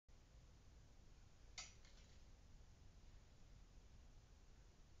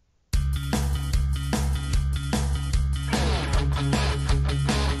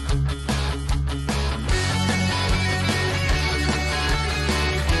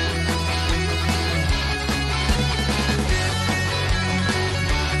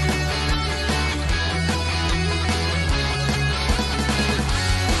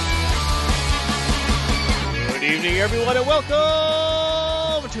everyone, and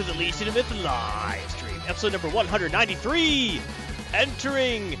welcome to the Legion of Myth live stream, episode number 193,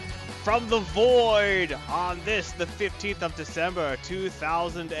 entering from the void on this, the 15th of December,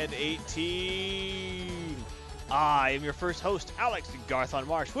 2018. I am your first host, Alex Garthon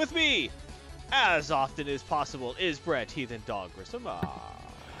Marsh. With me, as often as possible, is Brett Heathen Dog Grissom.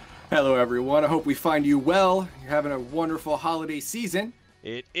 Hello, everyone. I hope we find you well. You're having a wonderful holiday season.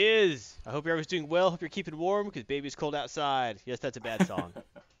 It is. I hope everyone's doing well. Hope you're keeping warm because baby's cold outside. Yes, that's a bad song.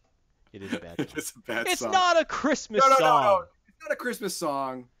 It is a bad song. It's a bad song. It's not a Christmas song. No. It's not a Christmas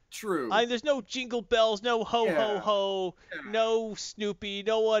song. True. There's no jingle bells, no ho ho, no Snoopy,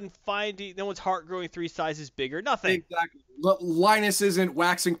 no one's heart growing 3 sizes bigger, nothing. Exactly. Linus isn't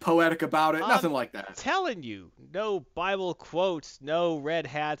waxing poetic about it. Nothing like that. I'm telling you, no Bible quotes, no red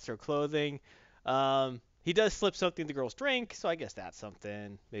hats or clothing. He does slip something in the girl's drink, so I guess that's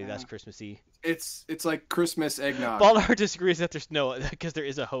something. Maybe that's Christmassy. It's like Christmas eggnog. Baldar disagrees that there's no, because there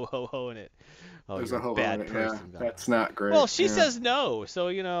is a ho ho ho in it. Oh, there's you're a ho bad in it. person. Yeah, that's not great. Well, she says no, so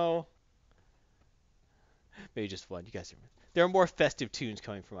maybe just one. You guys, there are more festive tunes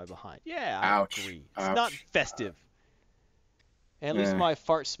coming from my behind. Yeah, I agree. It's not festive. And at least my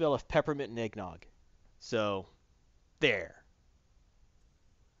fart smell of peppermint and eggnog. So, there.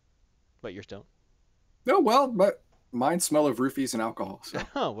 But yours don't. No, well, but mine smell of roofies and alcohol. So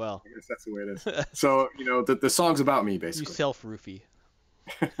oh, well. I guess that's the way it is. So, the song's about me, basically. You self-roofie.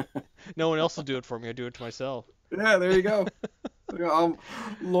 No one else will do it for me. I do it to myself. Yeah, there you go. I'm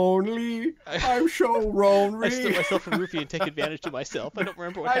lonely. I'm so lonely. I slip myself a roofie and take advantage of myself. I don't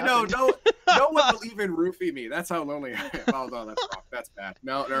remember what happened. I know. No one will even roofie me. That's how lonely I am. Oh, no, that's wrong. That's bad.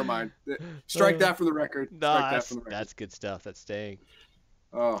 No, never mind. Strike that from the record. That's good stuff. That's staying.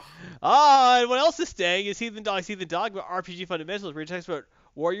 Oh. And what else is staying is Heathen Dog, about RPG fundamentals. We're going to talk about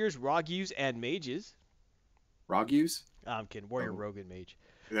warriors, rogues, and mages. Rogues? I'm kidding. Warrior, rogue, and mage.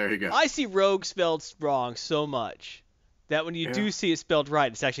 There you go. I see rogue spelled wrong so much that when you do see it spelled right,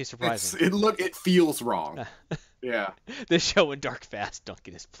 it's actually surprising. It feels wrong. Yeah. This show when Dark Fast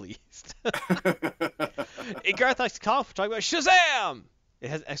Duncan is pleased. In Garth likes to call, we're talking about Shazam! It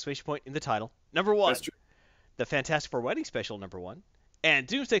has an exclamation point in the title. Number 1. That's true. The Fantastic Four Wedding Special, number 1. And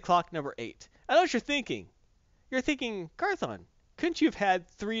Doomsday Clock, number 8. I know what you're thinking. You're thinking, Garthon, couldn't you have had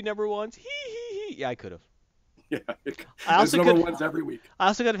 3 number 1s? Hee. Yeah, I could have. Yeah, there's number 1s every week. I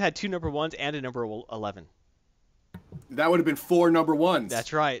also could have had 2 number 1s and a number 11. That would have been 4 number 1s.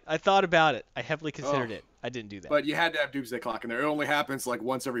 That's right. I thought about it. I heavily considered it. I didn't do that. But you had to have Doomsday Clock in there. It only happens like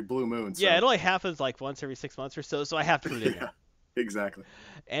once every blue moon. So. Yeah, it only happens like once every 6 months or so I have to put it in there. Exactly.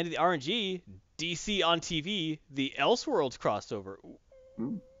 And the RNG, DC on TV, the Elseworlds crossover.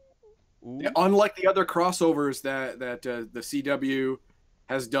 Ooh. Yeah, unlike the other crossovers that the CW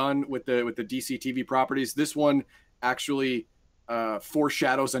has done with the DC TV properties, this one actually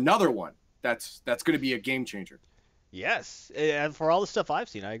foreshadows another one that's going to be a game changer. Yes, and for all the stuff I've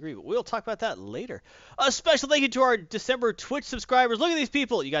seen, I agree. But we'll talk about that later. A special thank you to our December Twitch subscribers. Look at these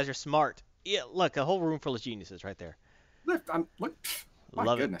people. You guys are smart. Yeah, look, a whole room full of geniuses right there.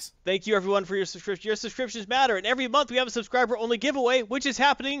 My goodness. Thank you, everyone, for your subscription. Your subscriptions matter, and every month we have a subscriber-only giveaway, which is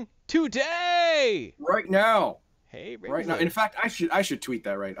happening today. Right now. Hey, right now. In fact, I should tweet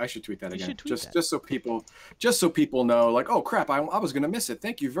that. Right, I should tweet that again. Just so people know, like, oh crap, I was gonna miss it.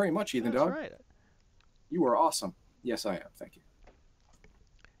 Thank you very much, Heathen Dog. Right. You are awesome. Yes, I am. Thank you.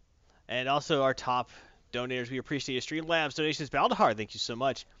 And also our top donators, we appreciate you. Streamlabs donations, Baldahar, thank you so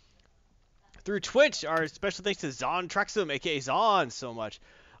much. Through Twitch, our special thanks to Zon Trexum, aka Zon, so much.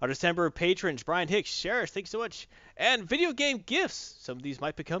 Our December patrons, Brian Hicks, Sheriff, thanks so much. And video game gifts. Some of these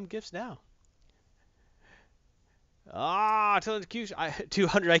might become gifts now. 200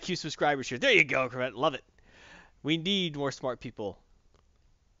 IQ subscribers here. There you go, Corvette. Love it. We need more smart people.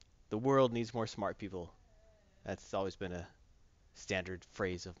 The world needs more smart people. That's always been a standard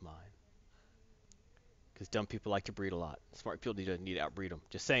phrase of mine. Because dumb people like to breed a lot. Smart people need to outbreed them.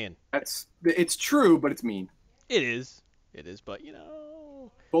 Just saying. It's true, but it's mean. It is, but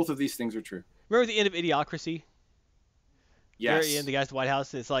both of these things are true. Remember the end of Idiocracy? Yes. Very end, the guys at the White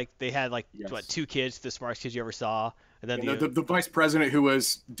House. It's like they had 2 kids, the smartest kids you ever saw, and then the vice president who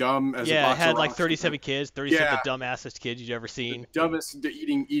was dumb as a box had of like rocks. 37 kids, 37 the dumbassest kids you've ever seen. The dumbest,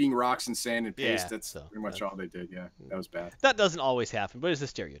 eating rocks and sand and paste. Yeah, that's pretty much all they did. Yeah, that was bad. That doesn't always happen, but it's a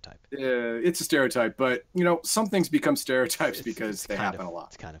stereotype. It's a stereotype, but some things become stereotypes because they happen a lot.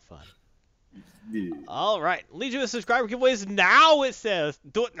 It's kind of fun. Yeah. All right, Legion of subscriber giveaways now. It says,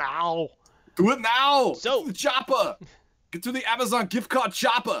 do it now. Do it now. So the chopper. Get to the Amazon gift card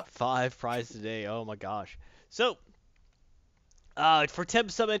chopper. 5 prizes today. Oh my gosh. So For 10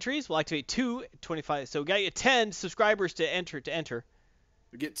 sub entries, we'll activate 25. So we got you 10 subscribers to enter.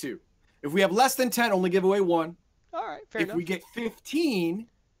 We get 2. If we have less than 10, only give away 1. All right, fair enough. If we get 15,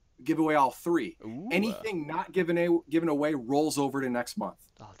 give away all 3. Ooh. Anything not given away rolls over to next month.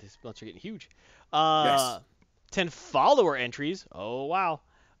 Oh, these months are getting huge. Yes. 10 follower entries. Oh, wow.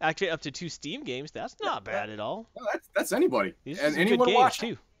 Activate up to 2 Steam games. That's not bad at all. No, that's anybody. These and are anyone good games, watching.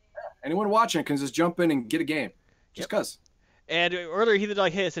 too. Anyone watching can just jump in and get a game. Just because. And earlier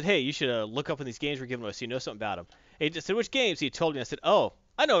he said, hey, you should look up on these games we're giving away so you know something about them. And he just said, which games? He told me. I said, oh,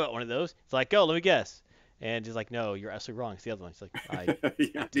 I know about one of those. He's like, go, let me guess. And he's like, no, you're absolutely wrong. It's the other one. He's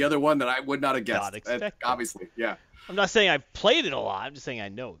like, the other one that I would not have guessed. Obviously, yeah. I'm not saying I've played it a lot. I'm just saying I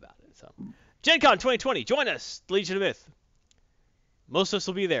know about it. So, Gen Con 2020, join us, Legion of Myth. Most of us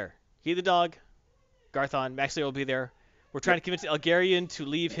will be there. He the dog, Garthon, Max Lair will be there. We're trying to convince Elgarian to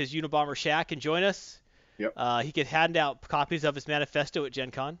leave his Unabomber shack and join us. Yep. He could hand out copies of his manifesto at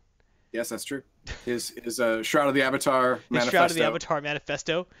Gen Con. Yes, that's true. His Shroud of the Avatar manifesto. His Shroud of the Avatar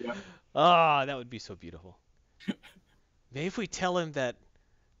manifesto. Yep. Ah, that would be so beautiful. Maybe if we tell him that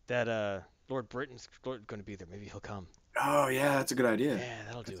Lord Britain's going to be there, maybe he'll come. Oh yeah, that's a good idea. Yeah,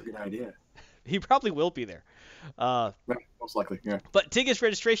 that'll do it. That's a good idea. He probably will be there. Most likely, yeah. But tickets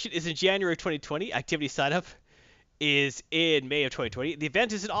registration is in January 2020. Activity sign up is in May of 2020. The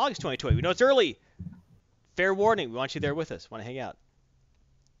event is in August 2020. We know it's early. Fair warning. We want you there with us. Want to hang out.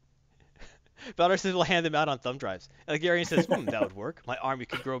 Baldur says we'll hand them out on thumb drives. Elgarian says, that would work. My army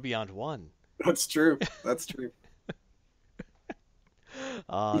could grow beyond 1. That's true. That's true.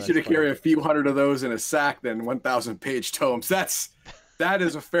 Oh, you should carry a few hundred of those in a sack than 1,000-page tomes. That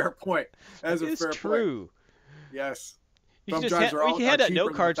is a fair point. That is a fair true. Point. Yes. You can hand out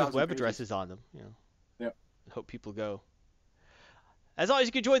note cards with web addresses on them. Yep. Hope people go. As always,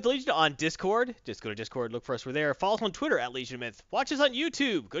 you can join the Legion on Discord. Just go to Discord, look for us. We're there. Follow us on Twitter at Legion of Myth. Watch us on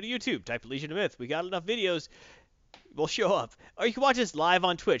YouTube. Go to YouTube, type Legion of Myth. We got enough videos. We'll show up. Or you can watch us live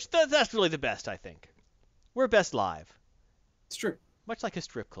on Twitch. That's really the best, I think. We're best live. It's true. Much like a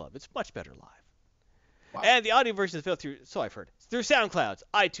strip club. It's much better live. Wow. And the audio version is available through, so I've heard, through SoundCloud,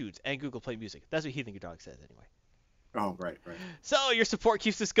 iTunes, and Google Play Music. That's what Heathen Your Dog says, anyway. Oh, right. So your support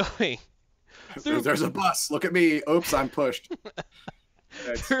keeps us going. There's a bus. Look at me. Oops, I'm pushed.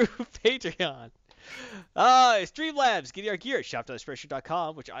 Through Patreon. Streamlabs, getting our gear at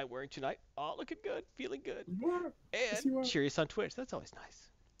shop.spreadshirt.com, which I'm wearing tonight. Oh, looking good, feeling good. And Cheerious on Twitch. That's always nice.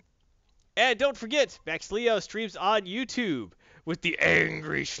 And don't forget, Max Leo streams on YouTube with the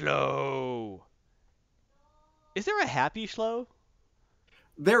Angry Schlo. Is there a happy Schlo?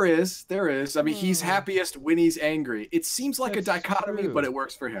 There is. I mean, he's happiest when he's angry. It seems like a dichotomy, but it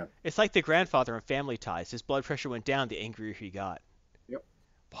works for him. It's like the grandfather in Family Ties. His blood pressure went down the angrier he got. Yep.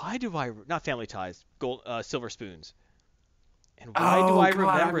 Why do I... Not Family Ties. Silver Spoons. And why do I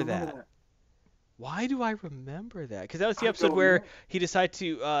remember that? Why do I remember that? Because that was the episode where he decided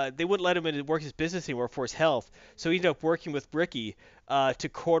to... they wouldn't let him in to work his business anymore for his health. So he ended up working with Ricky to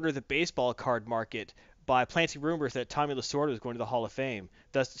corner the baseball card market by planting rumors that Tommy Lasorda was going to the Hall of Fame,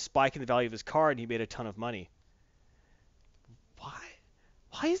 thus spiking the value of his card, and he made a ton of money.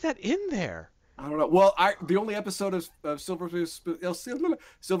 Why is that in there? I don't know. Well, the only episode of Silver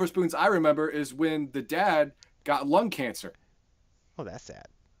Spoons I remember is when the dad got lung cancer. Oh, that's sad.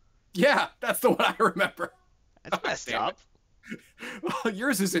 Yeah, that's the one I remember. That's messed up. Well,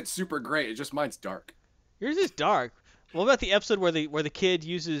 yours isn't super great. It's just mine's dark. Yours is dark. What about the episode where the kid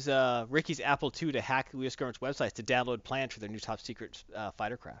uses Ricky's Apple II to hack U.S. government's websites to download plans for their new top secret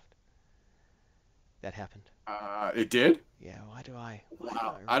fighter craft? That happened. It did? Yeah. Why do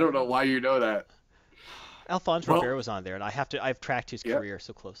Wow. I don't know why you know that. Alphonse Ribeiro was on there, and I've tracked his career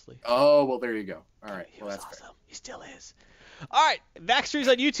so closely. Oh, well, there you go. All right. He was awesome. Fair. He still is. All right. Back streams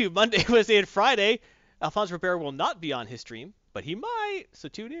on YouTube Monday, Wednesday, and Friday. Alphonse Ribeiro will not be on his stream, but he might. So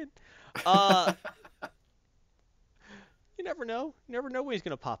tune in. You never know. You never know when he's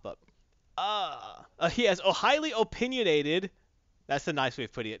going to pop up. He has a highly opinionated, that's the nice way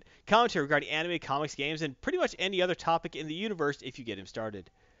of putting it, commentary regarding anime, comics, games, and pretty much any other topic in the universe if you get him started.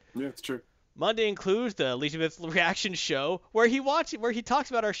 Yeah, it's true. Monday includes the Legion of Myth reaction show where he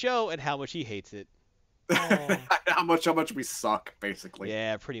talks about our show and how much he hates it. how much we suck, basically.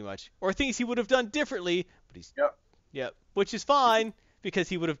 Yeah, pretty much. Or things he would have done differently, but he's which is fine because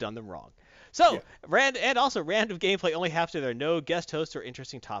he would have done them wrong. So, random gameplay only happens if there are no guest hosts or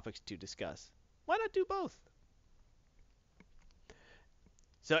interesting topics to discuss. Why not do both?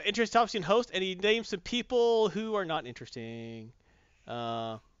 So, interesting topics and host, and he names some people who are not interesting.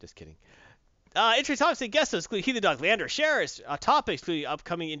 Just kidding. Interesting topics and guest hosts include Heathen Dog, Leander, Sheris. Topics include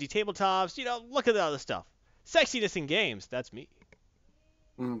upcoming indie tabletops. Look at all this stuff. Sexiness in games. That's me.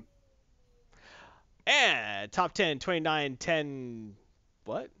 Mm. And top 10, 29, 10.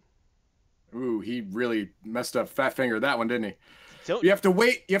 What? Ooh, he really messed up fat finger that one, didn't he? So, You have to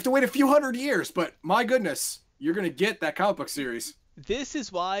wait a few hundred years, but my goodness, you're gonna get that comic book series. this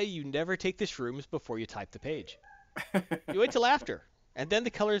is why you never take the shrooms before you type the page. You wait till after, and then the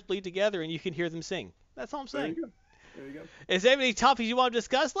colors bleed together and you can hear them sing. That's all I'm saying. There you go. Is there any topics you want to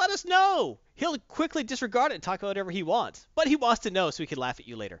discuss? Let us know. He'll quickly disregard it and talk about whatever he wants. But he wants to know so he can laugh at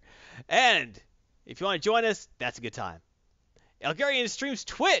you later. And if you want to join us, that's a good time. Elgarian streams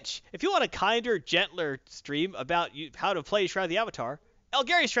Twitch. If you want a kinder, gentler stream about how to play Shroud of the Avatar,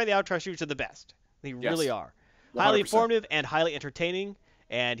 Elgarian's Shroud of the Avatar streams are the best. They really are. 100%. Highly informative and highly entertaining.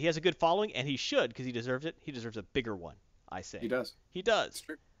 And he has a good following, and he should, because he deserves it. He deserves a bigger one, I say. He does. He does. It's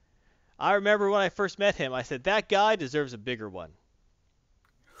true. I remember when I first met him, I said, that guy deserves a bigger one.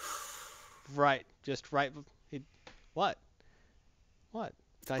 Right. Just right. What? What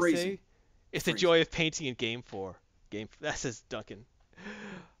did I say? It's the joy of painting in Game 4. That says Duncan.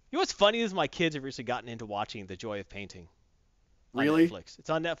 You know what's funny is my kids have recently gotten into watching The Joy of Painting. Really? Netflix. It's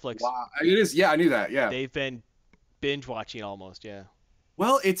on Netflix. Wow. It is. Yeah, I knew that. Yeah. They've been binge watching almost. Yeah.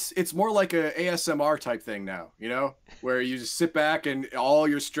 Well, it's more like a ASMR type thing now, where you just sit back and all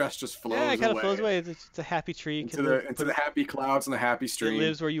your stress just flows away. Yeah, it kind of flows away. It's a happy tree. Into the happy clouds and the happy stream. It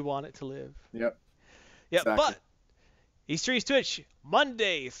lives where you want it to live. Yep. Yeah, exactly. But he streams Twitch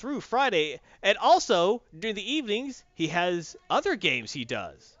Monday through Friday, and also during the evenings he has other games he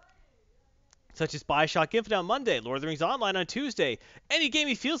does, such as Bioshock Infinite on Monday, Lord of the Rings Online on Tuesday, any game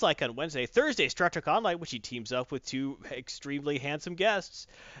he feels like on Wednesday, Thursday, Star Trek Online, which he teams up with 2 extremely handsome guests,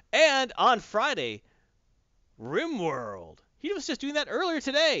 and on Friday, RimWorld. He was just doing that earlier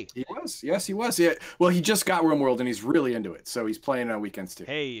today. He was. Yes, he was. Yeah. Well, he just got RimWorld, and he's really into it, so he's playing on weekends too.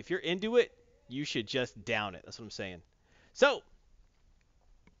 Hey, if you're into it, you should just down it. That's what I'm saying. So,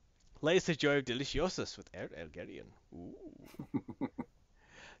 latest the joy of Deliciosus with Elgarian.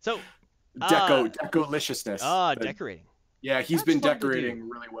 So, Decoliciousness. Decorating. Yeah, he's been decorating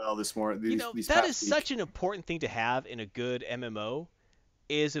really well this morning. That is such an important thing to have in a good MMO,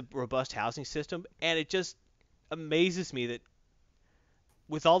 is a robust housing system, and it just amazes me that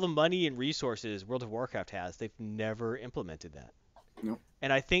with all the money and resources World of Warcraft has, they've never implemented that. No.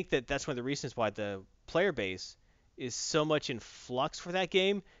 And I think that that's one of the reasons why the player base is so much in flux for that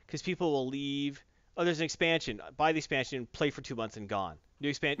game, because people will leave. Oh, there's an expansion. Buy the expansion, play for 2 months, and gone. New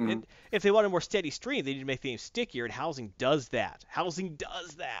expansion. Mm-hmm. And if they want a more steady stream, they need to make the game stickier, and housing does that.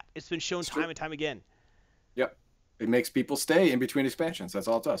 It's been shown time and time again. Yep. It makes people stay in between expansions. That's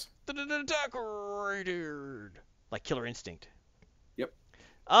all it does. Decorated. Like Killer Instinct. Yep.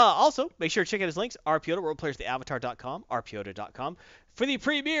 Also, make sure to check out his links. RPOTA, roleplayertheavatar.com, rpota.com, for the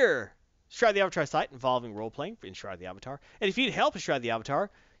premier Shroud of the Avatar site involving role-playing in Shroud of the Avatar. And if you need help with Shroud of the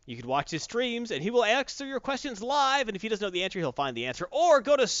Avatar, you can watch his streams, and he will answer your questions live. And if he doesn't know the answer, he'll find the answer. Or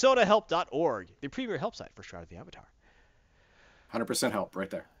go to sodahelp.org, the premier help site for Shroud of the Avatar. 100% help right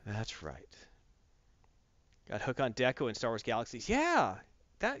there. That's right. Got Hook on Deco in Star Wars Galaxies. Yeah,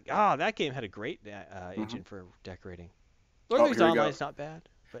 that game had a great engine for decorating. Lord of the Rings Online is not bad,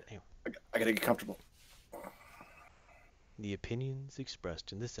 but anyway. I gotta get comfortable. The opinions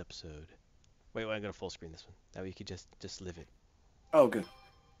expressed in this episode. Wait, I'm gonna full screen this one. That way you can just live it. Oh, good.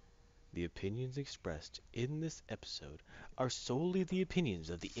 The opinions expressed in this episode are solely the opinions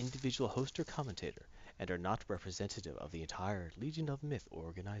of the individual host or commentator and are not representative of the entire Legion of Myth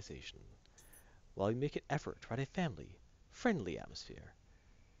organization. While we make an effort to write a family-friendly atmosphere,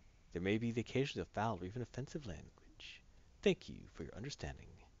 there may be the occasion of foul or even offensive language. Thank you for your understanding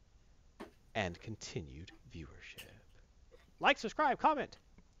and continued viewership. Like, subscribe, comment.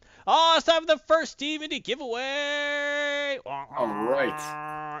 Oh, it's time for the first Steam Indie giveaway! All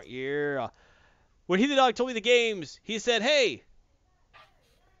right. Yeah. When He the Dog told me the games, he said, hey,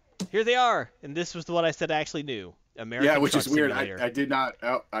 here they are. And this was the one I said I actually knew. American which Truck is weird. Simulator.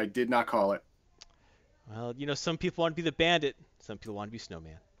 I did not call it. Well, some people want to be the bandit. Some people want to be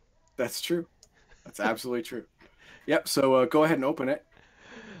Snowman. That's true. That's absolutely true. Yep, so go ahead and open it.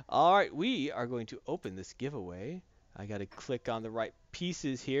 All right, we are going to open this giveaway. I got to click on the right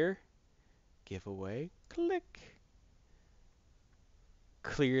pieces here. Giveaway. Click.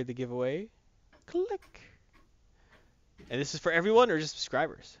 Clear the giveaway. Click. And this is for everyone or just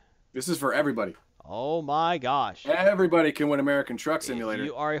subscribers? This is for everybody. Oh my gosh. Everybody can win American Truck Simulator. If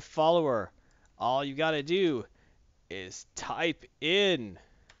you are a follower, all you got to do is type in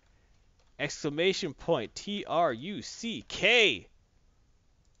 !TRUCK.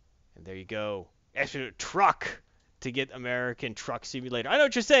 And there you go. Extra truck to get American Truck Simulator. I know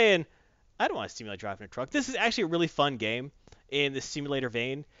what you're saying. I don't want to simulate driving a truck. This is actually a really fun game. in the simulator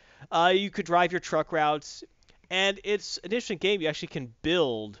vein. You could drive your truck routes, and it's an interesting game. You actually can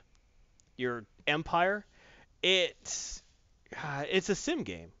build your empire. It's a sim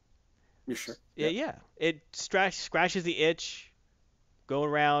game. You sure? Yeah. It scratches the itch. Going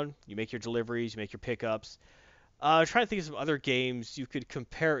around, you make your deliveries, you make your pickups. Trying to think of some other games you could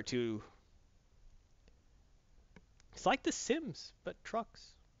compare it to. It's like The Sims, but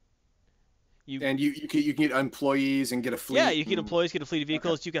trucks. You can get employees and get a fleet. Yeah, you can get employees, get a fleet of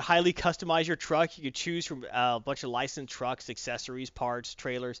vehicles. Okay. You can highly customize your truck. You can choose from a bunch of licensed trucks, accessories, parts,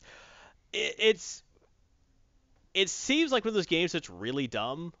 trailers. It seems like one of those games that's really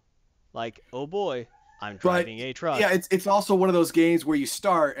dumb. Like, oh boy, I'm driving a truck. Yeah, it's also one of those games where you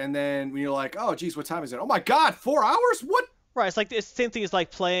start and then when you're like, oh geez, what time is it? Oh my God, 4 hours? What? Right, it's like the same thing as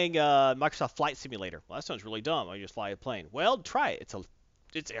like playing Microsoft Flight Simulator. Well, that sounds really dumb. I just fly a plane. Well, try it.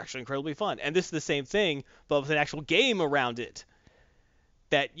 It's actually incredibly fun. And this is the same thing, but with an actual game around it.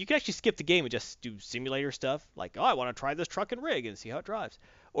 That you can actually skip the game and just do simulator stuff. Like, oh, I want to try this truck and rig and see how it drives.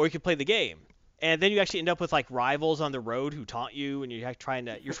 Or you can play the game. And then you actually end up with like rivals on the road who taunt you, and you're trying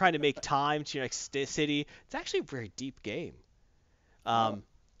to make time to your next city. It's actually a very deep game.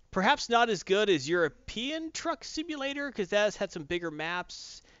 Perhaps not as good as European Truck Simulator, because that has had some bigger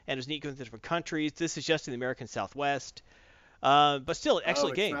maps and it was neat going to different countries. This is just in the American Southwest, but still an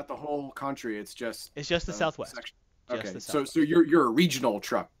excellent game. It's not the whole country. It's just the Southwest. Section. Okay, so you're a regional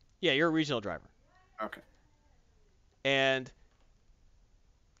truck. Yeah, you're a regional driver. Okay. And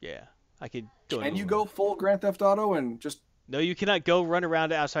yeah, I could. Can you go full Grand Theft Auto and just? No, you cannot go run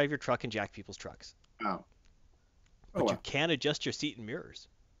around outside of your truck and jack people's trucks. Oh. But you can adjust your seat and mirrors.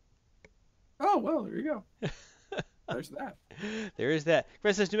 Oh, well, there you go. There's that. There is that.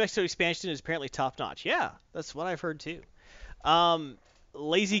 Chris says New Mexico expansion is apparently top-notch. Yeah, that's what I've heard, too.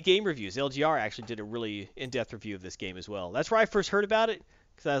 Lazy Game Reviews. LGR actually did a really in-depth review of this game as well. That's where I first heard about it,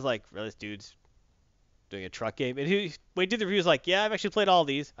 because I was like, really, this dude's doing a truck game. And when he did the review, he was like, yeah, I've actually played all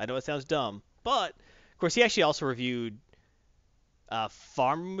these. I know it sounds dumb. But, of course, he actually also reviewed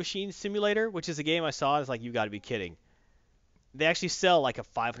Farm Machine Simulator, which is a game I saw. I was like, you got to be kidding. They actually sell like a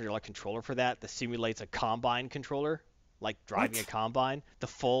 $500 controller for that simulates a combine controller, like driving a combine. The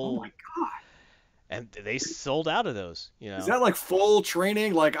full. Oh my God. And they sold out of those. You know. Is that like full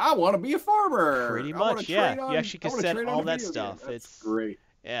training? Like, I want to be a farmer. Pretty much, yeah. You actually can set all that stuff. It's great.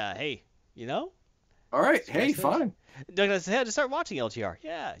 Yeah. Hey, you know. All right. Hey, fine. Doug says, hey, to start watching LGR.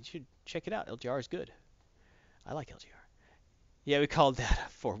 Yeah, you should check it out. LGR is good. I like LGR. Yeah, we called that a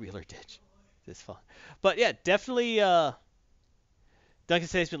four-wheeler ditch. It's fun. But yeah, definitely. Duncan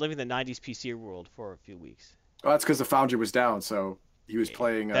said he's been living the 90s PC world for a few weeks. Well, that's because the Foundry was down, so he was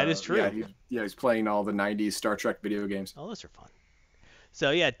playing. That is true. Yeah, he's playing all the 90s Star Trek video games. Oh, those are fun.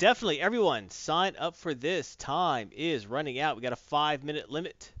 So yeah, definitely everyone sign up for this. Time is running out. We got a 5-minute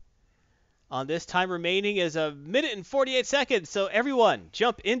limit on this. Time remaining is 1 minute and 48 seconds. So everyone,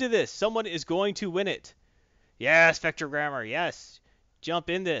 jump into this. Someone is going to win it. Yes, Vector Grammar. Yes, jump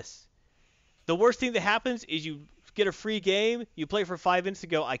in this. The worst thing that happens is you get a free game, you play for 5 minutes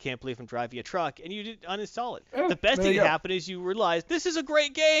and go, I can't believe I'm driving a truck, and you didn't uninstall it. The best thing that happened is you realize this is a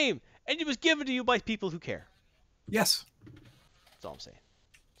great game, and it was given to you by people who care. Yes. That's all I'm saying.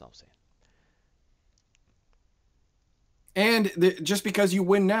 And just because you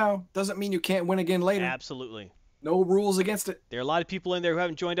win now doesn't mean you can't win again later. Absolutely. No rules against it. There are a lot of people in there who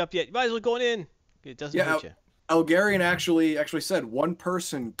haven't joined up yet. You might as well go in. It doesn't hurt you. Elgarian actually said one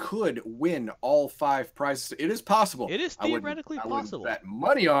person could win all 5 prizes. It is possible. It is theoretically possible. I wouldn't bet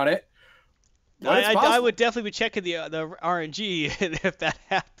money on it. I would definitely be checking the RNG if that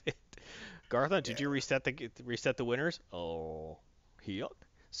happened. Garthon, did you reset the winners? Oh, yuck.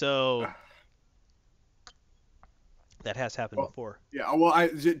 So that has happened before. Yeah. Well, I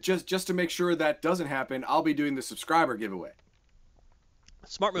just to make sure that doesn't happen, I'll be doing the subscriber giveaway.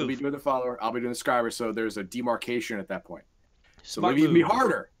 Smart move. You'll be doing the follower. I'll be doing the subscriber. So there's a demarcation at that point. So Smart maybe it'd be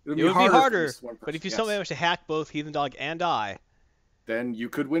harder. It would be harder. But if you still manage to hack both Heathen Dog and I, then you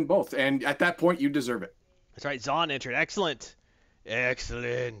could win both. And at that point, you deserve it. That's right. Zahn entered. Excellent.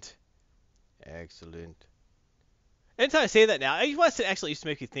 Anytime I say that now, I want to actually used to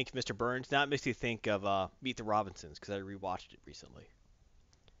make me think of Mr. Burns. Now it makes me think of Meet the Robinsons because I rewatched it recently.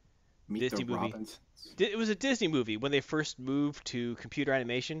 Disney movie. It was a Disney movie when they first moved to computer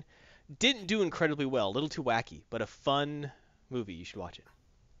animation. Didn't do incredibly well. A little too wacky, but a fun movie. You should watch it.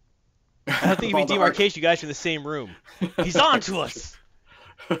 I don't think you mean demarcation. You guys are in the same room. He's on to us.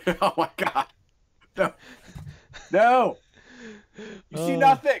 Oh my God. No. You see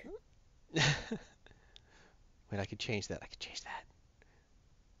nothing. Wait, I could change that.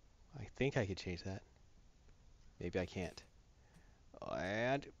 I think I could change that. Maybe I can't.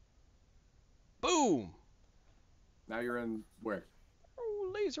 And boom. Now you're in where?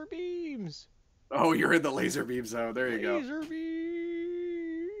 Oh, laser beams. Oh, you're in the laser beam zone. There you go. Laser beams.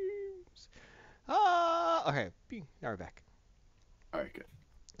 Okay. Now we're back. All right, good.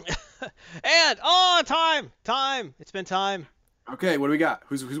 And time. It's been time. Okay, what do we got?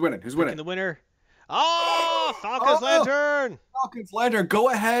 Who's winning? Who's winning? The winner. Oh, Falcon's Lantern. Falcon's Lantern. Go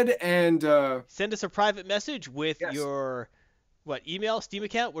ahead and send us a private message with your email, Steam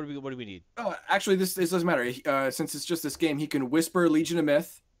account. What do we need? Oh, actually, this doesn't matter. Since it's just this game, he can whisper Legion of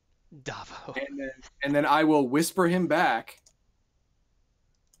Myth. Davo. And then I will whisper him back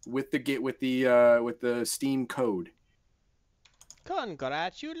with the Steam code.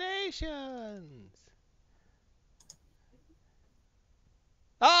 Congratulations.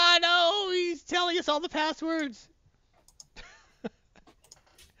 Oh no, he's telling us all the passwords.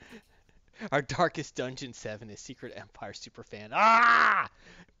 Our Darkest Dungeon 7 is Secret Empire superfan. Ah!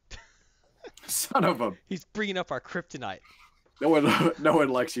 Son of a. He's bringing up our kryptonite. No one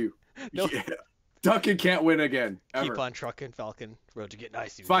likes you. No. Yeah. Duncan can't win again. Ever. Keep on trucking, Falcon. Road to get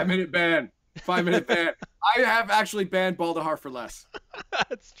nice. 5-minute ban. 5-minute ban. I have actually banned Baldahar for less.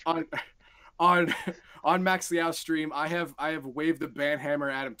 That's true. On Max Liao's stream, I have waved the ban hammer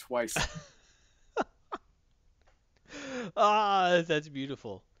at him twice. That's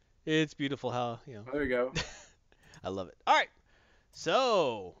beautiful. It's beautiful how, There you go. I love it. All right.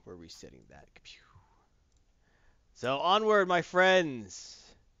 So, we're resetting that. So, onward, my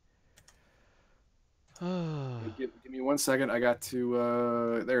friends. Give me 1 second. I got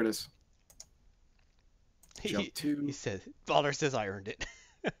to, there it is. Jump to. He says, Baldur says I earned it.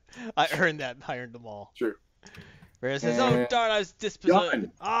 I earned them all. True. Rare says, oh, darn, I was disposed.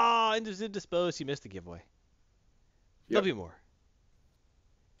 Indisposed. He missed the giveaway. There'll be more.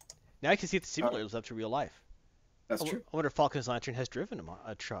 Now I can see if the simulator lives up to real life. That's true. I wonder if Falcon's Lantern has driven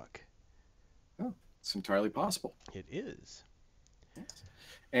a truck. Oh, it's entirely possible. It is. Yes.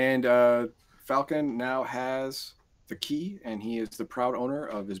 And Falcon now has the key, and he is the proud owner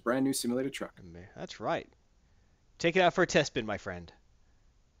of his brand new simulated truck. That's right. Take it out for a test spin, my friend.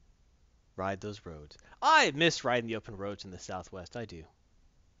 Ride those roads. I miss riding the open roads in the Southwest. I do.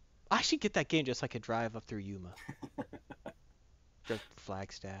 I should get that game just so I could drive up through Yuma.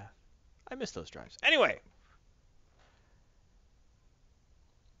 Flagstaff. I miss those drives. Anyway.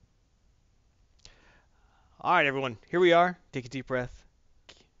 All right, everyone. Here we are. Take a deep breath.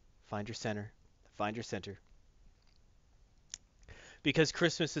 Find your center. Find your center. Because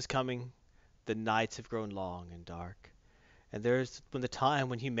Christmas is coming, the nights have grown long and dark. And there's when the time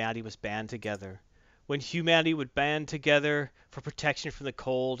when humanity was band together. When humanity would band together for protection from the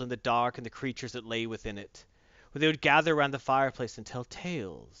cold and the dark and the creatures that lay within it. When they would gather around the fireplace and tell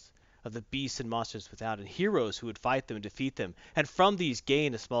tales of the beasts and monsters without, and heroes who would fight them and defeat them, and from these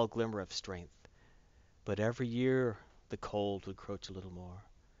gain a small glimmer of strength. But every year the cold would crouch a little more,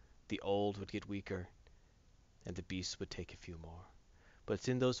 the old would get weaker, and the beasts would take a few more. But it's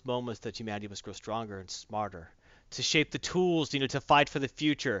in those moments that humanity must grow stronger and smarter, to shape the tools needed to fight for the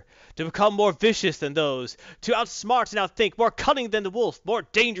future, to become more vicious than those, to outsmart and outthink, more cunning than the wolf, more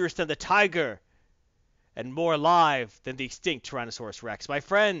dangerous than the tiger, and more alive than the extinct Tyrannosaurus Rex. My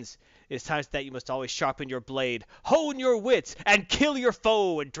friends, it is times that you must always sharpen your blade, hone your wits, and kill your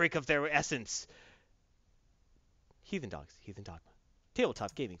foe and drink of their essence. Heathen Dogs, Heathen Dogma.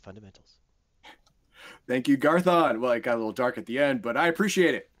 Tabletop Gaming Fundamentals. Thank you, Garthon. Well, it got a little dark at the end, but I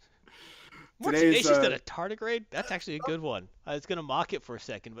appreciate it. More tenacious than a tardigrade? That's actually a good one. I was going to mock it for a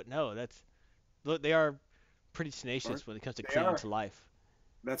second, but no, they are pretty tenacious when it comes to clinging to life.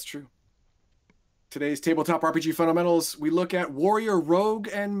 That's true. Today's Tabletop RPG Fundamentals, we look at Warrior, Rogue,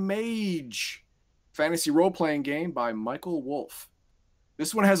 and Mage. Fantasy role-playing game by Michael Wolff.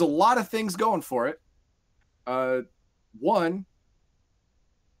 This one has a lot of things going for it. One,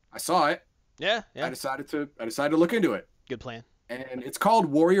 I saw it. Yeah. I decided to look into it. Good plan. And it's called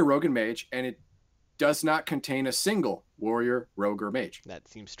Warrior, Rogue, and Mage, and it does not contain a single Warrior, Rogue, or Mage. That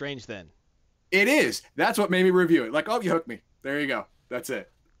seems strange then. It is. That's what made me review it. Like, oh, you hooked me. There you go. That's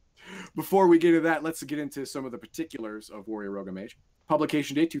it. Before we get into that, let's get into some of the particulars of Warrior, Rogue, and Mage.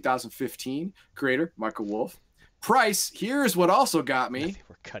 Publication date, 2015. Creator, Michael Wolff. Price, here's what also got me.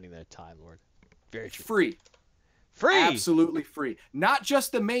 We're cutting that time, Lord. Very true. Free. Absolutely free. Not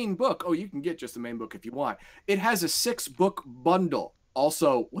just the main book. Oh, you can get just the main book if you want. It has a 6-book bundle.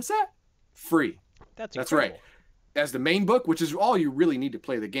 Also, what's that? Free. That's right. It has the main book, which is all you really need to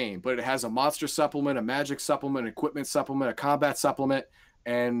play the game, but it has a monster supplement, a magic supplement, an equipment supplement, a combat supplement,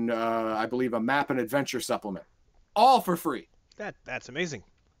 and I believe a map and adventure supplement. All for free. That's amazing.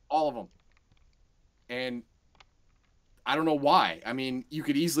 All of them. And I don't know why. I mean, you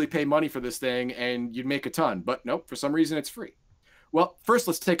could easily pay money for this thing and you'd make a ton, but nope, for some reason it's free. Well, first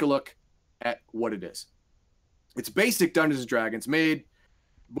let's take a look at what it is. It's basic Dungeons and Dragons, made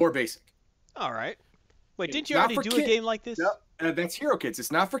more basic. All right. Wait, didn't you already do a game like this? No, that's Hero Kids.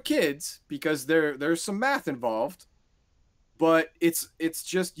 It's not for kids because there's some math involved, but it's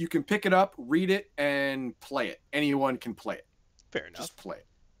just you can pick it up, read it, and play it. Anyone can play it. Fair enough. Just play it.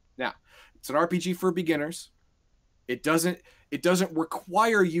 Now, it's an RPG for beginners. It doesn't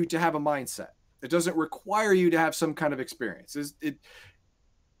require you to have a mindset. It doesn't require you to have some kind of experience.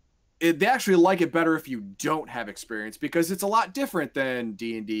 They actually like it better if you don't have experience because it's a lot different than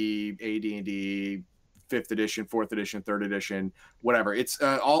D&D, AD&D, 5th edition, 4th edition, 3rd edition, whatever. It's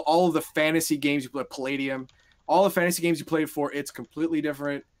all of the fantasy games you play, Palladium, all the fantasy games you played for, it's completely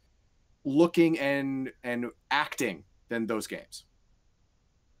different looking and acting than those games.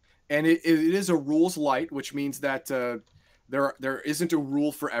 And it is a rules light, which means that there isn't a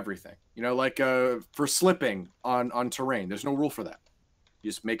rule for everything. You know, like for slipping on terrain, there's no rule for that. You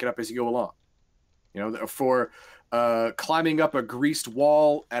just make it up as you go along. You know, for climbing up a greased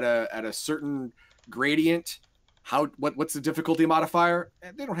wall at a certain gradient, what's the difficulty modifier?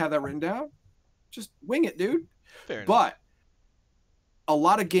 They don't have that written down. Just wing it, dude. Fair enough. But a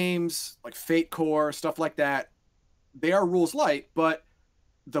lot of games like Fate Core, stuff like that, they are rules light, but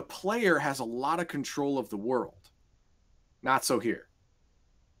the player has a lot of control of the world. Not so here.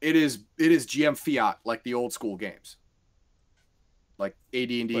 It is GM fiat like the old school games. Like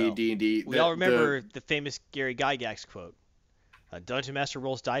AD&D, D&D. We all remember the famous Gary Gygax quote. A Dungeon Master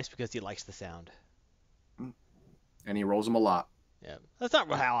rolls dice because he likes the sound. And he rolls them a lot. Yeah. That's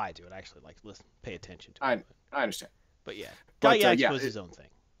not how I do it. I actually like listen, pay attention to it. I understand. But yeah, Gygax was his own thing.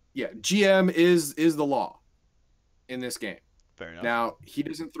 Yeah, GM is the law in this game. Fair enough. Now, he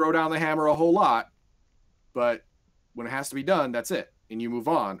doesn't throw down the hammer a whole lot, but when it has to be done, that's it. And you move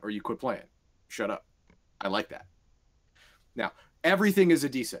on or you quit playing. Shut up. I like that. Now, everything is a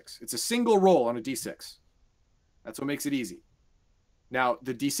D6. It's a single roll on a D6. That's what makes it easy. Now,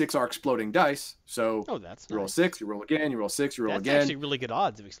 the D6 are exploding dice, so that's you roll nice. 6, you roll again, you roll 6, you roll again. That's actually really good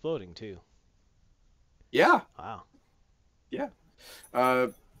odds of exploding, too. Yeah. Wow. Yeah.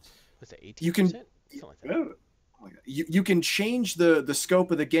 What's that, 18%? You can... Something like that. You can change the scope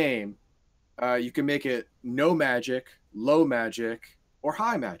of the game. You can make it no magic, low magic, or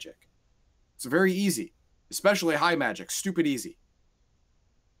high magic. It's very easy, especially high magic. Stupid easy.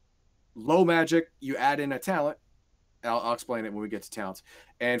 Low magic, you add in a talent. I'll explain it when we get to talents.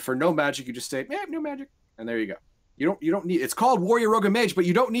 And for no magic, you just say, no magic, and there you go. You don't need. It's called Warrior, Rogue, and Mage, but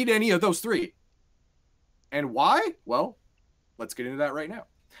you don't need any of those three. And why? Well, let's get into that right now.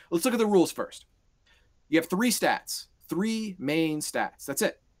 Let's look at the rules first. You have 3 stats, 3 main stats. That's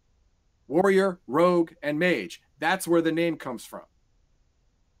it. Warrior, Rogue, and Mage. That's where the name comes from.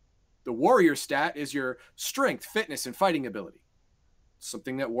 The Warrior stat is your strength, fitness, and fighting ability.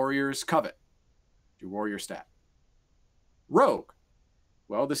 Something that warriors covet. Your Warrior stat. Rogue.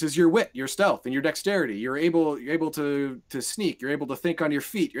 Well, this is your wit, your stealth, and your dexterity. You're able to sneak. You're able to think on your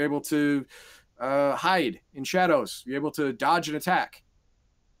feet. You're able to hide in shadows. You're able to dodge an attack.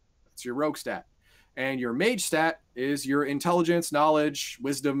 That's your Rogue stat. And your Mage stat is your intelligence, knowledge,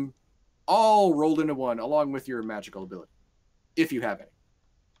 wisdom, all rolled into one, along with your magical ability, if you have any.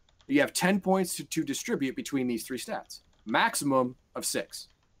 You have 10 points to distribute between these 3 stats. Maximum of 6.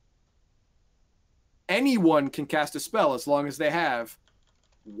 Anyone can cast a spell as long as they have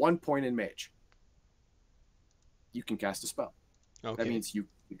 1 point in Mage. You can cast a spell. Okay. That means you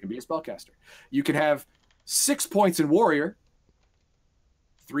can be a spellcaster. You can have 6 points in Warrior,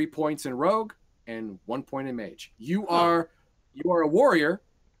 3 points in Rogue, and 1 point in Mage. You are a warrior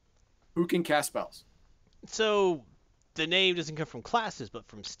who can cast spells. So the name doesn't come from classes, but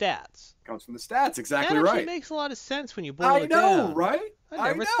from stats. It comes from the stats, exactly right. That actually makes a lot of sense when you boil it down. I know, right? I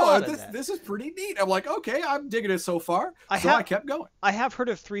never thought of that. This is pretty neat. I'm like, okay, I'm digging it so far. I kept going. I have heard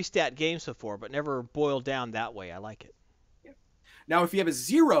of 3-stat games before, but never boiled down that way. I like it. Yeah. Now, if you have a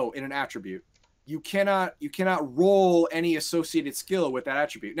 0 in an attribute, you cannot roll any associated skill with that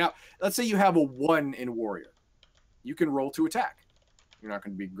attribute. Now, let's say you have a 1 in Warrior. You can roll to attack. You're not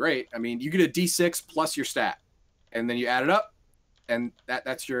going to be great. I mean, you get a D6 plus your stat, and then you add it up, and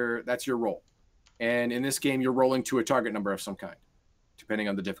that's your roll. And in this game, you're rolling to a target number of some kind, depending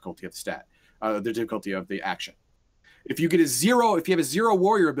on the difficulty of the stat, the difficulty of the action. If you get a 0, if you have a 0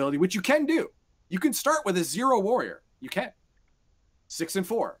 Warrior ability, which you can do, you can start with a 0 Warrior. You can. 6 and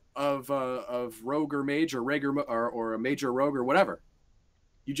 4 of Rogue or Mage or Reg or a Mage or Rogue or whatever.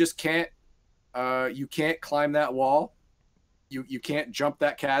 You just can't climb that wall. You can't jump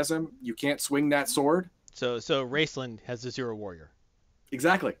that chasm. You can't swing that sword. So Raceland has a 0 warrior.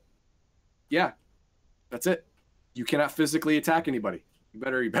 Exactly. Yeah, that's it. You cannot physically attack anybody. You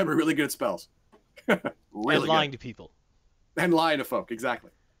better be really good at spells. Really and lying good. To people. And lying to folk,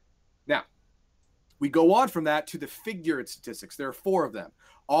 exactly. Now, we go on from that to the figured statistics. There are 4 of them.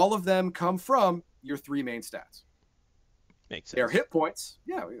 All of them come from your 3 main stats. Makes sense. They're hit points.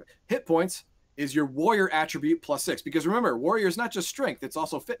 Yeah, hit points is your warrior attribute +6. Because remember, warrior is not just strength; it's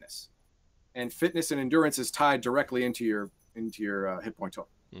also fitness, and fitness and endurance is tied directly into your hit point total.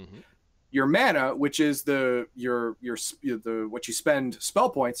 Mm-hmm. Your mana, which is the what you spend spell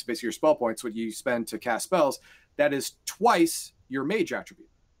points, basically your spell points, what you spend to cast spells, that is twice your mage attribute.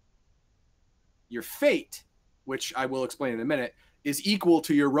 Your fate, which I will explain in a minute, is equal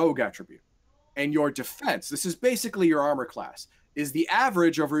to your rogue attribute. And your defense, this is basically your armor class, is the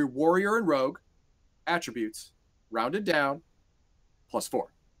average of your warrior and rogue attributes rounded down +4.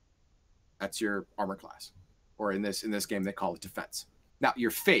 That's your armor class. Or in this game, they call it defense. Now,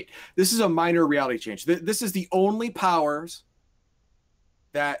 your fate. This is a minor reality change. This is the only powers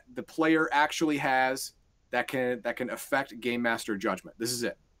that the player actually has that can affect Game Master judgment. This is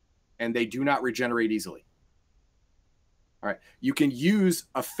it. And they do not regenerate easily. All right. You can use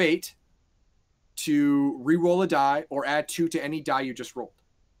a fate to re-roll a die or add 2 to any die you just rolled.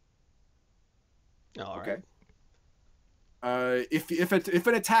 All right. If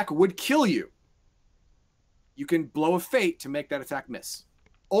an attack would kill you, you can blow a fate to make that attack miss.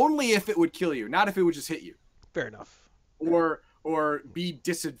 Only if it would kill you, not if it would just hit you. Fair enough. Or be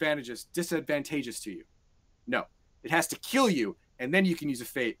disadvantageous to you. No, it has to kill you, and then you can use a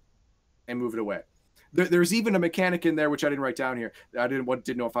fate and move it away. There's even a mechanic in there, which I didn't write down here. I didn't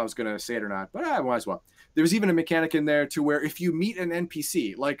know if I was going to say it or not, but I might as well. There's even a mechanic in there to where if you meet an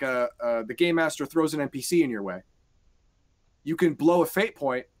NPC, like the Game Master throws an NPC in your way, you can blow a fate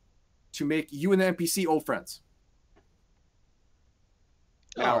point to make you and the NPC old friends.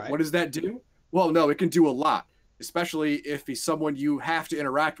 Now, What does that do? Well, no, it can do a lot, especially if he's someone you have to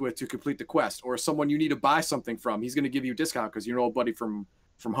interact with to complete the quest, or someone you need to buy something from. He's going to give you a discount because you're an old buddy from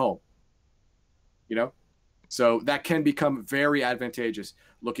home. You know? So that can become very advantageous.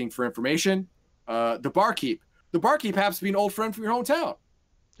 Looking for information, the barkeep. The barkeep happens to be an old friend from your hometown.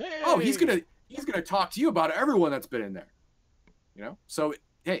 Hey. Oh, he's gonna talk to you about everyone that's been in there. You know? So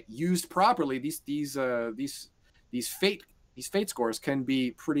hey, used properly, these fate scores can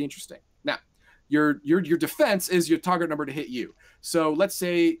be pretty interesting. Now, your defense is your target number to hit you. So let's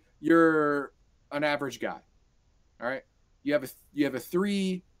say you're an average guy. All right? You have a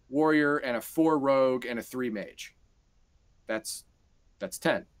 3 warrior and a 4 rogue and a 3 mage. That's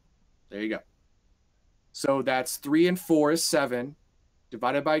 10. There you go. So that's 3 and 4 is 7.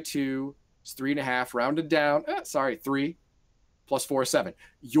 Divided by 2 is 3.5. Rounded down. 3 plus 4 is 7.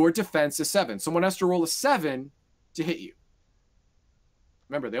 Your defense is 7. Someone has to roll a 7 to hit you.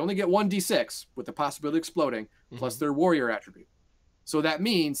 Remember, they only get 1d6 with the possibility of exploding, plus their warrior attribute. So that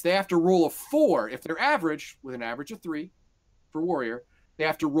means they have to roll a 4. If they're average, with an average of 3 for warrior, they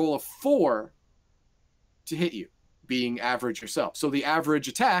have to roll a 4 to hit you, being average yourself. So the average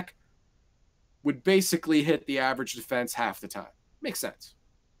attack would basically hit the average defense half the time. Makes sense.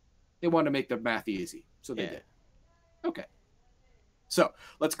 They wanted to make the math easy, so they did. Okay. So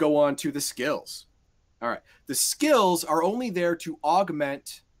let's go on to the skills. All right. The skills are only there to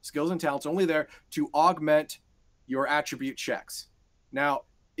augment, skills and talents are only there to augment your attribute checks. Now,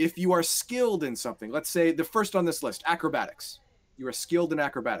 if you are skilled in something, let's say the first on this list, acrobatics. You are skilled in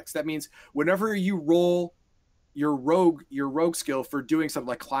acrobatics. That means whenever you roll your rogue skill for doing something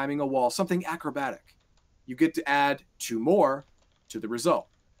like climbing a wall, something acrobatic, you get to add 2 more to the result.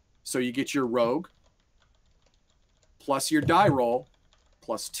 So you get your rogue plus your die roll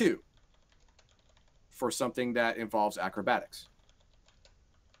plus 2 for something that involves acrobatics.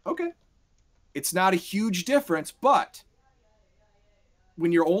 Okay. It's not a huge difference, but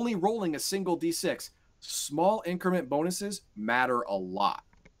when you're only rolling a single d6, small increment bonuses matter a lot.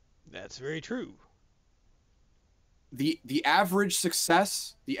 That's very true. The average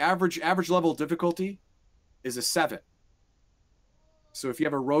success, the average level of difficulty is a 7. So if you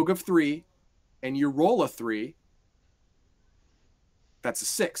have a rogue of 3 and you roll a 3, that's a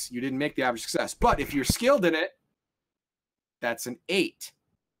 6. You didn't make the average success. But if you're skilled in it, that's an 8.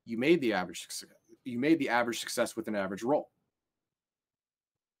 You made the average success. You made the average success with an average roll.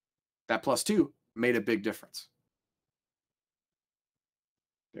 That plus 2 made a big difference.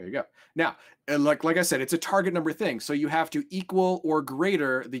 There you go. Now, like I said, it's a target number thing. So you have to equal or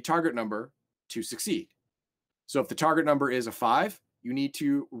greater the target number to succeed. So if the target number is a 5, you need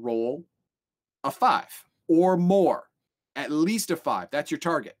to roll a 5 or more. At least a 5. That's your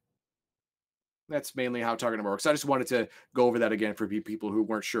target. That's mainly how target number works. I just wanted to go over that again for people who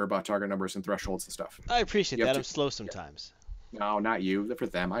weren't sure about target numbers and thresholds and stuff. I appreciate that. I'm slow sometimes. No, not you. For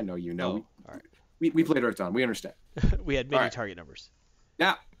them, I know you know. Oh, all right. We played Earthdawn. We understand. We had many target numbers.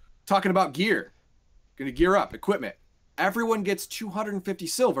 Now, talking about gear. Going to gear up. Equipment. Everyone gets 250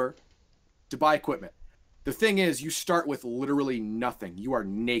 silver to buy equipment. The thing is, you start with literally nothing. You are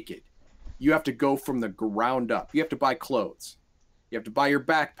naked. You have to go from the ground up. You have to buy clothes. You have to buy your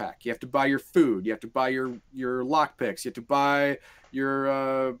backpack. You have to buy your food. You have to buy your lockpicks. You have to buy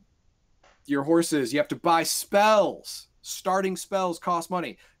your horses. You have to buy spells. Starting spells cost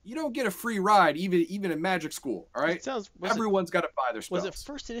money. You don't get a free ride even in Magic School. All right. Everyone's got to buy their spells. Was it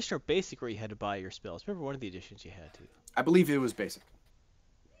first edition or basic where you had to buy your spells? Remember one of the editions you had to. I believe it was basic.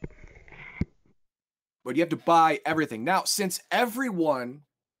 But you have to buy everything. Now, since everyone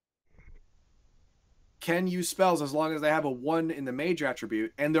can use spells as long as they have a 1 in the mage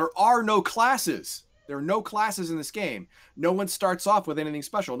attribute, and there are no classes. There are no classes in this game. No one starts off with anything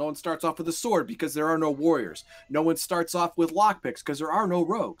special. No one starts off with a sword because there are no warriors. No one starts off with lockpicks because there are no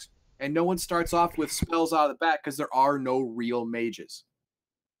rogues. And no one starts off with spells out of the bat because there are no real mages.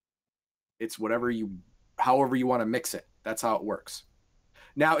 It's however you want to mix it. That's how it works.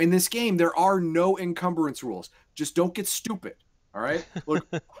 Now, in this game, there are no encumbrance rules. Just don't get stupid. All right? Look,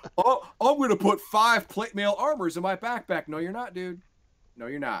 I'm going to put 5 plate mail armors in my backpack. No, you're not, dude. No,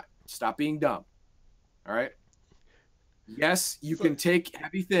 you're not. Stop being dumb. All right? Yes, you can take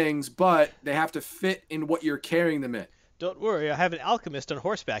heavy things, but they have to fit in what you're carrying them in. Don't worry, I have an alchemist on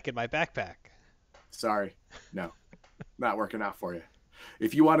horseback in my backpack. Sorry. No. Not working out for you.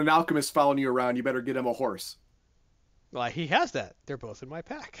 If you want an alchemist following you around, you better get him a horse. Well, he has that. They're both in my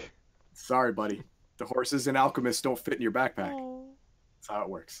pack. Sorry, buddy. The horses and alchemists don't fit in your backpack. Oh. That's how it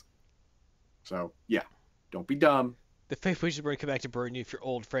works. So, yeah. Don't be dumb. The Faith Wizard will come back to burn you if your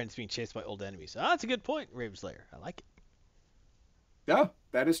old friend's being chased by old enemies. Ah, that's a good point, Ravenslayer. I like it. Yeah,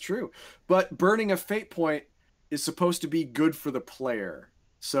 that is true. But burning a fate point is supposed to be good for the player.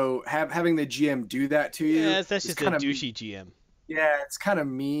 So having the GM do that to you... Yeah, that's just a douchey GM. Yeah, it's kind of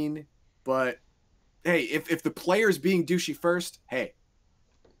mean. But, hey, if the player's being douchey first, hey.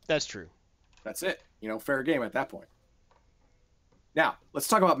 That's true. That's it. Fair game at that point. Now, let's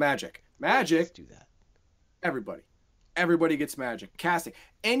talk about magic. Magic... Let's do that. Everybody gets magic. Casting.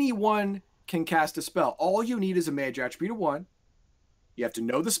 Anyone can cast a spell. All you need is a mage attribute of 1. You have to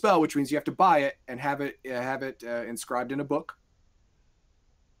know the spell, which means you have to buy it and have it inscribed in a book.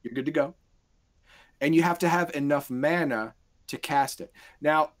 You're good to go. And you have to have enough mana to cast it.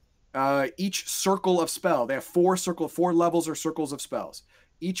 Now, each circle of spell, they have 4 levels or circles of spells.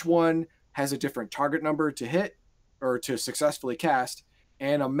 Each one has a different target number to hit or to successfully cast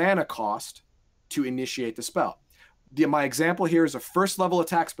and a mana cost to initiate the spell. My example here is a first level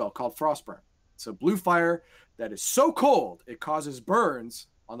attack spell called Frostburn. It's a blue fire that is so cold it causes burns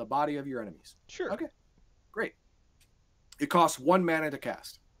on the body of your enemies. Sure. Okay, great. It costs 1 mana to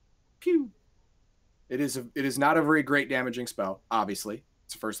cast. Pew. It is not a very great damaging spell, obviously.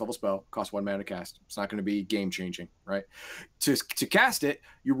 It's a first level spell, costs 1 mana to cast. It's not going to be game changing, right? To cast it,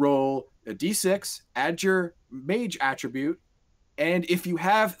 you roll a d6, add your mage attribute, and if you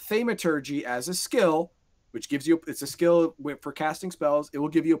have Thaumaturgy as a skill, which gives you, it's a skill for casting spells, it will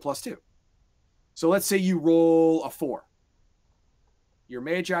give you a +2. So let's say you roll a 4. Your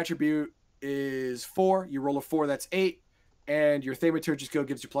mage attribute is 4. You roll a 4, that's 8. And your Thaumaturgy skill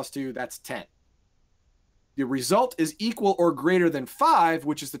gives you +2, that's 10. The result is equal or greater than 5,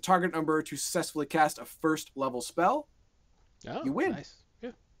 which is the target number to successfully cast a first level spell. Oh, you win. Nice.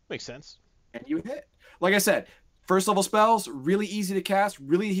 Yeah, makes sense. And you hit. Like I said, first level spells, really easy to cast,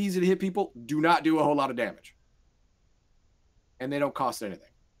 really easy to hit people, do not do a whole lot of damage. And they don't cost anything.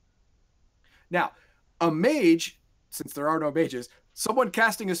 Now, a mage, since there are no mages, someone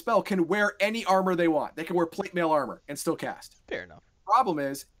casting a spell can wear any armor they want. They can wear plate mail armor and still cast. Fair enough. Problem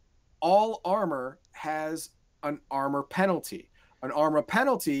is, all armor has an armor penalty. An armor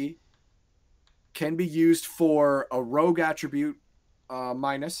penalty can be used for a rogue attribute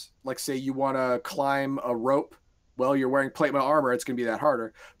minus. Like, say you want to climb a rope. Well, you're wearing plate mail armor, it's going to be that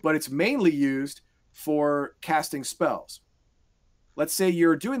harder. But it's mainly used for casting spells. Let's say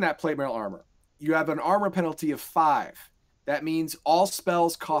you're doing that plate mail armor. You have an armor penalty of 5. That means all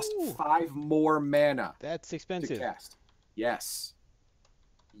spells cost 5 more mana. That's expensive. To cast. Yes.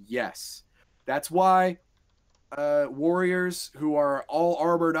 Yes. That's why warriors who are all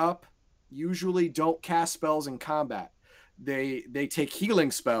armored up usually don't cast spells in combat. They take healing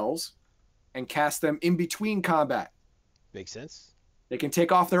spells and cast them in between combat. Makes sense. They can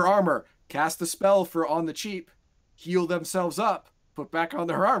take off their armor, cast the spell for on the cheap, heal themselves up, put back on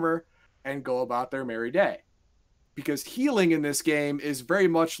their armor, and go about their merry day. Because healing in this game is very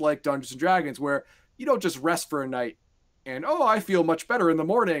much like Dungeons and Dragons, where you don't just rest for a night and, oh, I feel much better in the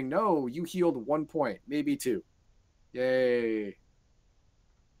morning. No, you healed 1 point, maybe 2. Yay.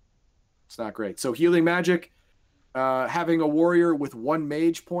 It's not great. So healing magic, having a warrior with 1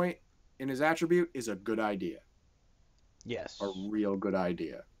 mage point in his attribute is a good idea. Yes. A real good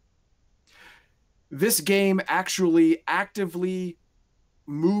idea. This game actually actively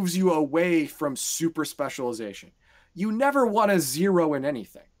moves you away from super specialization. You never want a 0 in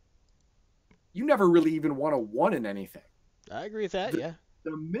anything. You never really even want a 1 in anything. I agree with that, yeah.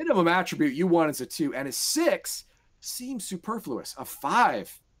 The minimum attribute you want is a 2, and a 6 seems superfluous. A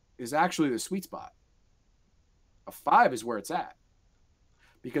 5 is actually the sweet spot. A 5 is where it's at.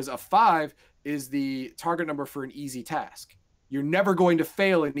 Because a 5 is the target number for an easy task. You're never going to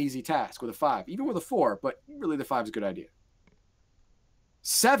fail an easy task with a 5, even with a 4, but really the 5 is a good idea.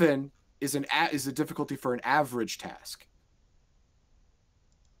 7 is the difficulty for an average task.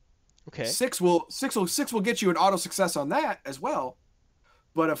 Okay. 6 will get you an auto success on that as well,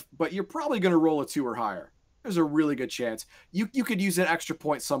 but you're probably going to roll a 2 or higher. There's a really good chance you could use an extra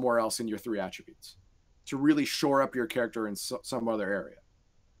point somewhere else in your 3 attributes to really shore up your character in some other area.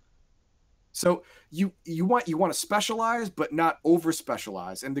 So you want to specialize, but not over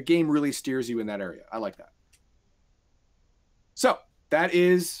specialize, and the game really steers you in that area. I like that. So that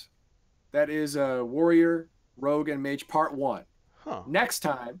is Warrior, Rogue, and Mage Part 1. Huh. Next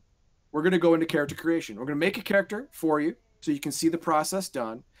time, we're going to go into character creation. We're going to make a character for you so you can see the process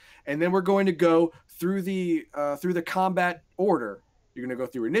done, and then we're going to go through the combat order. You're going to go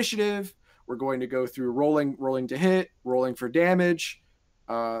through initiative. We're going to go through rolling to hit, rolling for damage,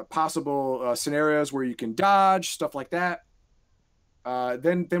 possible scenarios where you can dodge, stuff like that.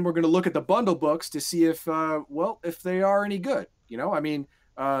 Then we're going to look at the bundle books to see if they are any good. You know, I mean,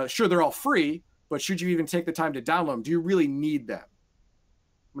 sure, they're all free, but should you even take the time to download them? Do you really need them?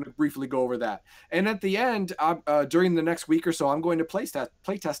 I'm going to briefly go over that. And at the end, during the next week or so, I'm going to play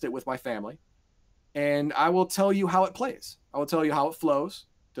test it with my family. And I will tell you how it plays. I will tell you how it flows.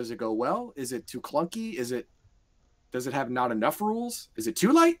 Does it go well? Is it too clunky? Does it have not enough rules? Is it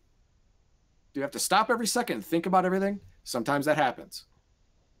too light? Do you have to stop every second and think about everything? Sometimes that happens.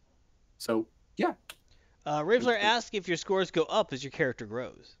 So, yeah. Ravler asks if your scores go up as your character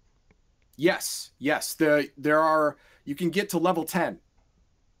grows. Yes. You can get to level 10.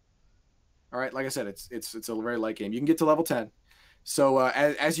 All right, like I said, it's a very light game. You can get to level 10. So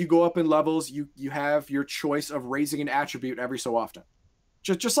as you go up in levels, you have your choice of raising an attribute every so often,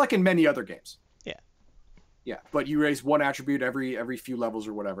 just like in many other games. Yeah. But you raise one attribute every few levels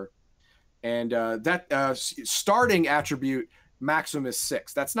or whatever, and that starting attribute maximum is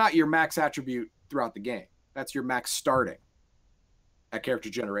 6. That's not your max attribute throughout the game. That's your max starting at character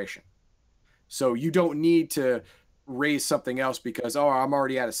generation. So you don't need to raise something else because I'm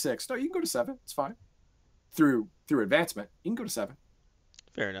already at a 6. No, you can go to 7. It's fine. Through advancement, you can go to 7.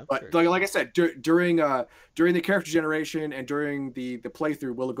 Fair enough. But like I said, during the character generation and during the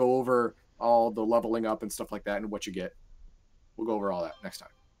playthrough, we'll go over all the leveling up and stuff like that and what you get. We'll go over all that next time.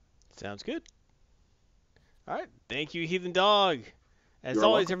 Sounds good. All right. Thank you, Heathen Dog. As You're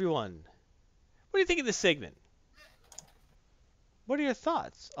always, welcome. everyone. What do you think of this segment? What are your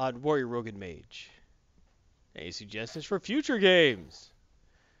thoughts on Warrior, Rogue, and Mage? Any suggestions for future games?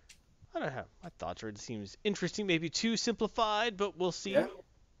 I don't know. My thoughts are it seems interesting, maybe too simplified, but we'll see.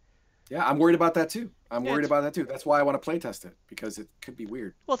 Yeah, I'm worried about that too. That's why I want to play test it, because it could be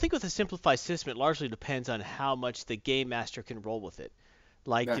weird. Well, I think with a simplified system, it largely depends on how much the game master can roll with it.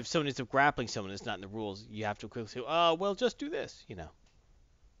 Like, if someone is grappling someone that's not in the rules, you have to quickly say, well, just do this, you know.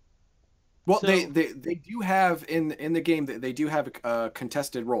 Well, so, they do have, in the game, they do have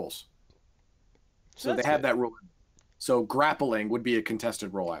contested rolls. So they have that rule. So grappling would be a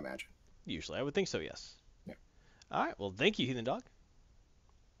contested roll, I imagine. Usually, I would think so, yes. Yeah. All right, well, thank you, Heathen Dog.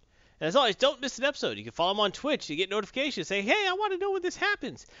 And as always, don't miss an episode. You can follow him on Twitch. You get notifications. Say, hey, I want to know when this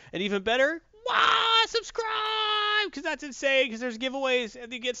happens. And even better, subscribe! Because that's insane, because there's giveaways,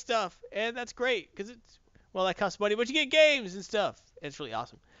 and you get stuff. And that's great, because that costs money, but you get games and stuff. It's really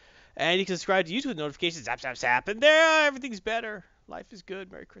awesome. And you can subscribe to YouTube with notifications. Zap, and there, everything's better. Life is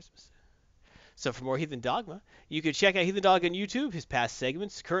good. Merry Christmas. So for more Heathen Dogma, you can check out Heathen Dog on YouTube, his past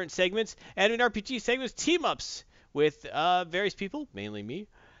segments, current segments, and in RPG segments, team-ups with various people, mainly me.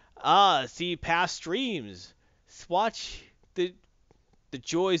 See past streams. Watch the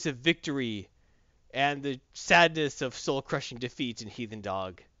joys of victory and the sadness of soul-crushing defeats in Heathen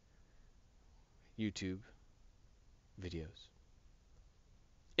Dog YouTube videos.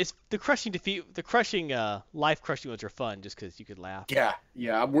 It's the crushing defeat. The crushing, life crushing ones are fun just because you could laugh. Yeah,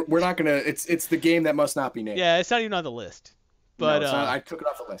 yeah. We're not gonna. It's the game that must not be named. Yeah, it's not even on the list. But no, it's not, I took it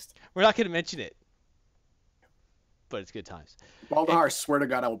off the list. We're not gonna mention it. But it's good times. Baldahar, I swear to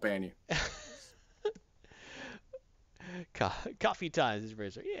God, I will ban you. Coffee times is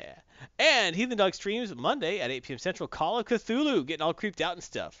razor, yeah. And Heathen Dog streams Monday at 8 p.m. Central. Call of Cthulhu, getting all creeped out and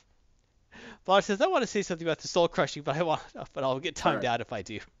stuff. Vlad says, I want to say something about the soul crushing, but I'll get timed out if I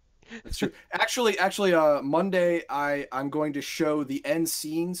do. That's true. Actually, Monday I'm going to show the end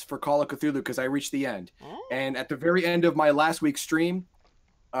scenes for Call of Cthulhu because I reached the end, and at the very end of my last week's stream,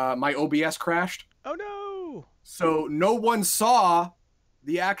 my OBS crashed. Oh no! So no one saw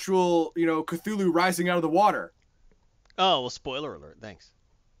the actual, Cthulhu rising out of the water. Oh well, spoiler alert. Thanks.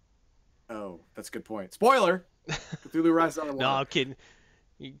 Oh, that's a good point. Spoiler: Cthulhu rises out of the water. No, I'm kidding.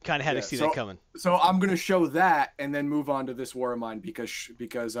 You kind of had to see that coming. So I'm going to show that and then move on to this War of Mine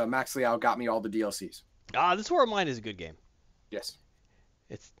because Max Liao got me all the DLCs. This War of Mine is a good game. Yes.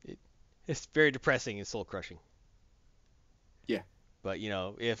 It's very depressing and soul crushing. Yeah. But,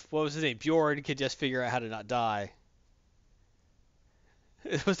 if, what was his name? Bjorn could just figure out how to not die.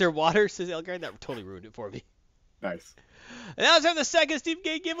 Was there water, says Elgar? That totally ruined it for me. Nice. And now it's time for the second Steam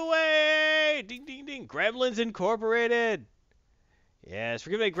Game giveaway! Ding, ding, ding. Gremlins Incorporated. Yes,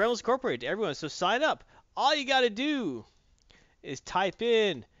 we're giving Gremlins Incorporated to everyone, so sign up. All you got to do is type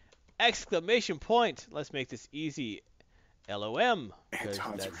in ! Let's make this easy. LOM.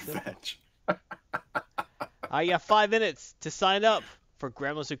 Anton's Revenge. You got 5 minutes to sign up for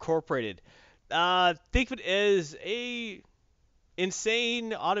Gremlins Incorporated. Think of it as a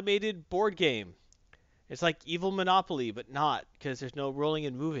insane automated board game. It's like Evil Monopoly, but not, because there's no rolling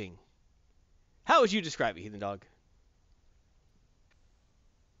and moving. How would you describe it, Heathen Dog?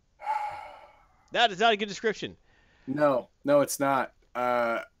 That is not a good description. No, it's not.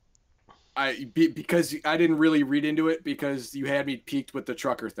 Because I didn't really read into it because you had me peaked with the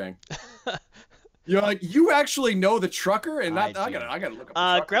trucker thing. You're like, you actually know the trucker, and I gotta look up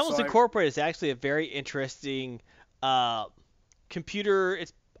the trucker. Gremlins Incorporated is actually a very interesting computer.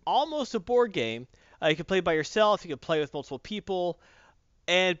 It's almost a board game. You can play by yourself. You can play with multiple people,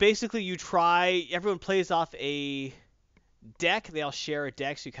 and basically everyone plays off a deck. They all share a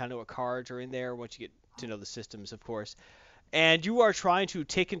deck, so you kind of know what cards are in there once you get to know the systems, of course. And you are trying to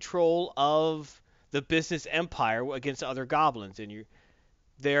take control of the business empire against other goblins. And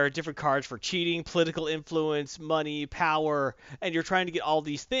there are different cards for cheating, political influence, money, power, and you're trying to get all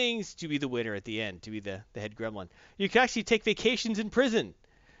these things to be the winner at the end, to be the head gremlin. You can actually take vacations in prison.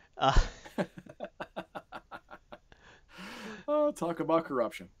 Oh, talk about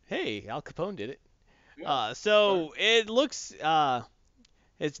corruption. Hey, Al Capone did it. Yeah. It looks,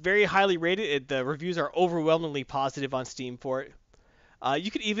 it's very highly rated. The reviews are overwhelmingly positive on Steam for it.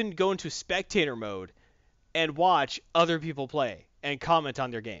 You could even go into spectator mode and watch other people play and comment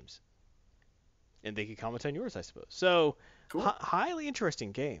on their games. And they could comment on yours, I suppose. So, cool. Highly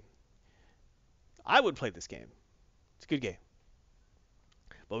interesting game. I would play this game. It's a good game.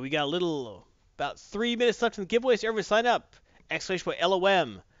 But we got about 3 minutes left in the giveaway, so everyone sign up.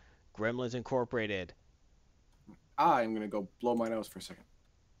 !LOM. Gremlins Incorporated. I'm going to go blow my nose for a second.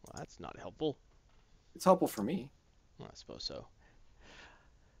 Well, that's not helpful. It's helpful for me. Well, I suppose so.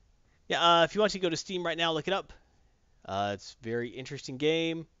 Yeah, if you want to go to Steam right now, look it up. It's a very interesting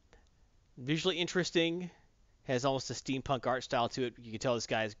game. Visually interesting. Has almost a steampunk art style to it. You can tell this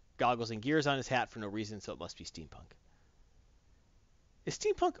guy has goggles and gears on his hat for no reason, so it must be steampunk. Is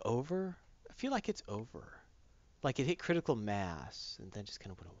steampunk over? I feel like it's over. Like it hit critical mass and then just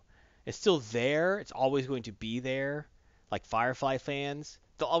kind of went over. It's still there. It's always going to be there. Like Firefly fans,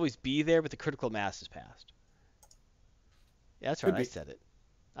 they'll always be there, but the critical mass is past. Yeah, that's right. I said it.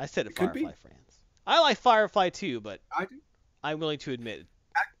 I said it, Firefly fans. I like Firefly too, but I do. I'm willing to admit it.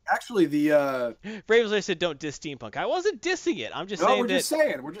 Actually, the Bravely said don't diss steampunk. I wasn't dissing it. I'm just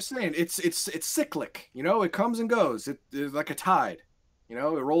saying we're just saying it's cyclic. It comes and goes. It's like a tide. It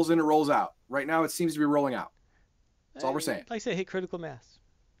rolls in, it rolls out. Right now, it seems to be rolling out. That's all we're saying. Like I said, hit critical mass.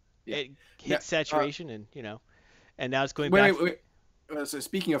 Yeah. It hit saturation, and now it's going back. Wait. So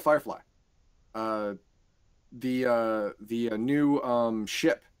speaking of Firefly, the new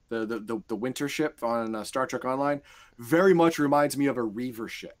ship, the winter ship on Star Trek Online, very much reminds me of a Reaver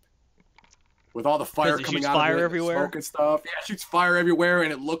ship, with all the fire coming out of it, everywhere, smoke and stuff. Yeah, it shoots fire everywhere,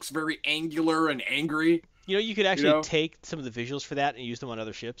 and it looks very angular and angry. You could actually take some of the visuals for that and use them on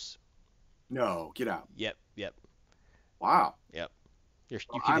other ships. No, get out. Yep. Wow. Yep.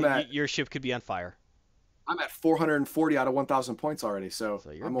 Your ship could be on fire. I'm at 440 out of 1,000 points already, so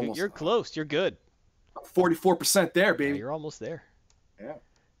you're close. You're good. 44% there, baby. Yeah, you're almost there. Yeah.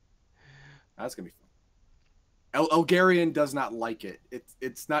 That's gonna be fun. Elgarian does not like it.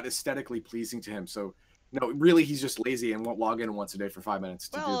 It's not aesthetically pleasing to him. So no, really, he's just lazy and won't log in once a day for 5 minutes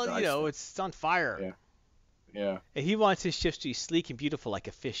to do the ice thing. It's on fire. Yeah. Yeah. And he wants his ships to be sleek and beautiful like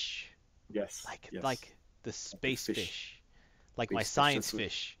a fish. Yes. Like the space fish. Like Space my fish, science that's what-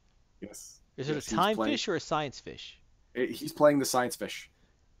 fish. Yes. Is it Yes, a he's time playing- fish or a science fish? He's playing the science fish.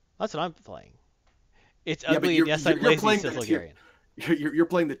 That's what I'm playing. It's Yeah, but ugly, and yes, I'm you're lazy, playing says the tier- Bulgarian. You're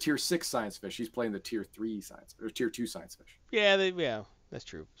playing the tier 6 science fish. He's playing the tier 3 science or tier 2 science fish. Yeah, that's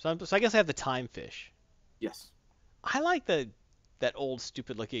true. So I guess I have the time fish. Yes. I like that old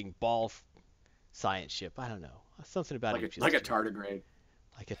stupid looking science ship. I don't know. Something about it. Like a tardigrade.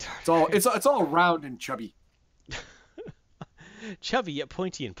 Like a tardigrade. It's all round and chubby. Chubby yet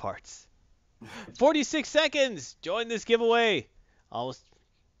pointy in parts. 46 seconds. Join this giveaway. Almost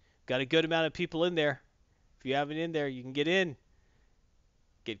got a good amount of people in there. If you haven't in there, you can get in.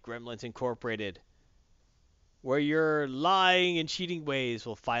 Get Gremlins Incorporated, where your lying and cheating ways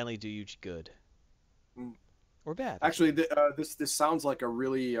will finally do you good. Or bad. Actually, this sounds like a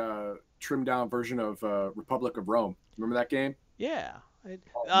really trimmed down version of Republic of Rome. Remember that game? Yeah. Man,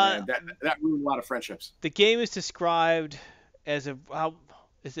 that ruined a lot of friendships. The game is described as how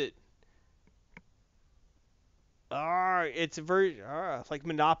is it? It's a version like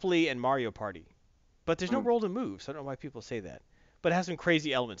Monopoly and Mario Party, but there's no roll to move, so I don't know why people say that. But it has some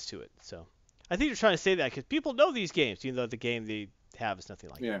crazy elements to it, so I think they're trying to say that because people know these games, even though the game they have is nothing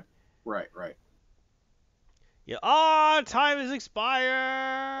like it. Yeah, right. Yeah. Time has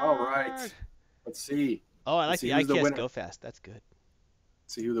expired. All right. Let's see. Oh, I like the IKEA Go Fast. That's good.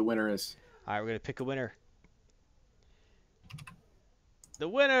 Let's see who the winner is. All right, we're gonna pick a winner. The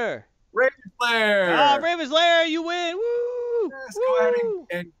winner. Raven's Lair. Raven's Lair, you win. Woo! Yes, go ahead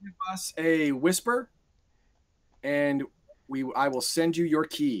and give us a whisper, and I will send you your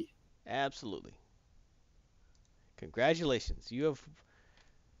key. Absolutely. Congratulations. You have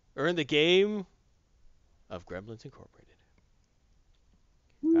earned the game of Gremlins Incorporated.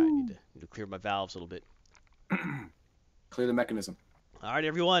 All right, I need to clear my valves a little bit. Clear the mechanism. All right,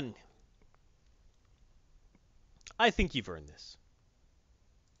 everyone. I think you've earned this.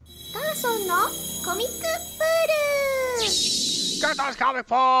 Garthos Comic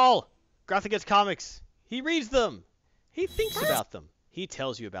Ball! Garth gets comics. He reads them. He thinks about them. He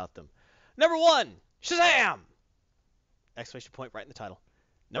tells you about them. Number 1, Shazam! Exclamation point right in the title.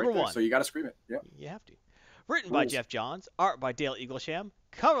 Number 1. So you got to scream it. Yeah. You have to. Written by Jeff Johns. Art by Dale Eaglesham.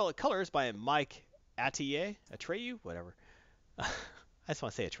 Colors by Mike Atreyu? Whatever. I just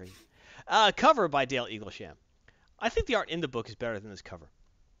want to say Atreyu. Cover by Dale Eaglesham. I think the art in the book is better than this cover.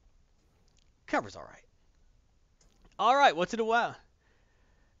 Cover's all right. All right, what's it about?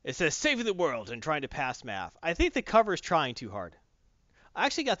 It says saving the world and trying to pass math. I think the cover is trying too hard. I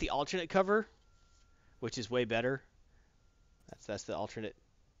actually got the alternate cover, which is way better. That's the alternate.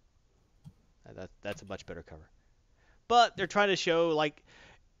 That's a much better cover. But they're trying to show like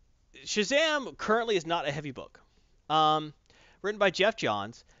Shazam currently is not a heavy book. Written by Jeff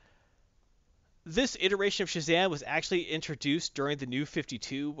Johns. This iteration of Shazam was actually introduced during the New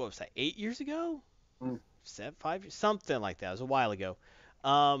 52, what was that, 8 years ago? 7, 5 years? Something like that. It was a while ago.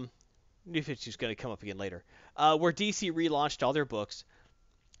 New 52 is going to come up again later. Where DC relaunched all their books.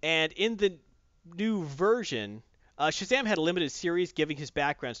 And in the new version, Shazam had a limited series giving his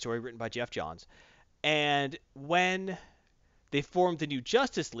background story written by Jeff Johns. And when they formed the new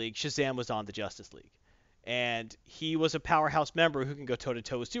Justice League, Shazam was on the Justice League. And he was a powerhouse member who can go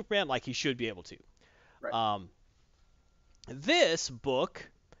toe-to-toe with Superman like he should be able to. Right. This book,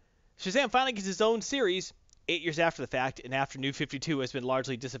 Shazam finally gets his own series 8 years after the fact, and after New 52 has been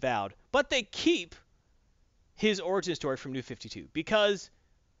largely disavowed. But they keep his origin story from New 52 because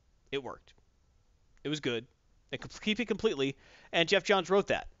it worked. It was good. They keep it completely, and Jeff Johns wrote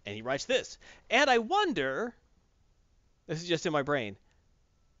that, and he writes this. And I wonder, this is just in my brain,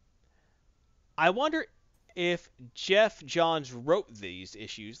 I wonder if Jeff Johns wrote these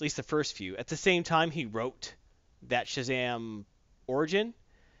issues, at least the first few, at the same time he wrote that Shazam origin,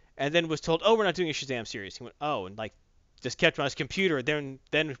 and then was told, oh, we're not doing a Shazam series. He went, oh, and like just kept on his computer. Then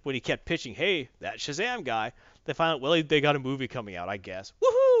when he kept pitching, hey, that Shazam guy, they found out, well, they got a movie coming out, I guess.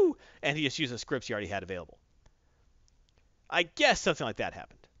 Woohoo! And he just used the scripts he already had available. I guess something like that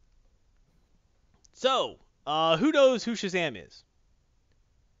happened. So, who knows who Shazam is?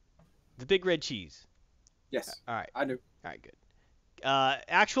 The Big Red Cheese. Yes. All right. I do. All right, good.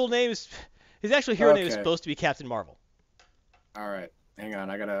 Actual names. His actual hero name is supposed to be Captain Marvel. All right. Hang on.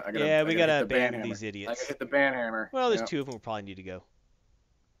 I gotta. Yeah, we gotta ban ban these idiots. I gotta hit the ban hammer. Well, there's two of them. We'll probably need to go.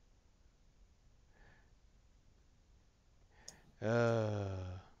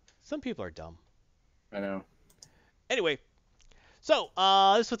 Some people are dumb. I know. Anyway, so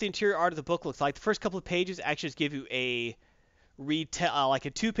this is what the interior art of the book looks like. The first couple of pages actually just give you a like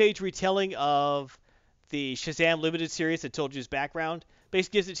a 2-page retelling of the Shazam limited series that told you his background.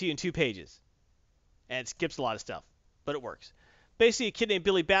 Basically gives it to you in 2 pages. And it skips a lot of stuff, but it works. Basically, a kid named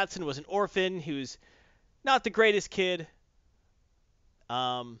Billy Batson was an orphan. He was not the greatest kid.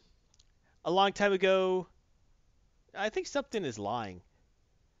 A long time ago, I think something is lying.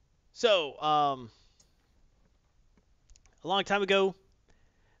 So, a long time ago,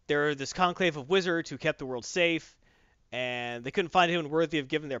 there were this conclave of wizards who kept the world safe, and they couldn't find anyone worthy of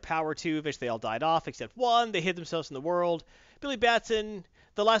giving their power to. Eventually, they all died off except one. They hid themselves in the world. Billy Batson,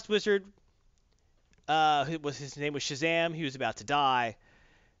 the last wizard, his name was Shazam. He was about to die,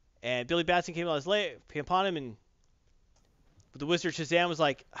 and Billy Batson came upon him, and the wizard Shazam was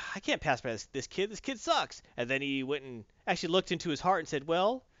like, I can't pass by this kid. This kid sucks. And then he went and actually looked into his heart and said,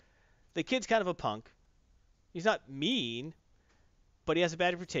 well, the kid's kind of a punk. He's not mean, but he has a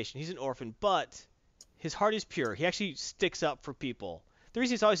bad reputation. He's an orphan, but his heart is pure. He actually sticks up for people. The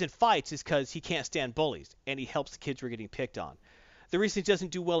reason he's always in fights is because he can't stand bullies, and he helps the kids who are getting picked on. The reason he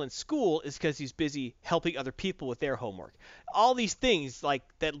doesn't do well in school is because he's busy helping other people with their homework. All these things like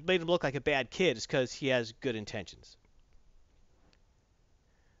that made him look like a bad kid is because he has good intentions.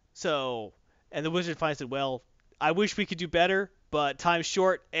 So, and the wizard finally said, well, I wish we could do better, but time's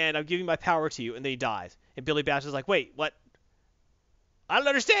short, and I'm giving my power to you, and then he dies. And Billy Batson's like, wait, what? I don't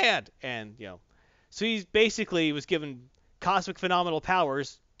understand! And, so he basically was given cosmic phenomenal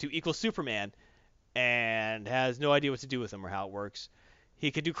powers to equal Superman, and has no idea what to do with them or how it works.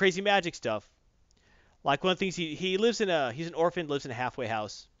 He can do crazy magic stuff. Like one of the things he's an orphan, lives in a halfway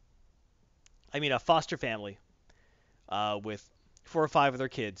house. A foster family, with 4 or 5 of their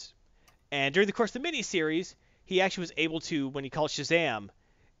kids. And during the course of the miniseries, he actually was able to, when he called Shazam,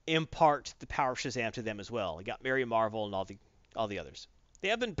 impart the power of Shazam to them as well. He got Mary Marvel and all the others. They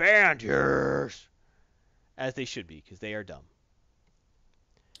have been banned, yes, as they should be, because they are dumb.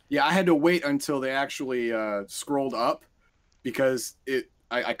 Yeah, I had to wait until they actually scrolled up because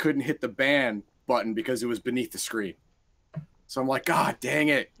I couldn't hit the ban button because it was beneath the screen. So I'm like, God dang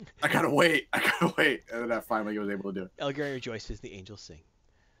it. I gotta wait. And then I finally was able to do it. El Gary rejoices, the angels sing.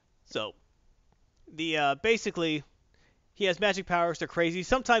 So, basically, he has magic powers. They're crazy.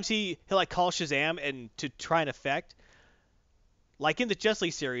 Sometimes he'll like call Shazam and to try an effect. Like in the Justice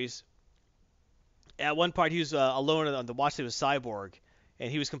League series, at one part he was alone on the Watchtower with Cyborg, and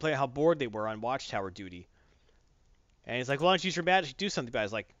he was complaining how bored they were on Watchtower duty. And he's like, why don't you use your magic to do something about it?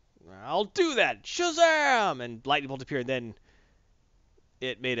 He's like, I'll do that. Shazam! And lightning bolt appeared, and then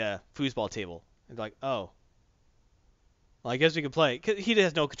it made a foosball table. And they're like, oh. Well, I guess we can play. Cause he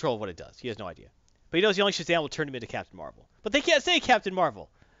has no control of what it does. He has no idea. But he knows the only Shazam will turn him into Captain Marvel. But they can't say Captain Marvel.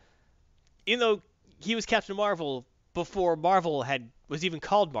 Even though he was Captain Marvel before Marvel was even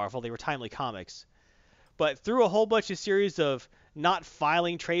called Marvel, they were Timely Comics. But through a whole bunch of series of not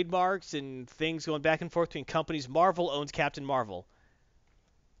filing trademarks and things going back and forth between companies, Marvel owns Captain Marvel.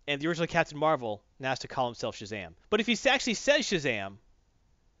 And the original Captain Marvel now has to call himself Shazam. But if he actually says Shazam,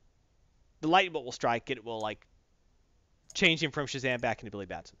 the lightning bolt will strike and it will change him from Shazam back into Billy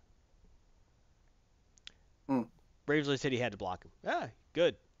Batson. Bravely said he had to block him. Ah,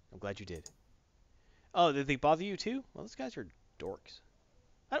 good. I'm glad you did. Oh, did they bother you too? Well, those guys are dorks.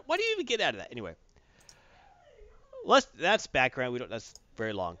 Why do you even get out of that? Anyway. That's background. That's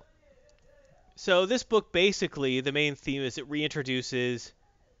very long. So this book, basically, the main theme is it reintroduces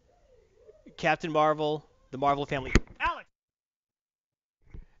Captain Marvel, the Marvel family, Alex,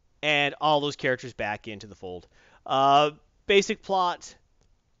 and all those characters back into the fold. Basic plot.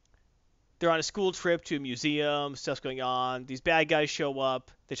 They're on a school trip to a museum. Stuff's going on. These bad guys show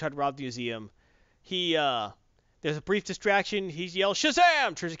up. They try to rob the museum. There's a brief distraction. He yells,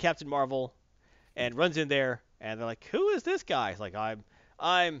 Shazam! Turns to Captain Marvel and runs in there. And they're like, who is this guy? He's like, well,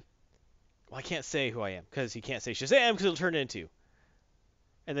 I can't say who I am because he can't say Shazam because it'll turn into.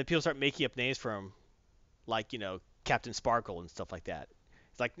 And then people start making up names for him, like, Captain Sparkle and stuff like that.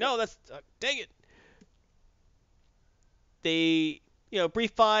 It's like, no, that's, dang it. They,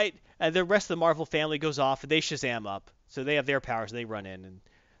 brief fight, and the rest of the Marvel family goes off, and they Shazam up. So they have their powers, and they run in, and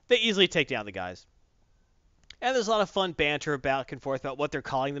they easily take down the guys. And there's a lot of fun banter back and forth about what they're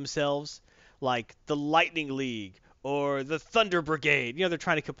calling themselves. Like the Lightning League or the Thunder Brigade. They're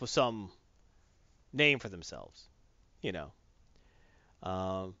trying to come up with some name for themselves. There's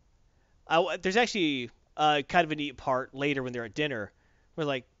actually kind of a neat part later when they're at dinner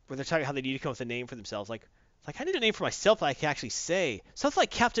where they're talking how they need to come up with a name for themselves. Like I need a name for myself that I can actually say. Something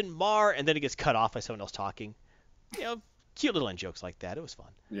like Captain Mar, and then it gets cut off by someone else talking. cute little end jokes like that. It was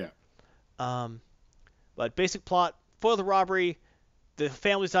fun. Yeah. But basic plot: foil the robbery. The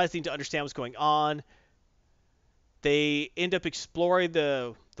family decides they need to understand what's going on. They end up exploring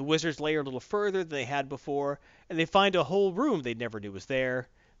the wizard's lair a little further than they had before, and they find a whole room they never knew was there.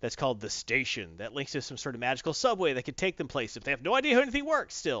 That's called the station. That links to some sort of magical subway that could take them places. They have no idea how anything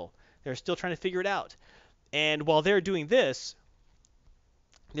works. Still, they're still trying to figure it out. And while they're doing this,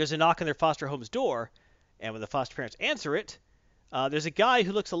 there's a knock on their foster home's door, and when the foster parents answer it, there's a guy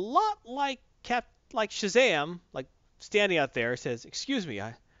who looks a lot like Shazam, like standing out there, says, "Excuse me,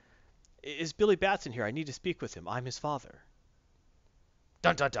 is Billy Batson here? I need to speak with him. I'm his father."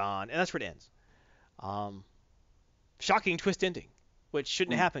 Dun dun dun, and that's where it ends. Shocking twist ending, which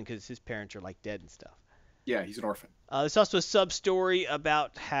shouldn't happen because his parents are like dead and stuff. Yeah, he's an orphan. There's also a sub story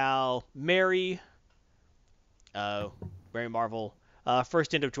about how Mary Marvel,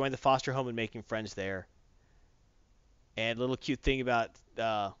 first ended up joining the foster home and making friends there. And a little cute thing about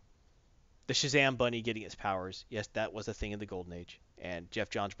the Shazam bunny getting its powers. Yes, that was a thing in the Golden Age. And Jeff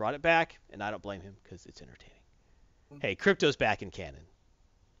Johns brought it back, and I don't blame him because it's entertaining. Hey, Krypto's back in canon.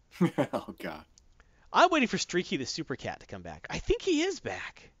 Oh, God. I'm waiting for Streaky the Super Cat to come back. I think he is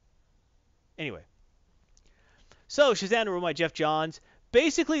back. Anyway. So, Shazam number 1 by Jeff Johns.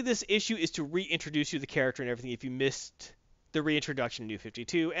 Basically, this issue is to reintroduce you to the character and everything if you missed the reintroduction of New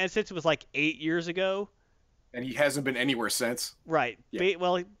 52. And since it was like 8 years ago. And he hasn't been anywhere since. Right. Yeah.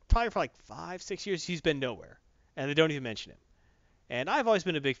 Well, probably for like 5-6 years, he's been nowhere. And they don't even mention him. And I've always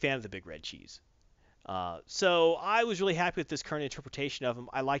been a big fan of the Big Red Cheese. So I was really happy with this current interpretation of him.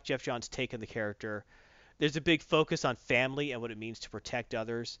 I like Jeff Johns' take on the character. There's a big focus on family and what it means to protect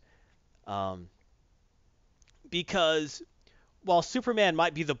others. Because while Superman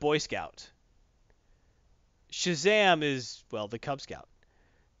might be the Boy Scout, Shazam is, well, the Cub Scout.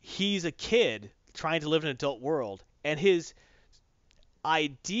 He's a kid trying to live in an adult world, and his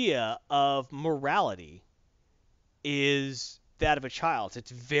idea of morality is that of a child.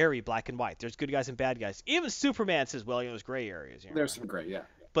 It's very black and white. There's good guys and bad guys. Even Superman says, well, there's gray areas. There's some gray, yeah.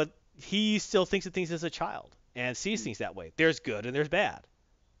 But he still thinks of things as a child and sees things that way. There's good and there's bad.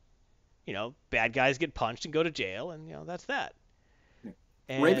 Bad guys get punched and go to jail, and that's that.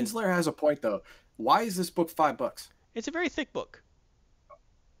 And Raven's Lair has a point, though. Why is this book $5? It's a very thick book.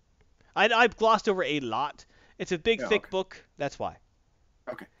 I've glossed over a lot. It's a big, thick book. That's why.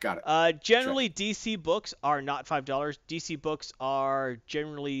 Okay, got it. Generally, sure. DC books are not $5. DC books are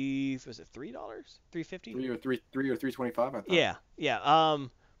generally, was it $3? $3.50? $3 or $3.25. I thought. Yeah.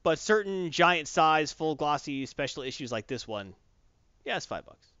 But certain giant size, full glossy special issues like this one, yeah, it's $5.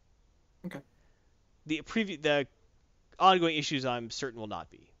 Okay. The ongoing issues, I'm certain, will not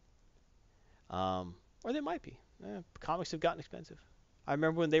be. Or they might be. Comics have gotten expensive. I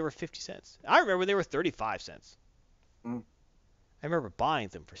remember when they were 50 cents. I remember when they were 35 cents. I remember buying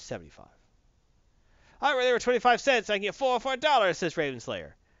them for 75. I remember they were 25 cents. I can get 4 for $1, says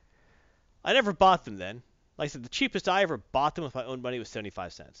Ravenslayer. I never bought them then. Like I said, the cheapest I ever bought them with my own money was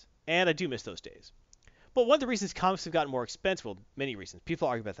 75 cents. And I do miss those days. But one of the reasons comics have gotten more expensive, well, many reasons. People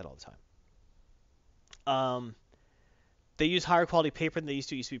argue about that all the time. They use higher quality paper than they used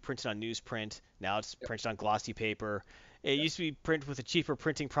to. It used to be printed on newsprint. Now it's printed on glossy paper. It used to be printed with a cheaper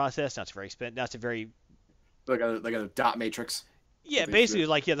printing process. Now it's very expensive. Now it's a very like a dot matrix. Yeah, basically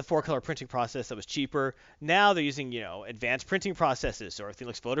the 4-color printing process that was cheaper. Now they're using advanced printing processes, so everything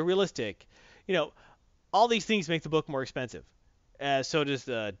looks photorealistic. All these things make the book more expensive. So does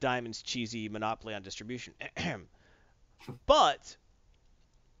the Diamond's cheesy monopoly on distribution. But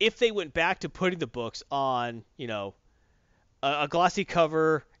if they went back to putting the books on a glossy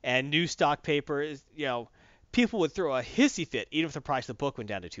cover and new stock paper, people would throw a hissy fit even if the price of the book went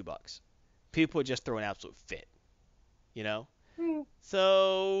down to $2. People would just throw an absolute fit,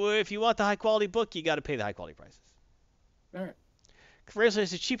 So if you want the high quality book, you got to pay the high quality prices. All right. Razor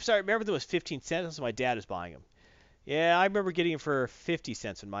is the cheapest I remember there was 15 cents. That's when my dad was buying them. Yeah, I remember getting them for 50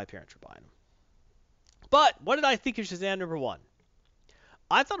 cents when my parents were buying them. But what did I think of Shazam number 1?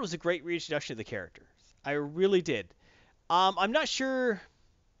 I thought it was a great reintroduction to the characters. I really did. I'm not sure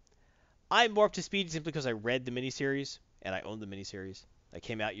I'm more up to speed simply because I read the miniseries and I own the miniseries that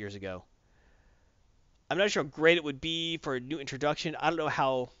came out years ago. I'm not sure how great it would be for a new introduction. I don't know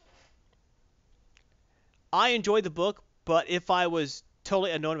how. I enjoyed the book, but if I was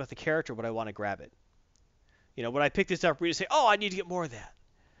totally unknown about the character, would I want to grab it? Would I pick this up, read it, and say, "Oh, I need to get more of that"?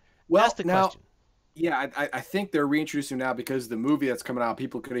 Well, that's the question. Yeah, I think they're reintroducing now because the movie that's coming out,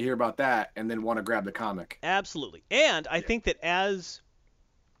 people could hear about that and then want to grab the comic. Absolutely, and I think that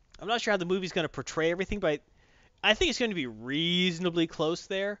I'm not sure how the movie's going to portray everything, but I think it's going to be reasonably close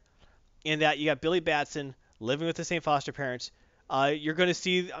there. In that you got Billy Batson living with the same foster parents. You're going to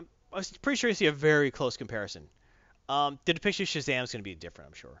see, I'm pretty sure you see a very close comparison. The depiction of Shazam is going to be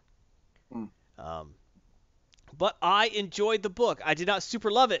different, I'm sure. But I enjoyed the book. I did not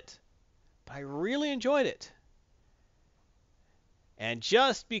super love it, but I really enjoyed it. And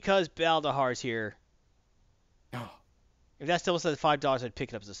just because Baldahar's here, if that's double-sized $5, I'd pick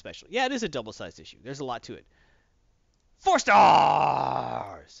it up as a special. Yeah, it is a double-sized issue. There's a lot to it. 4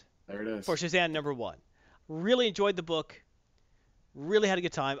 stars! There it is. For Shazam #1. Really enjoyed the book. Really had a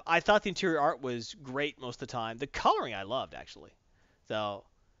good time. I thought the interior art was great most of the time. The coloring I loved, actually. So,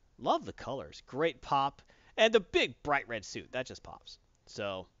 love the colors. Great pop. And the big bright red suit. That just pops.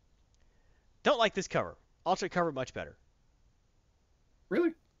 So, don't like this cover. Alternate cover, much better.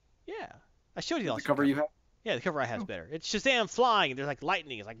 Really? Yeah. I showed you the cover you have? Yeah, the cover I have is better. It's Shazam flying, and there's like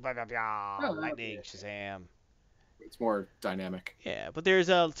lightning. It's like blah, blah, blah, lightning, Shazam. It's more dynamic. Yeah, but there's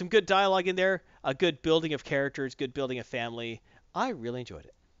some good dialogue in there, a good building of characters, good building of family. I really enjoyed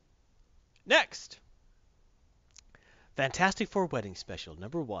it. Next, Fantastic Four Wedding Special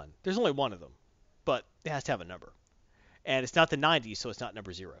 #1. There's only one of them, but it has to have a number. And it's not the 90s, so it's not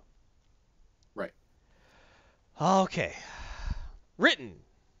number 0. Right. Okay. Written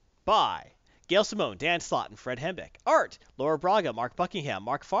by Gail Simone, Dan Slott, and Fred Hembeck. Art, Laura Braga, Mark Buckingham,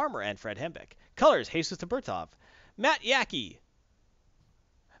 Mark Farmer, and Fred Hembeck. Colors, Jesus Bertov. Matt Yackey.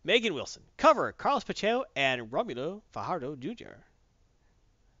 Megan Wilson. Cover, Carlos Pacheco and Romulo Fajardo Jr.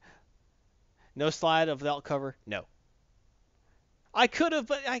 No slide of the alt cover? No. I could have,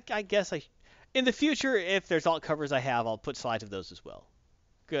 but I guess in the future, if there's alt covers I have, I'll put slides of those as well.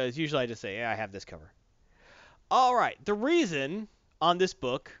 Because usually I just say, yeah, I have this cover. All right. The reason on this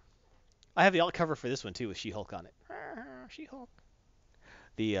book, I have the alt cover for this one too with She-Hulk on it. She-Hulk.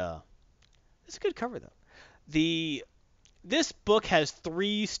 It's a good cover though. This book has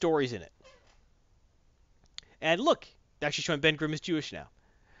 3 stories in it. And look, actually showing Ben Grimm is Jewish now.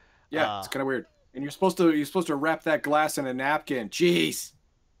 Yeah, it's kind of weird. And you're supposed to wrap that glass in a napkin. Jeez.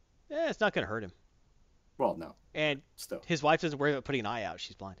 Yeah, it's not gonna hurt him. Well, no. And still, his wife doesn't worry about putting an eye out.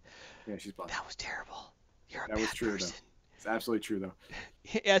 She's blind. Yeah, she's blind. That was terrible. You're a that bad was true person. though. It's absolutely true though.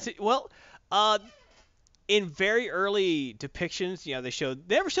 Yeah, well, in very early depictions, they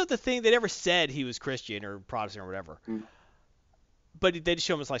never showed the thing. They never said he was Christian or Protestant or whatever. But they just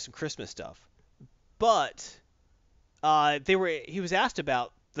show him as like some Christmas stuff. But he was asked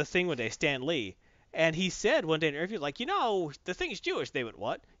about the thing one day, Stan Lee, and he said one day in an interview, like, the thing is Jewish. They went,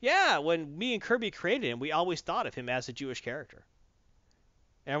 what? Yeah, when me and Kirby created him, we always thought of him as a Jewish character.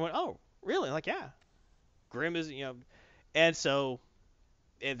 And I went, oh, really? Like, yeah. Grimm is, and so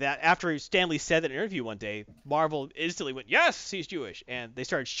that after Stan Lee said that in an interview one day, Marvel instantly went, yes, he's Jewish, and they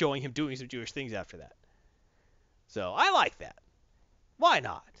started showing him doing some Jewish things after that. So I like that. Why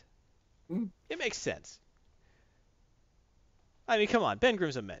not? It makes sense. I mean, come on, Ben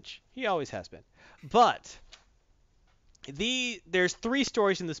Grimm's a mensch. He always has been. But there's 3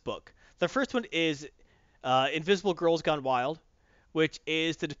 stories in this book. The first one is Invisible Girls Gone Wild, which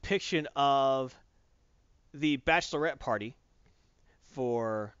is the depiction of the bachelorette party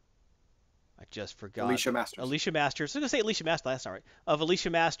for, I just forgot. Alicia Masters. I was going to say Alicia Masters, that's not right. Of Alicia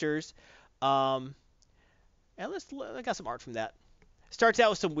Masters. And I got some art from that. Starts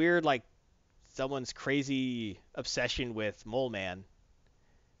out with some weird, like, someone's crazy obsession with Mole Man.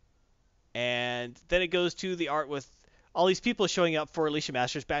 And then it goes to the art with all these people showing up for Alicia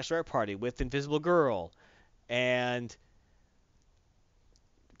Masters' bachelorette party with Invisible Girl and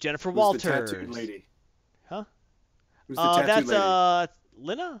Jennifer Walters. The tattooed lady? Huh? Who's the tattooed lady? That's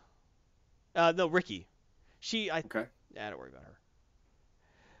Lena? No, Ricky. Okay. Don't worry about her.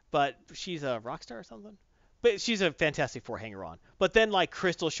 But she's a rock star or something. But she's a Fantastic Four hanger-on. But then, like,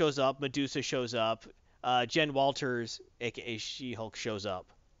 Crystal shows up, Medusa shows up, Jen Walters, a.k.a. She-Hulk, shows up.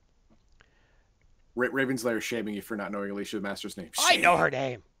 Ravenslayer is shaming you for not knowing Alicia Masters' name. Shame. I know her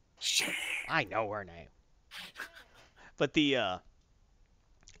name. Shame. I know her name. But the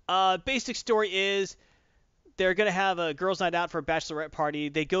basic story is they're going to have a girls' night out for a bachelorette party.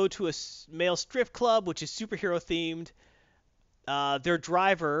 They go to a male strip club, which is superhero-themed. Their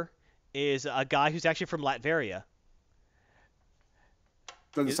driver is a guy who's actually from Latveria.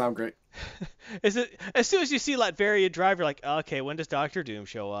 Doesn't sound great. As soon as you see Latveria drive, you're like, okay, when does Doctor Doom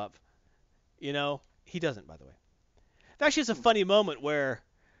show up? He doesn't, by the way. Actually, it's a funny moment where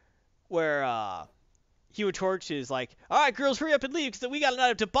Human Torch is like, all right, girls, hurry up and leave because we got a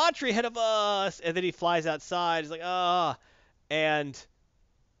night of debauchery ahead of us. And then he flies outside. He's like, and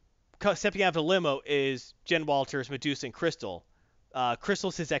stepping out of the limo is Jen Walters, Medusa, and Crystal.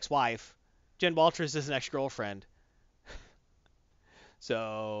 Crystal's his ex-wife. Jen Walters is an ex-girlfriend.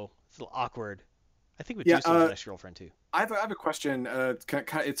 So it's a little awkward. I think Medusa's an ex-girlfriend too. I have a question.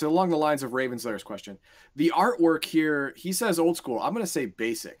 It's along the lines of Ravenslayer's question. The artwork here, he says old school. I'm going to say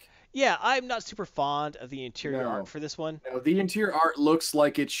basic. Yeah, I'm not super fond of the interior art for this one. No, the interior art looks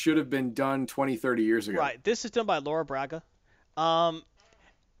like it should have been done 20, 30 years ago. Right. This is done by Laura Braga. I'm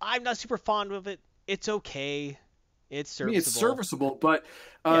not super fond of it. It's okay. It's serviceable. I mean, it's serviceable, but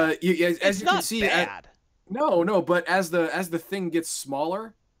as you can see, bad. No, but as the thing gets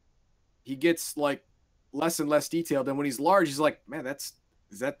smaller, he gets like less and less detailed. And when he's large, he's like, man, is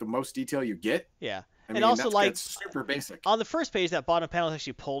that the most detail you get? Yeah. I mean, also, that's super basic. On the first page, that bottom panel is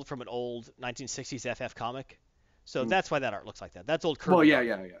actually pulled from an old 1960s FF comic, so that's why that art looks like that. That's old Kirby. Well,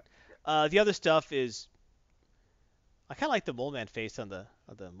 yeah. The other stuff is, I kind of like the Mole Man face on the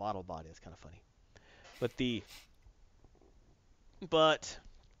model body. It's kind of funny, but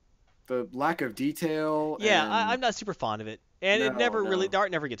the lack of detail. Yeah, I'm not super fond of it, and the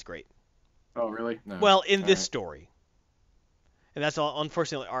art never gets great. Oh, really? No. Well, in this story. And that's all,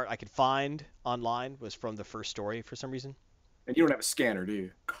 unfortunately, art I could find online was from the first story for some reason. And you don't have a scanner, do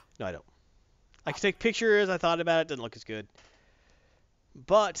you? No, I don't. I could take pictures. I thought about it. Doesn't look as good.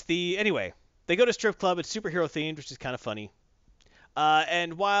 But anyway, they go to strip club. It's superhero themed, which is kind of funny.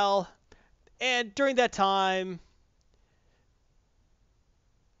 And during that time,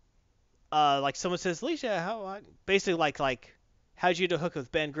 like someone says, Alicia, basically like how'd you get a hook with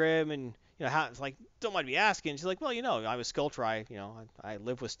Ben Grimm and. How it's like, don't mind me asking. She's like, well, I'm a sculptor. I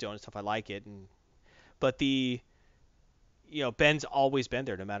live with stone and stuff. I like it. But Ben's always been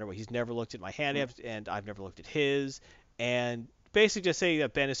there no matter what. He's never looked at my hand, and I've never looked at his. And basically just saying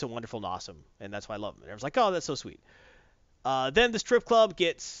that Ben is so wonderful and awesome, and that's why I love him. And everyone's like, oh, that's so sweet. Then the strip club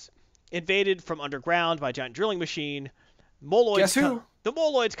gets invaded from underground by a giant drilling machine. Guess who? The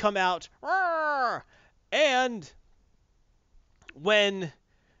Moloids come out. And when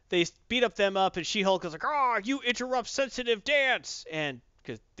they beat them up, and She-Hulk is like, "Oh, you interrupt sensitive dance!" And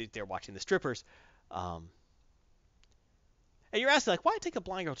because they're watching the strippers, and you're asking like, why take a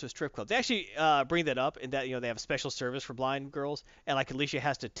blind girl to a strip club? They actually bring that up in that they have a special service for blind girls, and like Alicia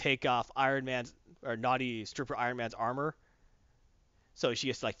has to take off Iron Man's or naughty stripper Iron Man's armor, so she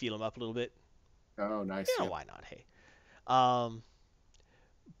gets to like feel him up a little bit. Oh, nice. Why not? Hey,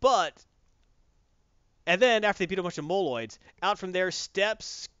 and then after they beat a bunch of Moloids, out from there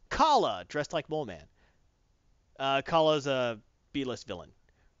steps Kala, dressed like Mole Man. Kala's a B-list villain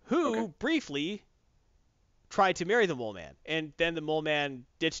who briefly tried to marry the Mole Man, and then the Mole Man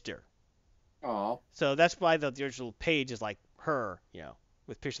ditched her. Oh. So that's why the original page is like her,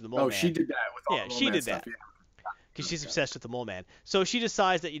 with pictures of the Mole Man. Oh, she did that with all the Mole she Man did stuff, that. Because she's obsessed with the Mole Man. So she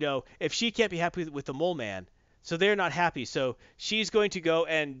decides that, if she can't be happy with the Mole Man, so they're not happy. So she's going to go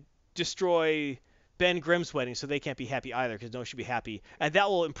and destroy Ben Grimm's wedding, so they can't be happy either, because no one should be happy, and that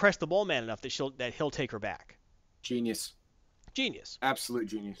will impress the Mole Man enough that he'll take her back. Genius. Absolute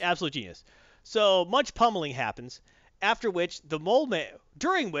genius. So much pummeling happens, during which the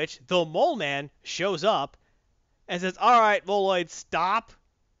Mole Man shows up and says, "All right, Moloid, stop,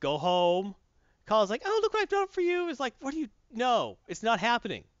 go home." Kala's like, "Oh, look what I've done for you." It's like, what do you? No, it's not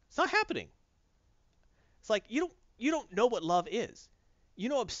happening. It's not happening. It's like you don't know what love is.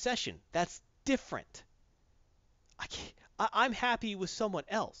 Obsession. That's different. I'm happy with someone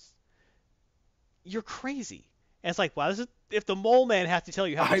else. You're crazy. And it's like, wow, if the Mole Man has to tell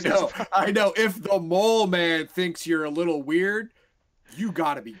you how. I know. If the Mole Man thinks you're a little weird, you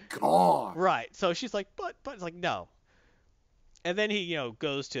gotta be gone. Right. So she's like, but it's like, no. And then he,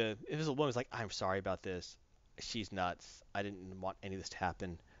 goes to Invisible Woman's like, I'm sorry about this. She's nuts. I didn't want any of this to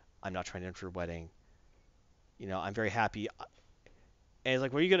happen. I'm not trying to enter her wedding. I'm very happy. And he's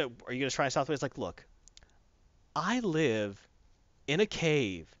like, are you gonna try and stop the way? It's like, look, I live in a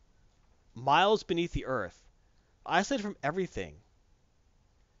cave, miles beneath the earth, isolated from everything.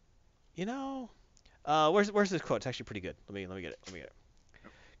 Where's this quote? It's actually pretty good. Let me get it.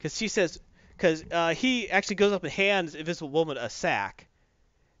 Because he actually goes up and hands Invisible Woman a sack,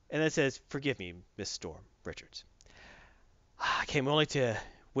 and then says, "Forgive me, Miss Storm Richards. I came only to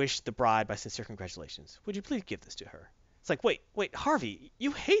wish the bride my sincere congratulations. Would you please give this to her?" It's like, wait, Harvey,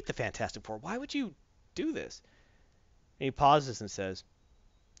 you hate the Fantastic Four. Why would you do this? And he pauses and says,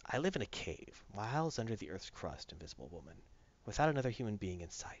 "I live in a cave, miles under the Earth's crust, Invisible Woman, without another human being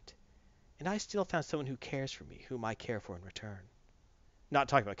in sight. And I still found someone who cares for me, whom I care for in return." Not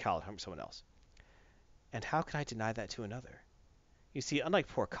talking about Kala, talking about someone else. "And how can I deny that to another? You see, unlike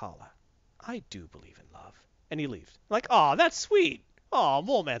poor Kala, I do believe in love." And he leaves. I'm like, oh, that's sweet. Oh,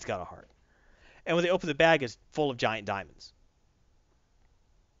 Mole Man's got a heart. And when they open the bag, it's full of giant diamonds.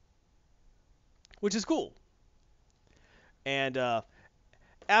 Which is cool. And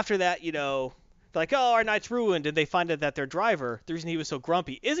after that, They're like, oh, our night's ruined, and they find out that their driver, the reason he was so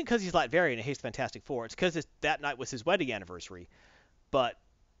grumpy, isn't because he's Latvian and hates Fantastic Four. It's because that night was his wedding anniversary, but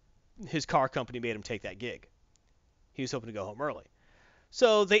his car company made him take that gig. He was hoping to go home early.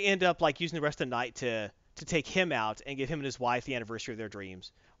 So they end up like using the rest of the night to take him out and give him and his wife the anniversary of their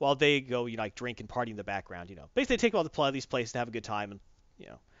dreams, while they go, like drink and party in the background. Basically they take all the play of these places to have a good time, and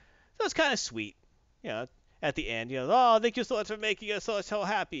so it's kind of sweet. At the end, oh, thank you so much for making us so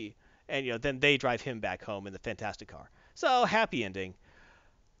happy, and then they drive him back home in the fantastic car. So happy ending.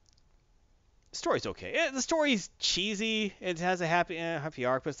 The story's okay. The story's cheesy. It has a happy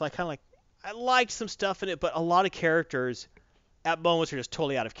arc, but it's like kind of like I liked some stuff in it, but a lot of characters at moments are just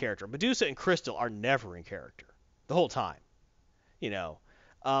totally out of character. Medusa and Crystal are never in character the whole time.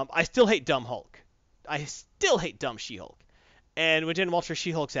 I still hate dumb Hulk. I still hate dumb She-Hulk. And when Jen Walter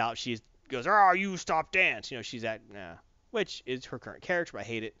She-Hulk's out, she goes, "Oh, you stop dance." She's at which is her current character, but I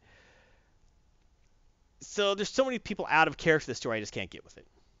hate it. So there's so many people out of character in the story, I just can't get with it.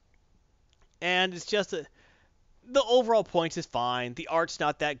 And it's just the overall points is fine. The art's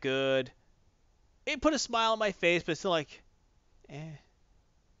not that good. It put a smile on my face, but it's still like,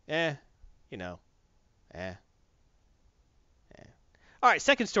 eh. All right,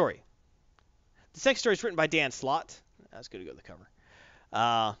 second story. The second story is written by Dan Slott. That's good to go to the cover.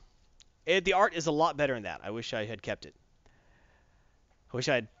 The art is a lot better in that. I wish I had kept it. I wish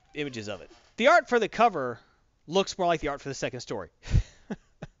I had images of it. The art for the cover looks more like the art for the second story.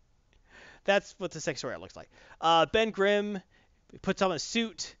 That's what the second story art looks like. Ben Grimm puts on a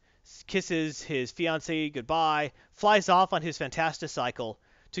suit, kisses his fiancée goodbye, flies off on his Fantasticycle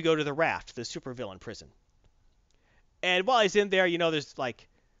to go to the Raft, the supervillain prison. And while he's in there, there's like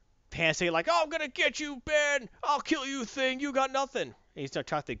Pan saying like, "Oh, I'm gonna get you, Ben! I'll kill you, thing! You got nothing!" And he's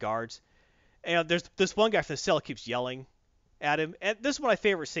talking to the guards. And there's this one guy from the cell keeps yelling at him. And this is one of my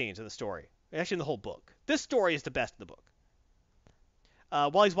favorite scenes in the story. Actually, in the whole book. This story is the best in the book.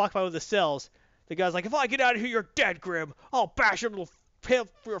 While he's walking by with the cells, the guy's like, "If I get out of here, you're dead, Grimm. I'll bash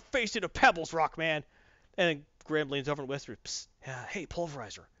your face into pebbles, Rockman." And then Grimm leans over and whispers, "Psst, hey,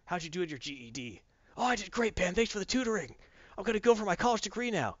 Pulverizer, how'd you do at your GED?" "Oh, I did great, Ben. Thanks for the tutoring. I'm going to go for my college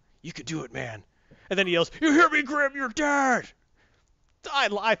degree now." "You could do it, man." And then he yells, "You hear me, Grimm? You're dead."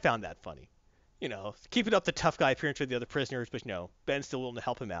 I found that funny. Keeping up the tough guy appearance with the other prisoners, but Ben's still willing to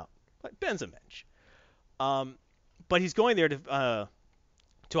help him out. But Ben's a mensch. But he's going there to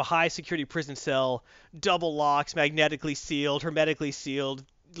a high security prison cell, double locks, magnetically sealed, hermetically sealed,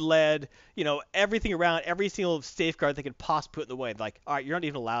 lead, everything around, every single safeguard they could possibly put in the way. Like, all right, you're not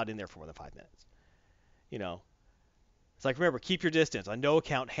even allowed in there for more than 5 minutes. It's like, remember, keep your distance. On no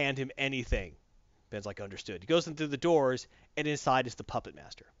account, hand him anything. Ben's like, understood. He goes in through the doors, and inside is the puppet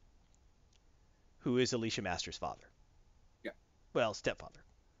master, who is Alicia Master's father. Yeah. Well, stepfather.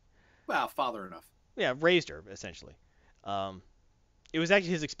 Well, father enough. Yeah, raised her, essentially. It was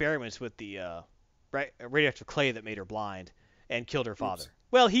actually his experiments with the radioactive clay that made her blind and killed her father. Oops.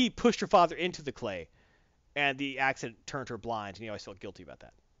 Well, he pushed her father into the clay, and the accident turned her blind, and he always felt guilty about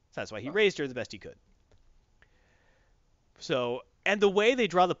that. So that's why he raised her the best he could. So, and the way they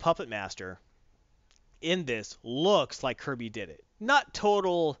draw the puppet master in this looks like Kirby did it. Not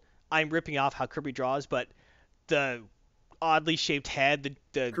total, I'm ripping off how Kirby draws, but the oddly shaped head,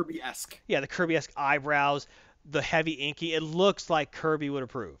 the Kirby-esque. Yeah, the Kirby-esque eyebrows, the heavy inky. It looks like Kirby would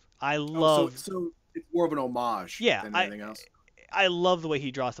approve. I love. So it's more of an homage than anything else. I love the way he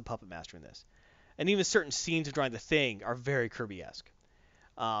draws the puppet master in this, and even certain scenes of drawing the Thing are very Kirby-esque.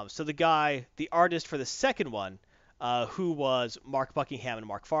 So the artist for the second one, who was Mark Buckingham and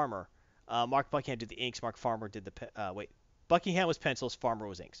Mark Farmer. Mark Buckingham did the inks. Mark Farmer did the Buckingham was pencils. Farmer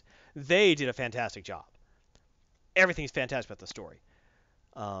was inks. They did a fantastic job. Everything's fantastic about the story.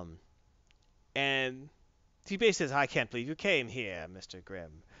 And he basically says, "I can't believe you came here, Mr.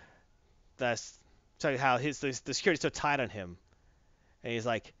 Grimm." That's how the security's so tight on him. And he's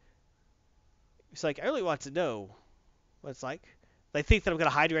like, "I really want to know what it's like. They think that I'm going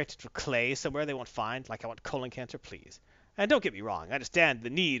to hide you to clay somewhere they won't find, like I want colon cancer, please. And don't get me wrong, I understand the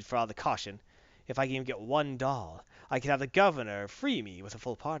need for all the caution. If I can even get one doll, I can have the governor free me with a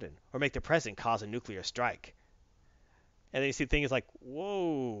full pardon, or make the president cause a nuclear strike." And then you see things like,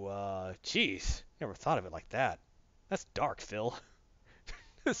 whoa, geez, never thought of it like that. That's dark, Phil.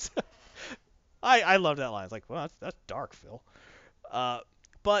 I love that line. It's like, well, that's dark, Phil.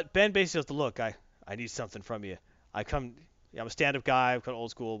 But Ben basically says, "Look, I need something from you. I'm a stand-up guy, I'm kind of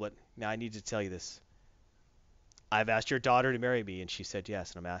old school, but now I need to tell you this. I've asked your daughter to marry me, and she said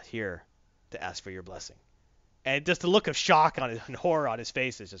yes, and I'm out here to ask for your blessing." And just the look of shock and horror on his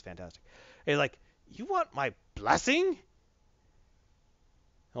face is just fantastic. And he's like, "You want my blessing?"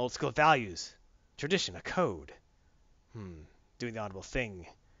 Old school values. tradition, a code. Doing the honorable thing.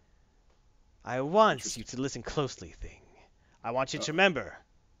 I want you to listen closely, thing. I want you to remember.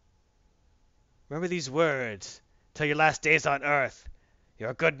 Remember these words till your last days on Earth. You're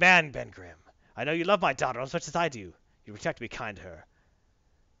a good man, Ben Grimm. I know you love my daughter as much as I do. You protect me, kind to her.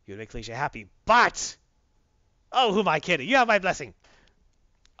 You would make Alicia happy, but... Oh, who am I kidding? You have my blessing.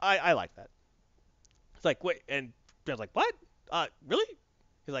 I like that. It's like, wait, and Ben's like, what? Really?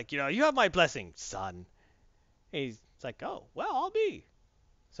 He's like, you have my blessing, son. And he's like, oh, well, I'll be.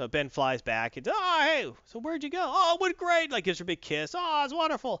 So Ben flies back and, hey, so where'd you go? Oh, it went great. Like, gives her a big kiss. Oh, it's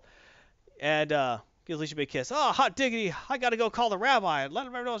wonderful. And gives Alicia a big kiss. Oh, hot diggity. I got to go call the rabbi and let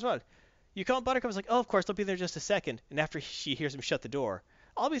him know what's what. You call Buttercup's like, oh, of course, they'll be there just a second. And after she hears him shut the door,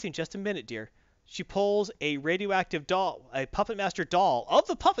 I'll be in just a minute, dear. She pulls a radioactive doll, a Puppet Master doll of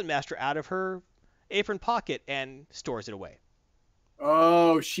the Puppet Master out of her apron pocket and stores it away.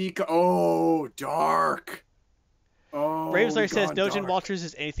 Oh, dark. Oh, Ravenslayer says, no, dark. Jen Walters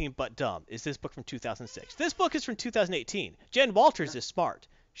is anything but dumb. Is this book from 2006? This book is from 2018. Jen Walters is smart.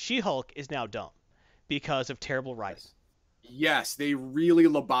 She-Hulk is now dumb because of terrible writing. Yes, they really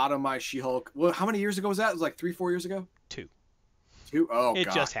lobotomized She-Hulk. Well, how many years ago was that? It was like 3-4 years ago? 2. Oh, it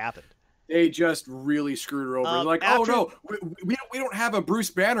God. just happened. They just really screwed her over. Like, oh no, we don't have a Bruce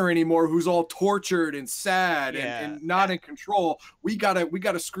Banner anymore who's all tortured and sad and not in control. We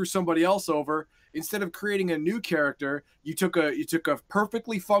gotta screw somebody else over. Instead of creating a new character, you took a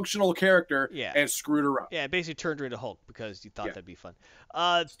perfectly functional character and screwed her up. Yeah, basically turned her into Hulk because you thought that'd be fun.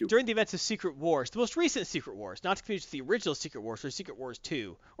 During the events of Secret Wars, the most recent Secret Wars, not to confuse with the original Secret Wars or Secret Wars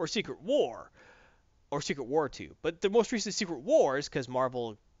 2 or Secret War or Secret War 2, but the most recent Secret Wars, because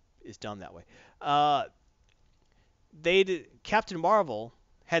Marvel is done that way. Captain Marvel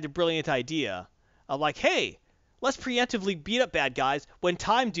had the brilliant idea of like, hey, let's preemptively beat up bad guys when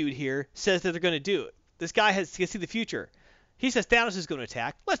Time Dude here says that they're going to do it. This guy can see the future. He says Thanos is going to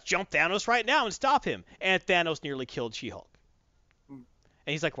attack. Let's jump Thanos right now and stop him. And Thanos nearly killed She-Hulk. And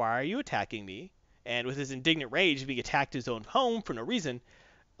he's like, why are you attacking me? And with his indignant rage being attacked his own home for no reason,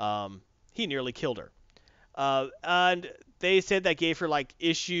 he nearly killed her. And they said that gave her like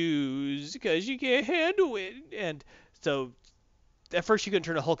issues because you can't handle it. And so at first she couldn't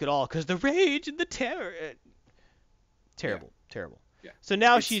turn to Hulk at all because the rage and the terror. Terrible. Yeah. So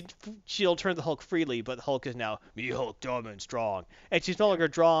now she'll turn the Hulk freely, but the Hulk is now me Hulk, dumb and strong. And she's no longer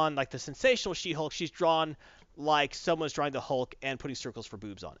drawn like the sensational She-Hulk. She's drawn like someone's drawing the Hulk and putting circles for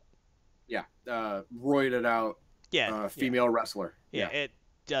boobs on it. Yeah. Roided out female wrestler. Yeah, it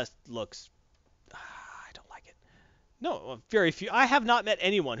just looks... No, very few. I have not met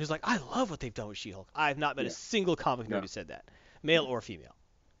anyone who's like, I love what they've done with She-Hulk. I have not met a single comic nerd who said that, male or female.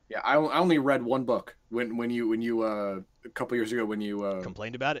 Yeah, I only read one book when you a couple years ago when you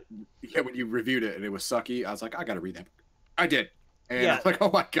complained about it. Yeah, when you reviewed it and it was sucky. I was like, I gotta read that book. I did, and I was like,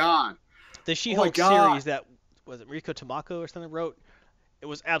 oh my god. The She-Hulk series that was it Mariko Tamako or something wrote, it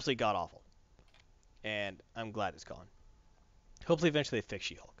was absolutely god awful, and I'm glad it's gone. Hopefully, eventually they fix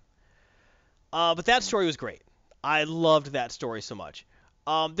She-Hulk. But that story was great. I loved that story so much.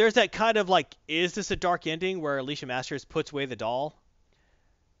 There's that kind of like, is this a dark ending where Alicia Masters puts away the doll?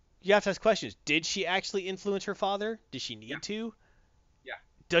 You have to ask questions. Did she actually influence her father? Did she need to? Yeah.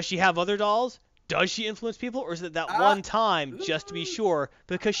 Does she have other dolls? Does she influence people? Or is it that one time just to be sure?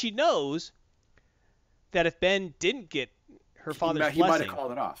 Because she knows that if Ben didn't get her father's blessing... He might have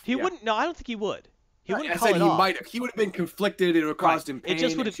called it off. He wouldn't... No, I don't think he would. He wouldn't call it off. He would have been conflicted. It would have caused him pain. She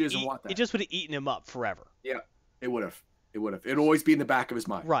doesn't want that. It just would have eaten him up forever. Yeah. It would have. It'd always be in the back of his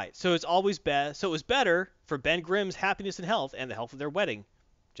mind. Right. So it's always best. So it was better for Ben Grimm's happiness and health and the health of their wedding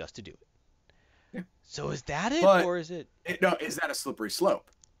just to do it. Yeah. So is that it, or is it? No, is that a slippery slope?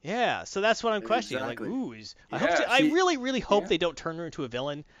 Yeah. So that's what I'm questioning. Exactly. Like, ooh, I really, really hope they don't turn her into a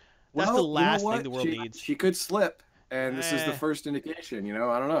villain. That's the last thing the world needs. She could slip, and this is the first indication.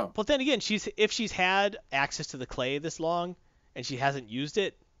 I don't know. But then again, if she's had access to the clay this long and she hasn't used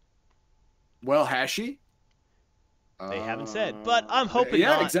it. Well, has she? They haven't said, but I'm hoping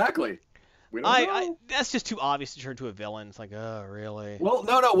not. Yeah, exactly. We don't know. That's just too obvious to turn to a villain. It's like, oh, really? Well,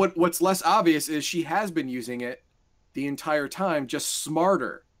 no. What's less obvious is she has been using it the entire time, just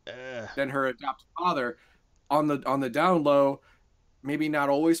smarter than her adopted father. On the down low, maybe not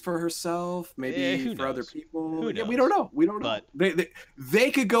always for herself, maybe for other people. Who knows? We don't know. We don't know. They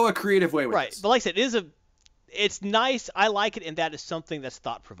could go a creative way with this. Right, but like I said, it's nice. I like it, and that is something that's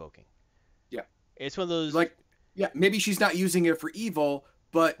thought provoking. Yeah, it's one of those maybe she's not using it for evil,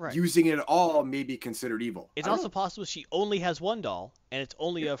 but using it at all may be considered evil. It's also possible she only has one doll, and it's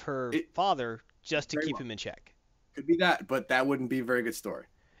only of her father just to keep him in check. Could be that, but that wouldn't be a very good story.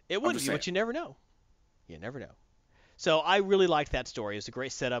 It wouldn't be, but you never know. You never know. So I really liked that story. It was a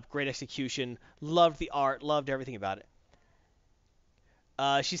great setup, great execution. Loved the art, loved everything about it.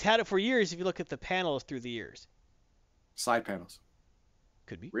 She's had it for years if you look at the panels through the years. Side panels.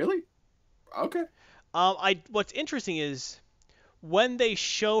 Could be. Really? Okay. What's interesting is when they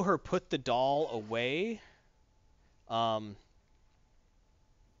show her put the doll away.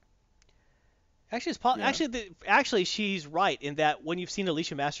 Actually, she's right in that when you've seen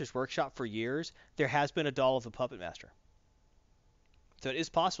Alicia Masters' workshop for years, there has been a doll of the Puppet Master. So it is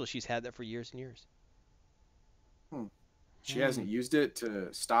possible she's had that for years and years. She hasn't used it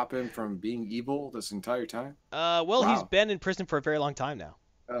to stop him from being evil this entire time? Well, he's been in prison for a very long time now.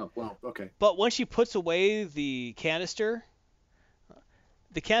 Oh, well, okay. But when she puts away the canister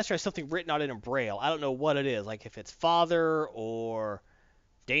has something written on it in Braille. I don't know what it is, like if it's father or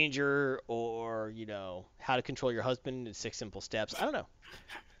danger or, how to control your husband in 6 simple steps. I don't know.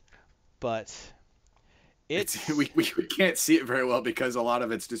 But we can't see it very well because a lot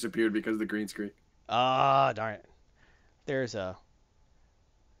of it's disappeared because of the green screen. Darn it. There's a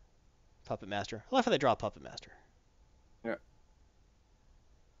Puppet Master. I love how they draw a Puppet Master. Yeah.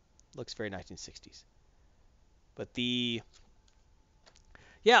 Looks very 1960s. But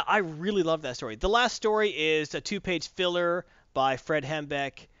yeah, I really love that story. The last story is a 2-page filler by Fred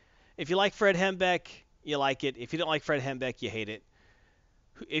Hembeck. If you like Fred Hembeck, you like it. If you don't like Fred Hembeck, you hate it.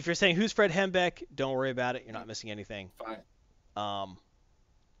 If you're saying, who's Fred Hembeck? Don't worry about it. You're not missing anything. Fine.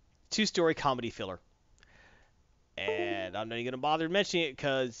 2-story comedy filler. And I'm not even going to bother mentioning it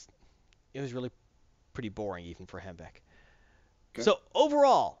because it was really pretty boring even for Hembeck. Okay. So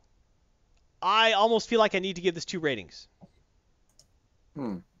overall, I almost feel like I need to give this 2 ratings.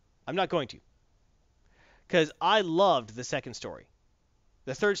 I'm not going to. Because I loved the second story.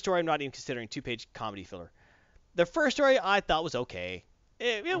 The third story I'm not even considering 2-page comedy filler. The first story I thought was okay.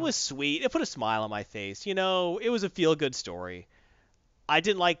 It was sweet. It put a smile on my face. It was a feel-good story. I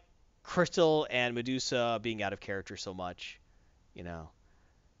didn't like Crystal and Medusa being out of character so much.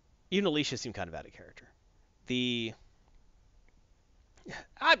 Even Alicia seemed kind of out of character.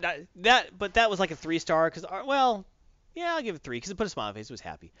 But that was like a 3-star because, well, yeah, I'll give it 3 because it put a smile on my face. I was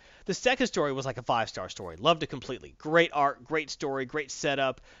happy. The second story was like a 5-star story. Loved it completely. Great art, great story, great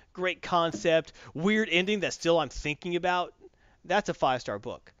setup, great concept, weird ending that still I'm thinking about. That's a 5-star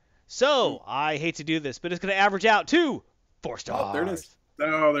book. So I hate to do this, but it's going to average out to 4 stars. Oh, there it is.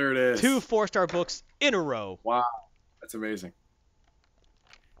 Oh, there it is. 2 4-star books in a row. Wow, that's amazing.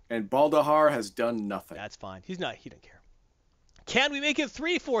 And Baldahar has done nothing. That's fine. He doesn't care. Can we make it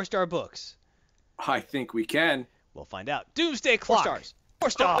 3 4-star books? I think we can. We'll find out. Doomsday Clock. 4 stars. 4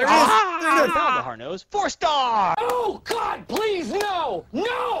 stars. Oh, there it is. Baldahar knows. 4 stars. Oh, God, please, no!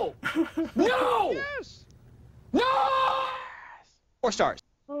 No! No! Yes. No! 4 stars.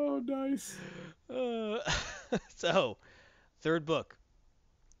 Oh, nice. So, third book.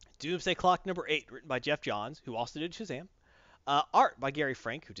 Doomsday Clock number 8, written by Jeff Johns, who also did Shazam. Art by Gary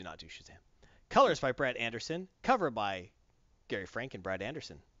Frank, who did not do Shazam. Colors by Brad Anderson. Cover by Gary Frank and Brad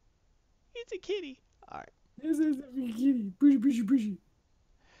Anderson. It's a kitty. All right. This is a kitty. Bushy.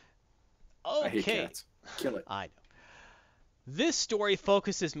 Okay. I hate cats. Kill it. I know. This story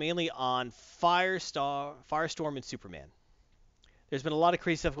focuses mainly on Firestorm and Superman. There's been a lot of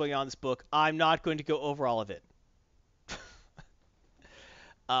crazy stuff going on in this book. I'm not going to go over all of it.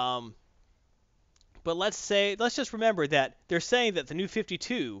 But let's just remember that they're saying that the New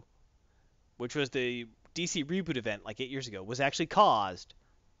 52, which was the DC reboot event like 8 years ago, was actually caused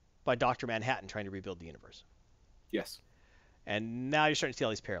by Dr. Manhattan trying to rebuild the universe. Yes. And now you're starting to see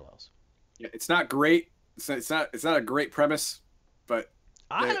all these parallels. Yeah, it's not great. It's not a great premise, but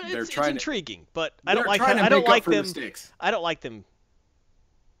it's intriguing. But I don't like them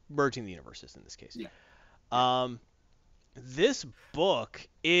merging the universes in this case. Yeah. This book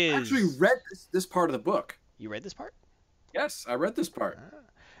is... I actually read this part of the book. You read this part? Yes, I read this part.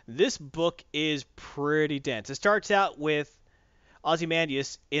 This book is pretty dense. It starts out with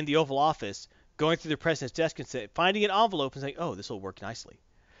Ozymandias in the Oval Office going through the president's desk and finding an envelope and saying, oh, this will work nicely.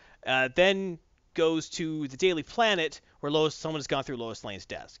 Then goes to the Daily Planet where someone has gone through Lois Lane's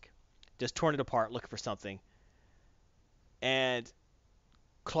desk, just torn it apart, looking for something. And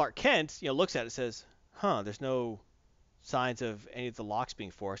Clark Kent, looks at it and says, there's no signs of any of the locks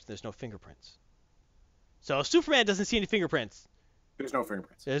being forced. There's no fingerprints. So Superman doesn't see any fingerprints. There's no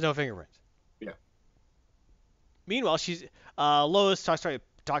fingerprints. Yeah. Meanwhile, Lois started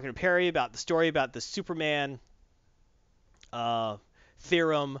talking to Perry about the story about the Superman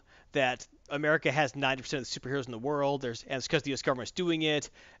theorem that America has 90% of the superheroes in the world. And it's because the U.S. government's doing it.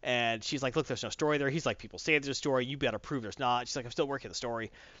 And she's like, look, there's no story there. He's like, people say there's a story. You better prove there's not. She's like, I'm still working the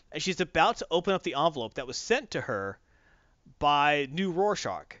story. And she's about to open up the envelope that was sent to her by New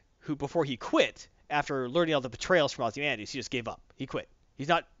Rorschach, who, before he quit, after learning all the betrayals from Ozymandias, he just gave up. He quit. He's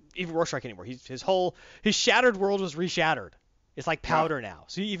not even Rorschach anymore. His shattered world was reshattered. It's like powder now.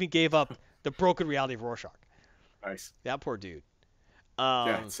 So he even gave up the broken reality of Rorschach. Nice. That poor dude.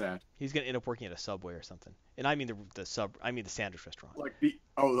 Yeah, it's sad. He's gonna end up working at a Subway or something. And I mean the sandwich restaurant. Like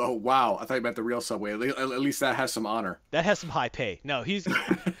oh wow! I thought you meant the real Subway. At least that has some honor. That has some high pay. No, he's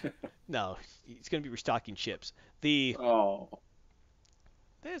gonna be restocking chips. It's not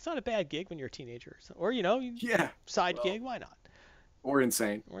a bad gig when you're a teenager, or side gig. Why not? Or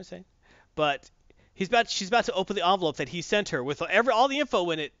insane. But she's about to open the envelope that he sent her with all the info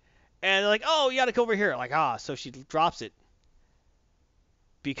in it, and they're like, oh, you gotta come over here. Like, so she drops it.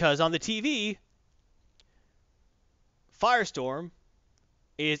 Because on the TV, Firestorm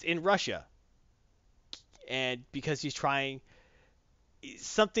is in Russia. And because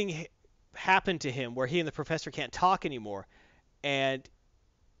something happened to him where he and the professor can't talk anymore. And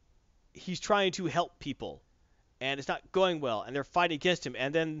he's trying to help people. And it's not going well. And they're fighting against him.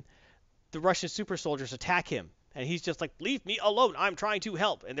 And then the Russian super soldiers attack him. And he's just like, leave me alone. I'm trying to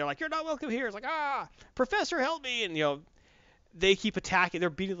help. And they're like, you're not welcome here. It's like, Professor, help me. And, they keep attacking. They're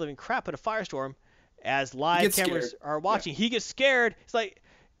beating the living crap out of Firestorm as live cameras are watching. Yeah. He gets scared. It's like,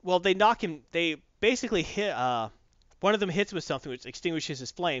 well, they knock him. They basically hit. One of them hits him with something which extinguishes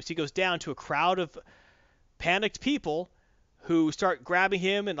his flames. He goes down to a crowd of panicked people who start grabbing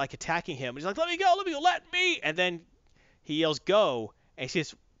him and like attacking him. He's like, let me go, let me. And then he yells, go. And he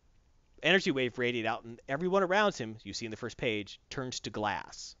sees this energy wave radiate out, and everyone around him, you see in the first page, turns to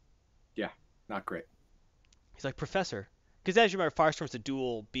glass. Yeah, not great. He's like, Professor. Because as you remember, Firestorm's a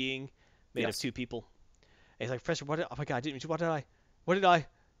dual being made of two people. And he's like, Professor, oh my God, what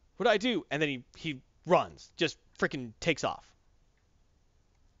did I do? And then he runs, just freaking takes off.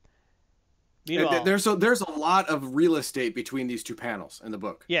 There's a lot of real estate between these two panels in the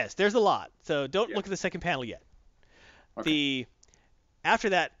book. Yes, there's a lot. So don't look at the second panel yet. Okay. After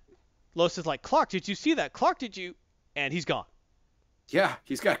that, Lois is like, Clark, did you see that? Clark, did you? And he's gone. Yeah,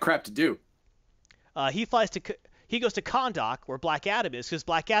 he's got crap to do. He goes to Kahndaq, where Black Adam is, because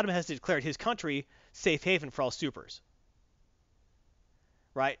Black Adam has declared his country safe haven for all supers.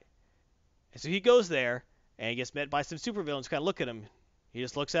 Right? And so he goes there, and he gets met by some supervillains who kind of look at him. He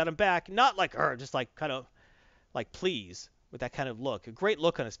just looks at him back, not like her, just like kind of like please, with that kind of look. A great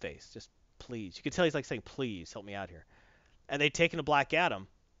look on his face, just please. You can tell he's like saying, please, help me out here. And they take him to Black Adam,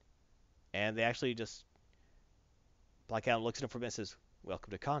 and they actually just, Black Adam looks at him for a minute and says,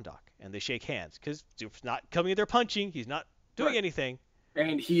 welcome to Kahndaq. And they shake hands because Super's not coming in there punching. He's not doing anything.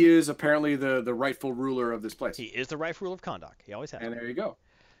 And he is apparently the rightful ruler of this place. He is the rightful ruler of Kahndaq. He always has. And there you go.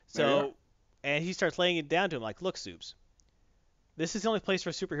 So, and he starts laying it down to him like, look, Supes, this is the only place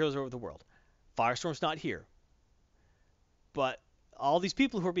for superheroes over the world. Firestorm's not here. But all these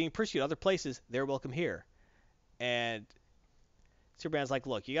people who are being persecuted other places, they're welcome here. And Superman's like,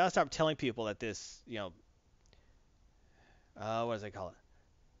 look, you got to stop telling people that this, what does they call it?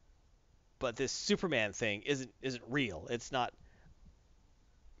 But this Superman thing isn't real. It's not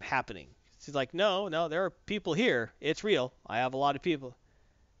happening. She's like, no, there are people here. It's real. I have a lot of people.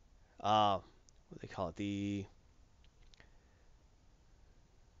 What do they call it?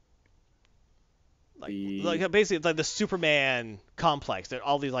 Basically like the Superman complex. That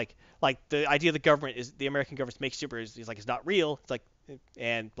all these like the idea of the government is the American government makes superheroes. He's like, it's not real. It's like,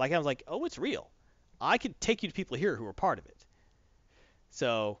 and Black Adam's like, oh, it's real. I could take you to people here who are part of it.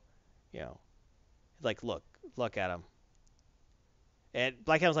 So, like, look at him. And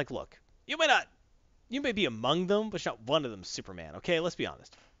Black Adam's like, look, you may be among them, but you're not one of them, Superman. Okay, let's be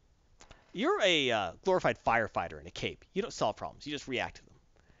honest. You're a glorified firefighter in a cape. You don't solve problems. You just react to them.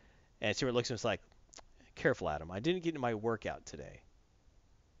 And Superman looks at him and is like, careful, Adam. I didn't get into my workout today.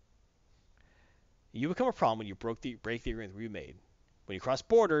 You become a problem when you break the agreement we made. When you cross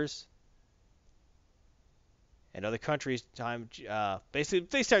borders, and other countries, basically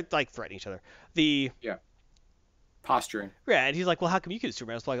they start like threatening each other. Posturing. Yeah, and he's like, well, how come you can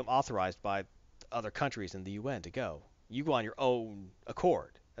Superman? It's like I'm authorized by other countries in the UN to go. You go on your own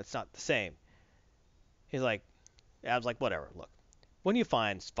accord. That's not the same. He's like, Adam's like, whatever. Look, when you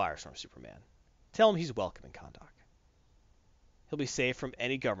find Firestorm Superman, tell him he's welcome in Kahndaq. He'll be safe from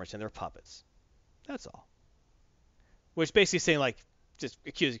any governments and their puppets. That's all. Which basically saying like, just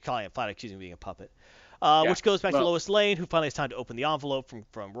calling him being a puppet. Which goes back to Lois Lane, who finally has time to open the envelope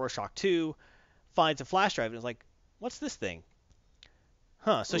from Rorschach 2, finds a flash drive, and is like, what's this thing?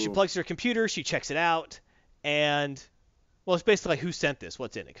 Huh. So she plugs her computer, she checks it out, and, well, it's basically like, who sent this?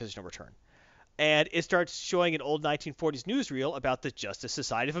 What's in it? Because there's no return. And it starts showing an old 1940s newsreel about the Justice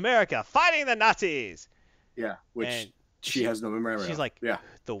Society of America fighting the Nazis. Yeah, which she has no memory of. She's like,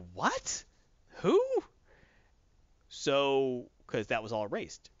 the what? Who? So, because that was all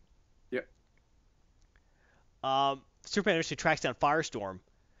erased. Yep. Superman actually tracks down Firestorm,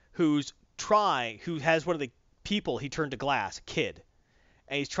 who has one of the people he turned to glass, a kid.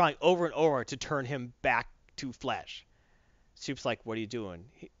 And he's trying over and over to turn him back to flesh. Soup's like, what are you doing?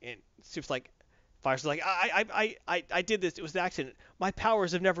 And Soup's like, Firestorm's like, I did this. It was an accident. My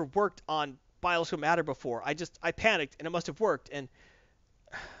powers have never worked on biological matter before. I panicked, and it must have worked. And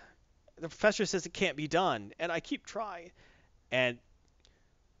the professor says it can't be done, and I keep trying. And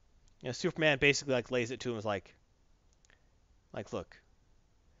Superman basically like lays it to him as like, look,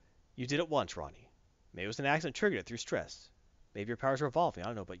 you did it once, Ronnie. Maybe it was an accident triggered it through stress. Maybe your powers are evolving. I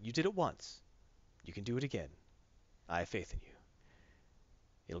don't know, but you did it once. You can do it again. I have faith in you.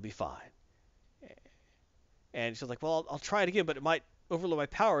 It'll be fine. And she's like, well, I'll try it again, but it might overload my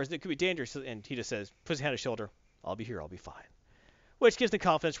powers, and it could be dangerous. And he just says, puts his hand on his shoulder, I'll be here, I'll be fine. Which gives him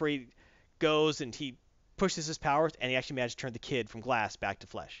confidence where he goes and he pushes his powers, and he actually managed to turn the kid from glass back to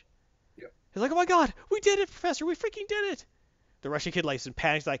flesh. Yep. He's like, oh my god, we did it, Professor, we freaking did it. The Russian kid like in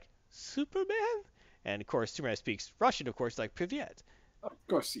panics like, Superman? And of course, Superman speaks Russian, of course, like Privyet. Of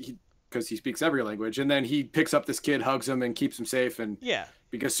course, because he speaks every language. And then he picks up this kid, hugs him, and keeps him safe. And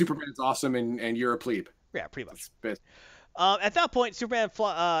because Superman's awesome and you're a plebe. Yeah, pretty much. At that point, Superman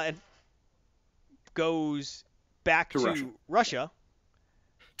goes back to Russia.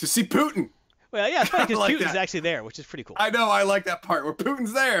 To see Putin. Well, yeah, it's funny because Putin's actually there, which is pretty cool. I know, I like that part where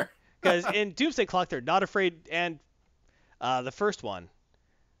Putin's there. Because in Doomsday Clock, they're not afraid, and the first one,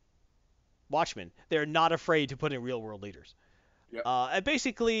 Watchmen, they're not afraid to put in real-world leaders. Yep. And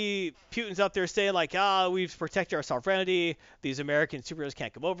basically, Putin's up there saying, like, we've protected our sovereignty. These American superheroes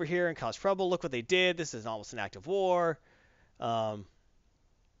can't come over here and cause trouble. Look what they did. This is almost an act of war.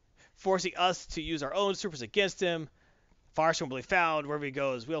 Forcing us to use our own supers against him. Firestorm will be found wherever he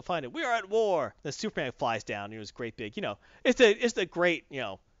goes. We'll find it. We are at war. The Superman flies down. And it was great big, it's the great,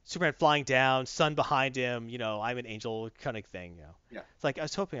 Superman flying down, sun behind him, I'm an angel kind of thing, Yeah. It's like, I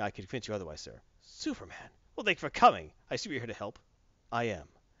was hoping I could convince you otherwise, sir. Superman. Well, thank you for coming. I see you're here to help. I am.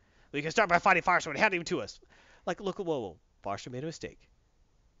 We can start by fighting Firestorm and handing him to us. Like, look, whoa. Firestorm made a mistake.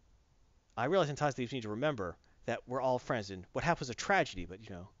 I realize sometimes you need to remember that we're all friends, and what happened was a tragedy, but,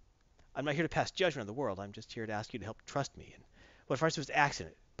 I'm not here to pass judgment on the world. I'm just here to ask you to help trust me. And what Firestorm was an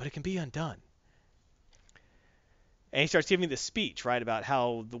accident, but it can be undone. And he starts giving this speech, right, about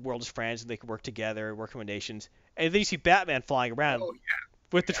how the world is friends and they can work together, work with nations. And then you see Batman flying around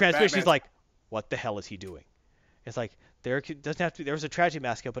with the transmission. He's like, what the hell is he doing? It's like, there was a tragedy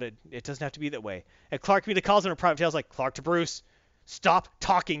mask, but it doesn't have to be that way. And Clark immediately calls him in private tales like, Clark to Bruce, stop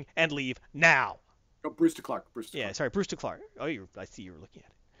talking and leave now. Oh, Bruce to Clark. Bruce to Clark. Oh, I see you were looking at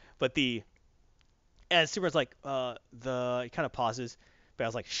it. But and Superman's like, he kind of pauses.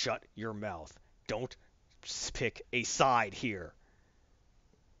 Batman's like, shut your mouth. Don't pick a side here.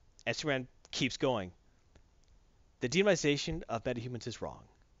 And Superman keeps going. The demonization of metahumans is wrong.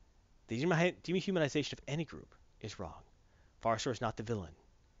 The dehumanization of any group is wrong. Firestorm is not the villain.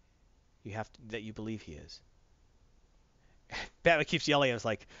 You believe he is. Batman keeps yelling at us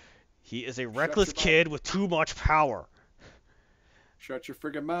like, he is a reckless kid with too much power. Shut your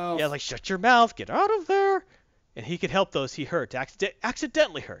friggin' mouth. Yeah, like, shut your mouth, get out of there. And he could help those he hurt,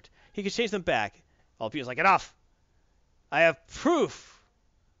 accidentally hurt. He could change them back. All Peter's like, enough. I have proof.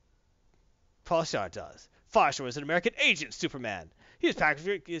 Pulsar does. Firestorm is an American agent, Superman. He's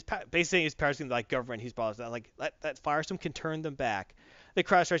basically saying his powers like government. He's like that Firestorm can turn them back. The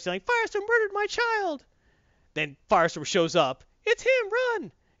crowd starts saying, Firestorm murdered my child. Then Firestorm shows up. It's him,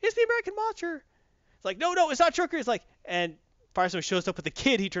 run. It's the American monster. It's like, no, it's not Joker. It's like, and Firestorm shows up with the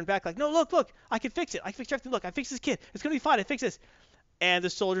kid. He turned back like, no, look, I can fix it. I can fix everything. Look, I fixed this kid. It's going to be fine. I fix this. And the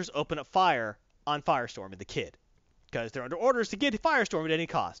soldiers open up fire on Firestorm and the kid because they're under orders to get Firestorm at any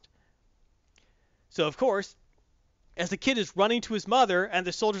cost. So, of course, as the kid is running to his mother and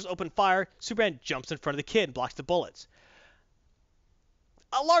the soldiers open fire, Superman jumps in front of the kid and blocks the bullets.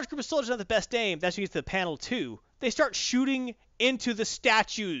 A large group of soldiers have the best aim. That's when you get to the panel 2. They start shooting into the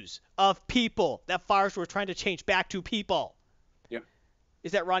statues of people that Firestorm was trying to change back to people. Yep.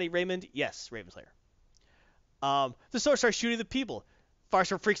 Is that Ronnie Raymond? Yes, Raven Slayer. The soldiers start shooting the people.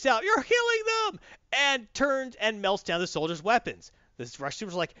 Firestorm freaks out. You're healing them! And turns and melts down the soldiers' weapons. The Rush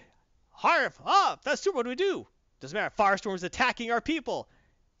Super's like, that's Super. What do we do? Doesn't matter. Firestorm's attacking our people.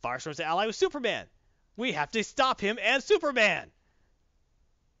 Firestorm's an ally with Superman. We have to stop him and Superman.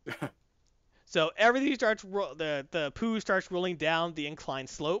 So everything starts the poo starts rolling down the inclined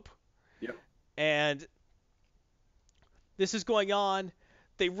slope. Yep. And this is going on.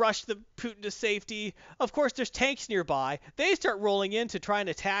 They rush the Putin to safety. Of course, there's tanks nearby. They start rolling in to try and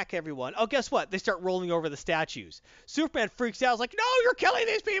attack everyone. Oh, guess what? They start rolling over the statues. Superman freaks out. He's like, no, you're killing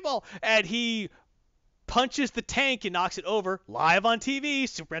these people. And he punches the tank and knocks it over. Live on TV,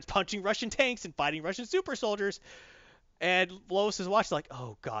 Superman's punching Russian tanks and fighting Russian super soldiers. And Lois is watching like,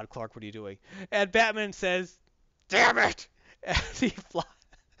 oh, God, Clark, what are you doing? And Batman says, damn it. As he flies.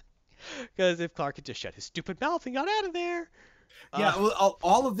 Because if Clark had just shut his stupid mouth and got out of there. Yeah, well,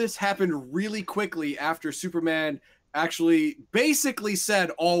 all of this happened really quickly after Superman actually basically said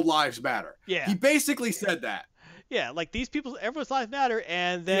all lives matter. Yeah. He basically said that. Yeah, like these people, everyone's lives matter,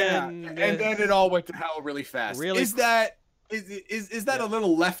 and then and then it all went to hell really fast. Really? Is that a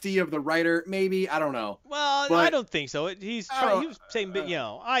little lefty of the writer? Maybe, I don't know. Well, but, I don't think so. He was saying,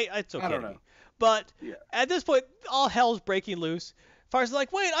 it's okay. I don't know. But at this point, all hell's breaking loose. Fire's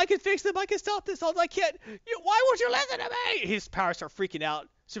like, wait, I can fix them. I can stop this. I can't. Why won't you listen to me? His powers start freaking out.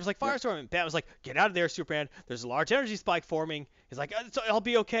 Superman's like, Firestorm. And Batman's like, get out of there, Superman. There's a large energy spike forming. He's like, I'll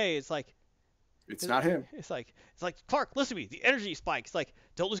be okay. It's like, it's not him. It's like, Clark, listen to me. The energy spike. It's like,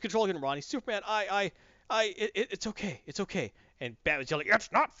 don't lose control again, Ronnie. Superman, it's okay. It's okay. And Batman's yelling,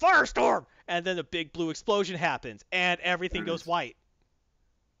 it's not Firestorm. And then the big blue explosion happens, and everything goes white.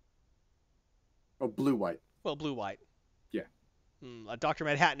 Oh, blue-white. Well, blue-white. Yeah. A Dr.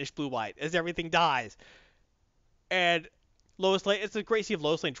 Manhattanish blue-white as everything dies. And Lois Lane, it's a great scene of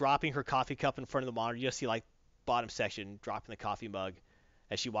Lois Lane dropping her coffee cup in front of the monitor. You just see, like, bottom section dropping the coffee mug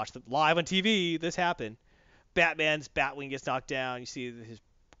as she watched live on TV. This happened. Batman's Batwing gets knocked down. You see his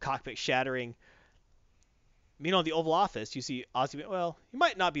cockpit shattering. Meanwhile, in the Oval Office, you see well, he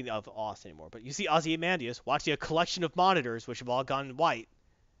might not be in the Oval Office anymore, but you see Ozymandias watching a collection of monitors which have all gone white,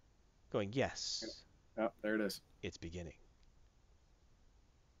 going, yes. Oh, there it is. It's beginning.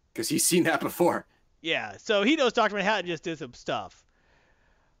 Because he's seen that before. Yeah, so he knows Dr. Manhattan just did some stuff.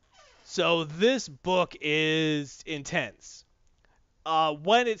 So this book is intense.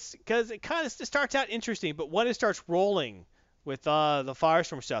 Because it kind of starts out interesting, but when it starts rolling with the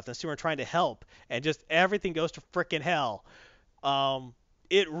Firestorm stuff, and Superman trying to help, and just everything goes to frickin' hell,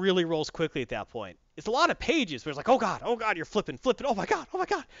 it really rolls quickly at that point. It's a lot of pages where it's like, oh god, you're flipping, oh my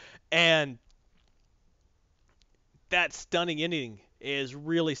god, and that stunning ending is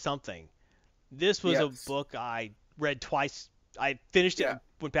really something. This was a book I read twice. I finished it and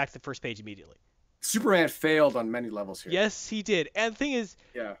went back to the first page immediately. Superman failed on many levels here. Yes, he did. And the thing is,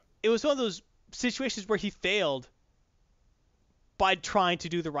 it was one of those situations where he failed by trying to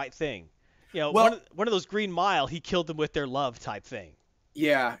do the right thing. One of those Green Mile, he killed them with their love type thing.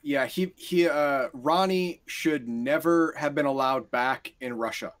 Yeah. Ronnie should never have been allowed back in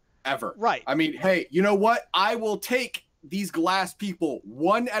Russia, ever. Right. I mean, hey, you know what? I will take these glass people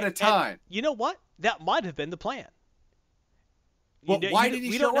one at a time. And you know what? That might have been the plan. Well, why did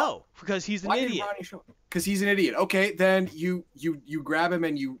he show up? We don't know, because he's an idiot. Why did Ronnie show up? Because he's an idiot. Okay, then you grab him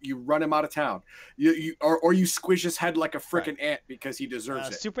and you run him out of town. Or you squish his head like a frickin' ant because he deserves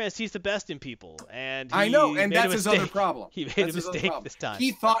it. Superman sees the best in people, and I know, and that's his other problem. He made a mistake this time.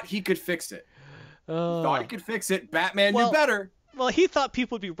 He thought he could fix it. Batman knew better. Well, he thought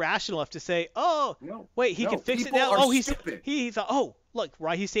people would be rational enough to say, "Oh, wait, he can fix it now." Oh, he thought, "Oh, look,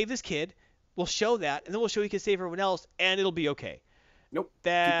 right, he saved this kid. We'll show that, and then we'll show he can save everyone else, and it'll be okay." Nope.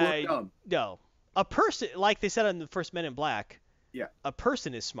 People are dumb. No. A person, like they said on the first Men in Black, a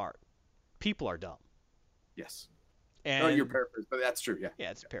person is smart. People are dumb. Yes. And you're paraphrasing, but that's true, yeah.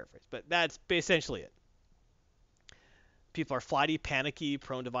 Yeah, it's a paraphrase, but that's essentially it. People are flighty, panicky,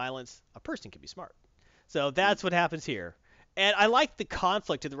 prone to violence. A person can be smart. So that's what happens here. And I like the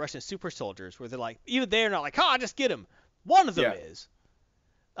conflict of the Russian super soldiers, where they're like, even they're not like, just get him. One of them is.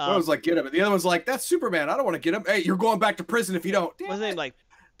 One was like, get him. And the other one's like, that's Superman. I don't want to get him. Hey, you're going back to prison if you don't. What's his name? Like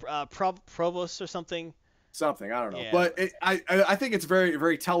Provost or something? Something. I don't know. Yeah. But I think it's very,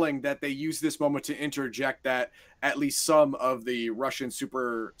 very telling that they use this moment to interject that at least some of the Russian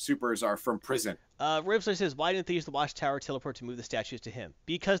supers are from prison. Ribsler says, why didn't they use the Watchtower teleport to move the statues to him?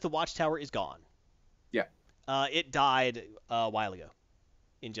 Because the Watchtower is gone. Yeah. It died a while ago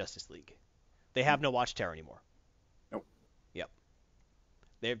in Justice League. They have no Watchtower anymore. Nope. Yep.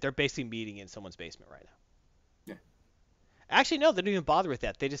 They're basically meeting in someone's basement right now. Yeah. Actually, no, they don't even bother with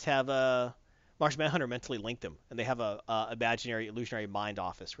that. They just have Martian Manhunter mentally link them, and they have a imaginary, illusionary mind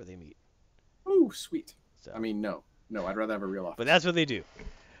office where they meet. Ooh, sweet. So, I mean, no, I'd rather have a real office. But that's what they do.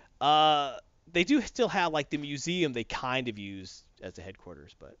 They do still have like the museum they kind of use as the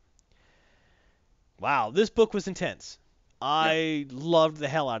headquarters, but wow, this book was intense. I loved the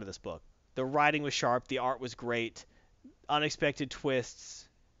hell out of this book. The writing was sharp. The art was great. Unexpected twists.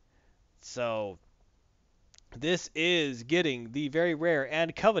 So this is getting the very rare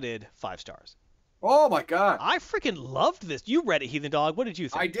and coveted 5 stars. Oh my God. I freaking loved this. You read it, Heathen Dog. What did you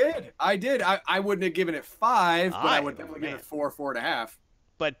think? I did. I wouldn't have given it 5, but I would definitely give it 4, 4.5.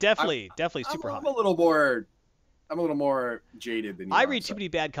 But definitely super high. I'm a little more jaded than you. I read too many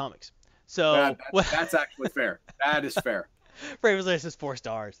bad comics. So that's actually fair. That is fair. Raven's Lair says 4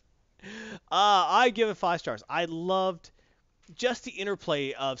 stars. I give it 5 stars. I loved just the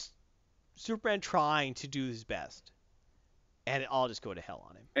interplay of Superman trying to do his best, and it all just go to hell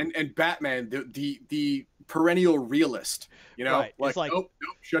on him. And Batman, the perennial realist, you know, right. like nope,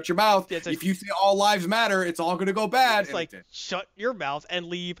 shut your mouth. If you say all lives matter, it's all gonna go bad. It's like shut your mouth and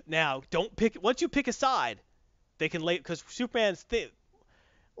leave now. Don't pick. Once you pick a side, they can lay because Superman's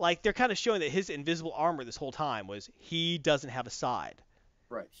like they're kind of showing that his invisible armor this whole time was he doesn't have a side.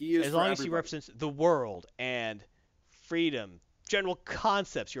 Right. He is as long as he represents the world and freedom, general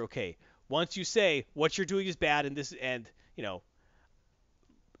concepts, you're okay. Once you say what you're doing is bad and this and you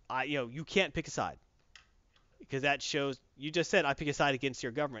can't pick a side because that shows you just said I pick a side against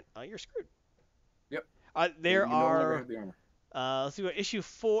your government. You're screwed. Yep. There are. Let's see what issue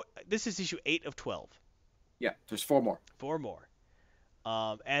 4. This is issue 8 of 12. Yeah. There's 4 more. 4 more.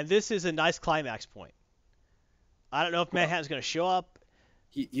 And this is a nice climax point. I don't know if Manhattan's going to show up.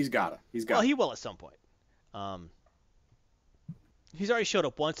 He's got to. Well, he will at some point. He's already showed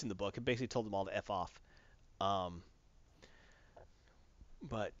up once in the book and basically told them all to F off.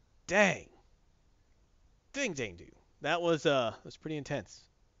 But dang, do. That was pretty intense.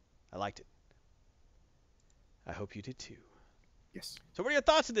 I liked it. I hope you did too. Yes. So what are your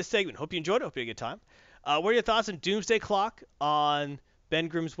thoughts on this segment? Hope you enjoyed it. Hope you had a good time. What are your thoughts on Doomsday Clock, on Ben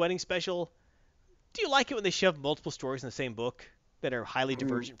Grimm's wedding special? Do you like it when they shove multiple stories in the same book that are highly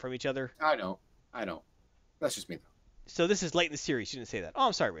divergent from each other? I don't. That's just me, though. So this is late in the series. You didn't say that. Oh,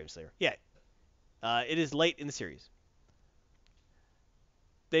 I'm sorry, Raven Slayer. Yeah. It is late in the series.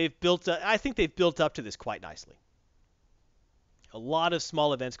 I think they've built up to this quite nicely. A lot of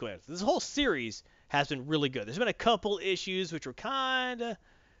small events going on. This whole series has been really good. There's been a couple issues which were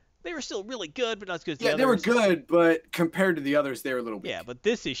they were still really good, but not as good as the others. Yeah, they were good, but compared to the others, they were a little weak. Yeah, but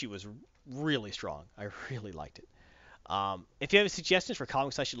this issue was really strong. I really liked it. If you have any suggestions for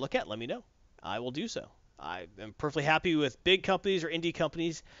comics I should look at, let me know. I will do so. I am perfectly happy with big companies or indie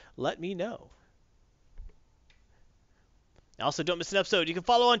companies. Let me know. Also, don't miss an episode. You can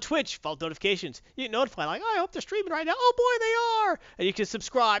follow on Twitch. Follow notifications. You get notified, like, oh, I hope they're streaming right now. Oh, boy, they are. And you can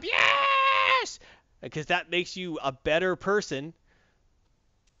subscribe. Yes! Because that makes you a better person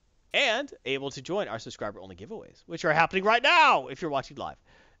and able to join our subscriber-only giveaways, which are happening right now if you're watching live.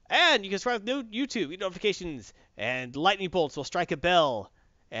 And you can subscribe to YouTube, get notifications, and lightning bolts will strike a bell,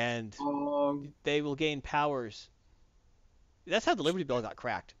 and they will gain powers. That's how the Liberty Bell got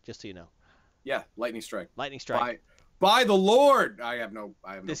cracked, just so you know. Yeah, lightning strike. Lightning strike. By the Lord! I have no.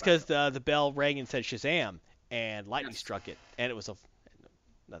 It's because the bell rang and said Shazam, and lightning struck it, and it was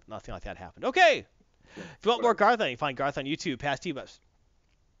nothing like that happened. Okay. If you want more Garthon, you can find Garth on YouTube, past T-Bus.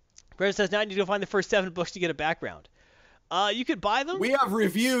 Brandon says now you need to find the first 7 books to get a background. You could buy them. We have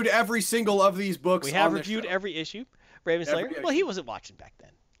reviewed every single of these books. We have reviewed every issue. Raven Slayer. Well, he wasn't watching back then.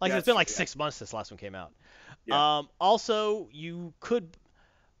 Like it's been like 6 months since the last one came out. Yeah. Also, you could.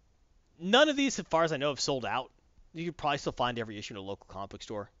 None of these, as far as I know, have sold out. You could probably still find every issue in a local comic book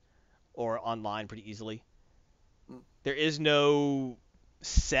store or online pretty easily. There is no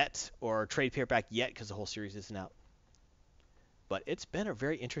set or trade paperback yet because the whole series isn't out. But it's been a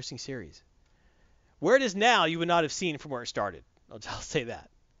very interesting series. Where it is now, you would not have seen from where it started. I'll say that.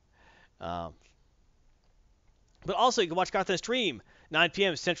 But also, you can watch Garth on stream, 9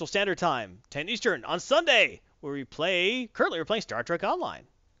 p.m. Central Standard Time, 10 Eastern, on Sunday, where currently we're playing Star Trek Online.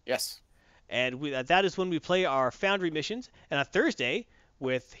 Yes. And that is when we play our Foundry missions. And on Thursday,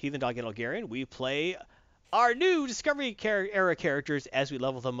 with Heathen Dog and Elgarian, we play our new Discovery era characters as we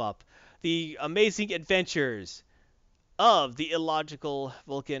level them up. The amazing adventures of the illogical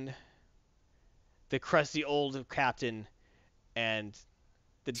Vulcan, the crusty old captain, and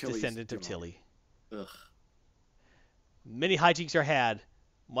the descendant of Tilly. Ugh. Many hijinks are had.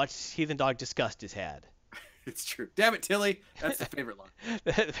 Much Heathen Dog disgust is had. It's true. Damn it, Tilly. That's the favorite line.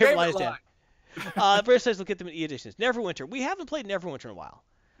 The favorite line is down. First, let's look at them in e-editions. Neverwinter. We haven't played Neverwinter in a while.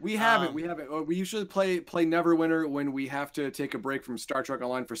 We haven't. We usually play Neverwinter when we have to take a break from Star Trek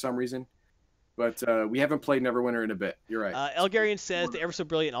Online for some reason. But we haven't played Neverwinter in a bit. You're right. Elgarian says, the ever so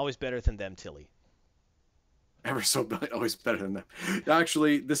brilliant, always better than them, Tilly. Ever so brilliant, always better than them.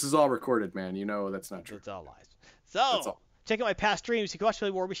 Actually, this is all recorded, man. You know that's not true. It's all lies. So, Check out my past streams. You can watch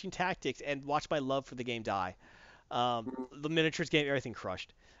play War Machine Tactics and watch my love for the game die. The miniatures game, everything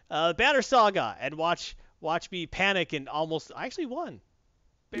crushed. Banner Saga, and watch me panic and almost. I actually won,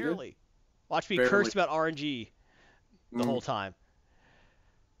 barely. Watch me curse about RNG the whole time.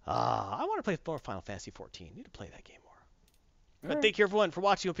 I want to play more Final Fantasy 14. Need to play that game more. But thank you everyone for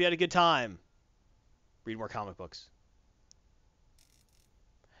watching. Hope you had a good time. Read more comic books.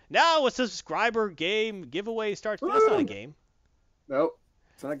 Now a subscriber game giveaway starts. That's not a game. Nope,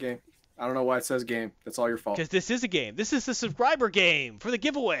 it's not a game. I don't know why it says game. That's all your fault. Because this is a game. This is the subscriber game for the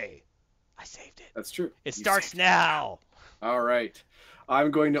giveaway. I saved it. That's true. It starts now. All right.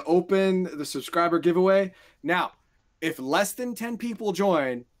 I'm going to open the subscriber giveaway. Now, if less than 10 people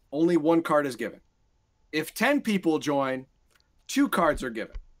join, only one card is given. If 10 people join, 2 cards are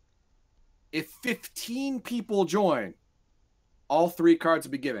given. If 15 people join, all 3 cards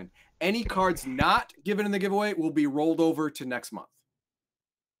will be given. Any cards not given in the giveaway will be rolled over to next month.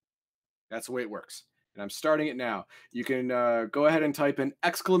 That's the way it works. And I'm starting it now. You can go ahead and type in !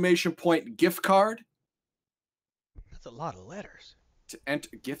 gift card. That's a lot of letters. To enter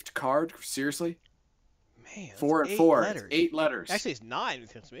gift card? Seriously? Man, 4 and 4. Letters. 8 letters. Actually, it's 9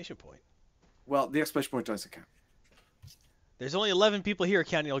 with the exclamation point. Well, the exclamation point doesn't count. There's only 11 people here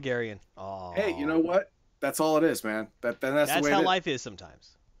counting Elgarian. Oh. Hey, you know what? That's all it is, man. That's the way how life is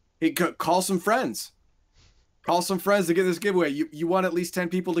sometimes. Hey, call some friends. Call some friends to get this giveaway. You want at least 10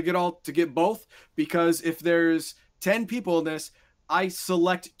 people to get both, because if there's 10 people in this, I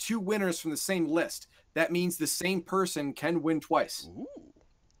select 2 winners from the same list. That means the same person can win twice. Ooh.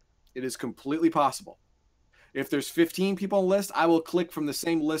 It is completely possible. If there's 15 people on the list, I will click from the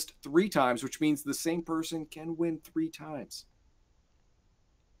same list 3 times, which means the same person can win 3 times.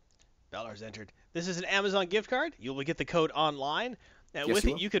 Ballar's entered. This is an Amazon gift card. You will get the code online. And Yes, with you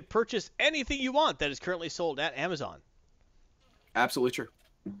it, will. you could purchase anything you want that is currently sold at Amazon. Absolutely true.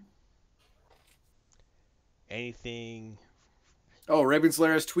 Anything. Oh,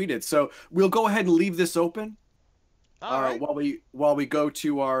 Ravenslayer has tweeted. So we'll go ahead and leave this open All right. while we go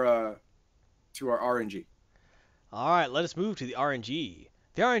to our RNG. All right, let us move to the RNG.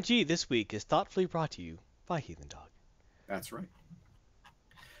 The RNG this week is thoughtfully brought to you by Heathen Dog. That's right.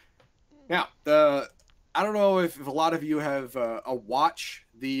 Now, I don't know if a lot of you have watch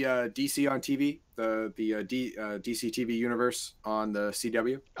the DC on TV, the DC TV universe on the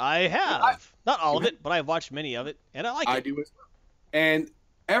CW. I have. Not all of it, but I've watched many of it, and I like it. I do as well. And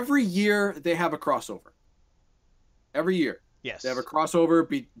every year they have a crossover. Every year. Yes. They have a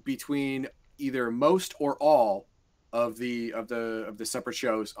crossover between either most or all of the separate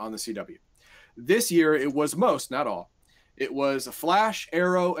shows on the CW. This year it was most, not all. It was a Flash,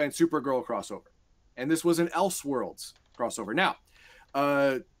 Arrow, and Supergirl crossover. And this was an Elseworlds crossover. Now,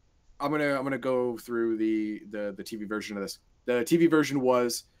 I'm gonna go through the TV version of this. The TV version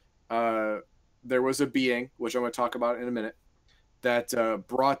was there was a being, which I'm going to talk about in a minute, that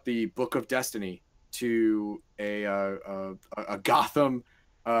brought the Book of Destiny to a Gotham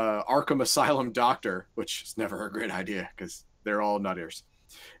Arkham Asylum doctor, which is never a great idea because they're all nut ears.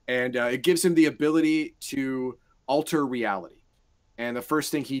 And it gives him the ability to alter reality. And the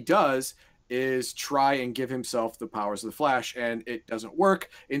first thing he does is try and give himself the powers of the Flash, and it doesn't work.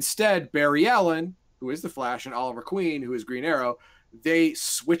 Instead, Barry Allen, who is the Flash, and Oliver Queen, who is Green Arrow, they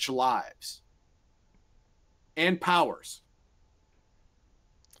switch lives and powers.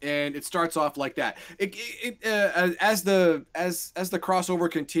 And it starts off like that. As the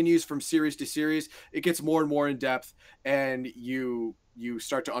crossover continues from series to series, it gets more and more in depth, and you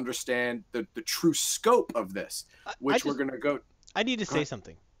start to understand the true scope of this, which we're going to go. I need to say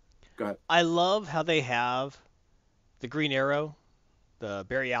something. Go ahead. I love how they have the Green Arrow, the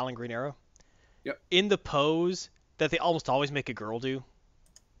Barry Allen Green Arrow, in the pose that they almost always make a girl do.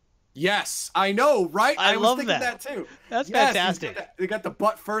 Yes, I know, right? I was love thinking that too. That's fantastic. They got the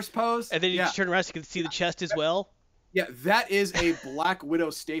butt first pose, and then you just turn around so you can see the chest as well. Yeah, that is a Black Widow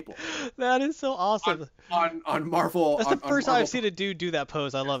staple. That is so awesome. On Marvel. That's the first time I've seen a dude do that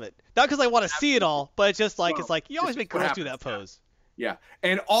pose. I love it. Not because I want to see it all, but it's just like you always make girls do that pose. Yeah,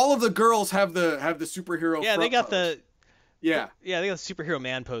 and all of the girls have the superhero. Yeah, they got pose. they got the superhero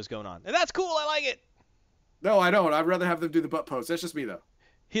man pose going on, and that's cool. I like it. No, I don't. I'd rather have them do the butt pose. That's just me, though.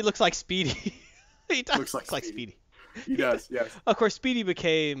 He looks like Speedy. He does looks like Speedy. He does. Yes. Of course, Speedy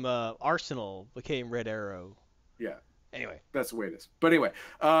became Arsenal, became Red Arrow. Yeah. Anyway, that's the way it is. But anyway,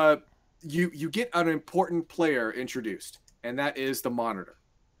 you get an important player introduced, and that is the Monitor.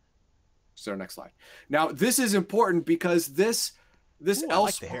 So next slide. Now this is important because this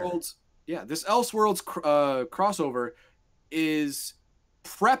Elseworlds, this Elseworlds crossover is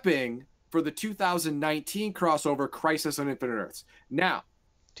prepping for the 2019 crossover Crisis on Infinite Earths. Now,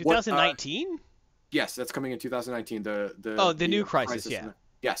 2019? Yes, that's coming in 2019. The new Crisis, yeah.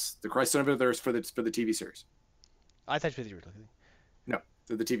 Yes, the Crisis on Infinite Earths for the TV series. I thought you were looking. No,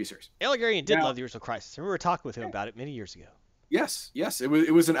 the TV series. Eligarian did love the original Crisis. I remember talking with him about it many years ago. Yes, it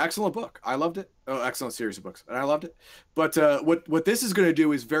was an excellent book. I loved it. Oh, excellent series of books, and I loved it. But what this is going to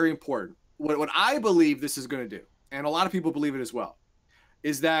do is very important. What I believe this is going to do, and a lot of people believe it as well,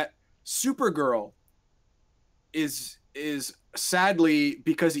 is that Supergirl is sadly,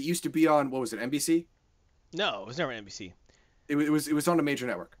 because it used to be on, what was it, NBC? No, it was never on NBC. It was on a major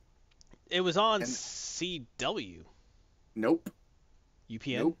network. It was on CW. Nope.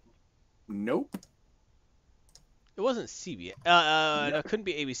 UPN. Nope. It wasn't CBS. No, it couldn't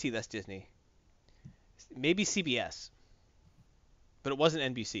be ABC. That's Disney. Maybe CBS. But it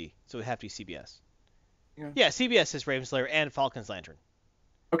wasn't NBC, so it would have to be CBS. Yeah, CBS is Raven Slayer and Falcon's Lantern.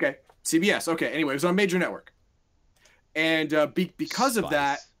 Okay, CBS. Okay, anyway, it was on a major network. And because of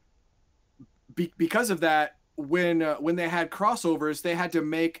that, when they had crossovers, they had to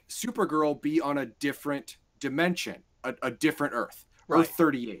make Supergirl be on a different dimension, a different Earth, right. Earth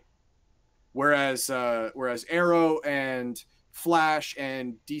 38. Whereas Arrow and Flash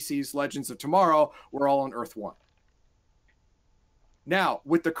and DC's Legends of Tomorrow were all on Earth 1. Now,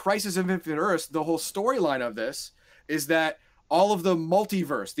 with the Crisis of Infinite Earths, the whole storyline of this is that all of the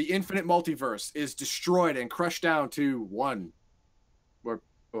multiverse, the infinite multiverse, is destroyed and crushed down to one.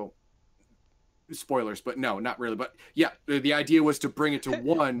 Spoilers, but no, not really. But yeah, the idea was to bring it to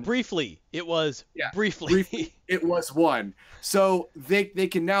one. Briefly, it was. Yeah, briefly, it was one. So they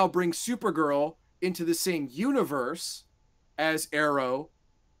can now bring Supergirl into the same universe as Arrow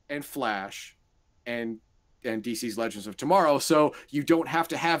and Flash and DC's Legends of Tomorrow. So you don't have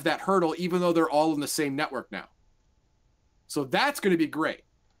to have that hurdle, even though they're all in the same network now. So that's going to be great.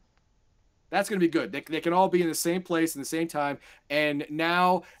 That's going to be good. They can all be in the same place in the same time. And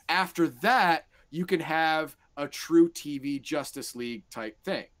now after that, you can have a true TV Justice League type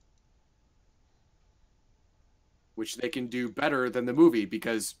thing, which they can do better than the movie,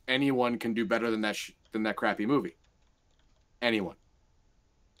 because anyone can do better than that crappy movie. Anyone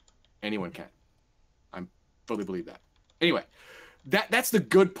can. I fully believe that. Anyway, that's the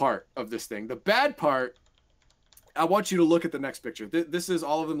good part of this thing. The bad part, I want you to look at the next picture. This is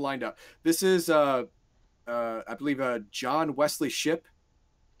all of them lined up. This is, I believe, John Wesley Shipp.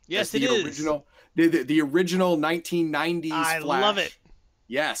 Yes, it is. The original 1990s Flash. I love it.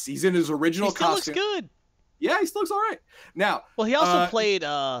 Yes, he's in his original costume. He still looks good. Yeah, he still looks all right. Now, well, he also played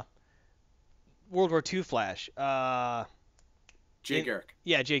World War II Flash. Jay Garrick.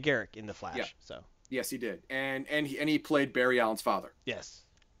 Yeah, Jay Garrick in the Flash. Yeah. So. Yes, he did, and he played Barry Allen's father. Yes.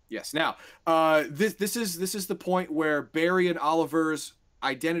 Yes. Now, this is the point where Barry and Oliver's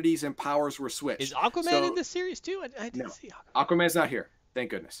identities and powers were switched. Is Aquaman in this series too? I didn't see Aquaman. Aquaman's not here. Thank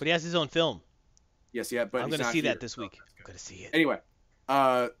goodness. But he has his own film. Yes, yeah, but I'm going to see that this week. I'm going to see it. Anyway,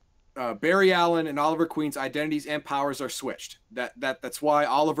 Barry Allen and Oliver Queen's identities and powers are switched. That's why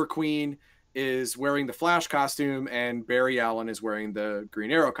Oliver Queen is wearing the Flash costume and Barry Allen is wearing the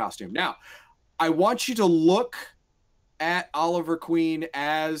Green Arrow costume. Now, I want you to look at Oliver Queen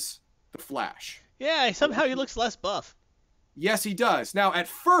as the Flash. Yeah, somehow he looks less buff. Yes, he does. Now, at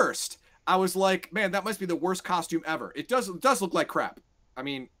first, I was like, man, that must be the worst costume ever. It does look like crap. I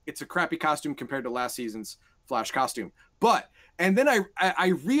mean, it's a crappy costume compared to last season's Flash costume. And then I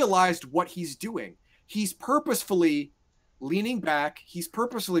realized what he's doing. He's purposefully leaning back. He's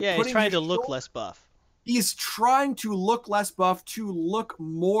purposefully he's trying to look less buff. He's trying to look less buff to look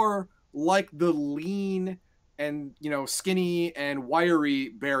more like the lean and, skinny and wiry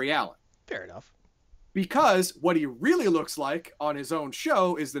Barry Allen. Fair enough. Because what he really looks like on his own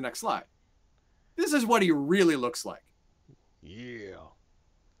show is the next slide. This is what he really looks like. Yeah.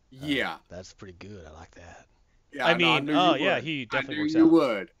 Yeah. That's pretty good. I like that. Yeah, I mean, he definitely works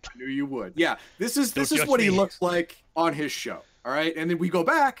out. I knew you would. Yeah, this is what he looks like on his show. All right, and then we go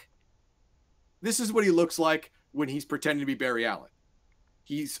back. This is what he looks like when he's pretending to be Barry Allen.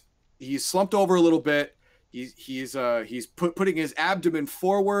 He's slumped over a little bit. He's putting his abdomen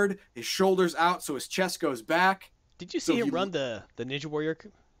forward, his shoulders out, so his chest goes back. Did you see him run the Ninja Warrior?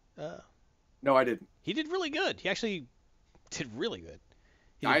 No, I didn't. He did really good. He actually did really good.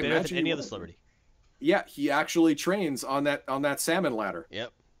 He did better than any other celebrity. Yeah, he actually trains on that salmon ladder.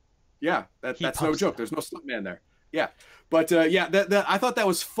 Yep. Yeah, that's no joke. There's no stuntman there. Yeah, but I thought that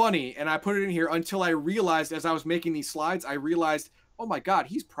was funny, and I put it in here until I realized, as I was making these slides, I realized, oh my God,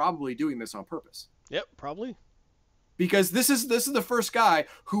 he's probably doing this on purpose. Yep, probably. Because this is the first guy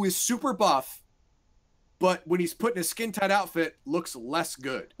who is super buff but when he's put in a skin tight outfit, looks less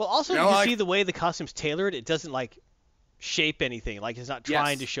good. Well, also You you know, can like- see the way the costume's tailored. It doesn't like shape anything. Like it's not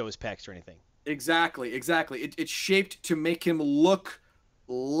trying to show his pecs or anything. Exactly. It's shaped to make him look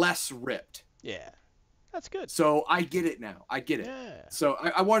less ripped. Yeah, that's good. So I get it now. I get it. Yeah. So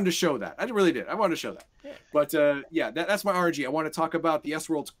I wanted to show that. I really did. I wanted to show that. Yeah. But that's my RNG. I want to talk about the the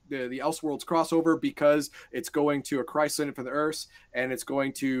Elseworlds crossover because it's going to A Crisis in Infinite Earths, and it's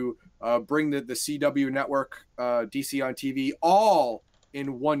going to bring the CW network, DC on TV, all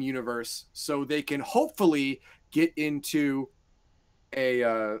in one universe, so they can hopefully get into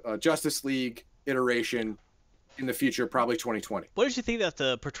a Justice League iteration in the future, probably 2020. What did you think about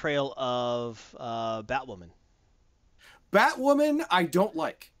the portrayal of Batwoman? Batwoman, I don't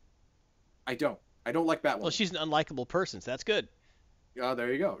like. I don't like Batwoman. Well, she's an unlikable person, so that's good. Oh,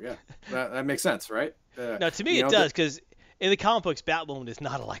 there you go. Yeah, that makes sense, right? No, to me it does, because in the comic books, Batwoman is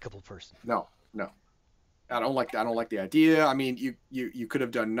not a likable person. No. I don't like the idea. I mean, you could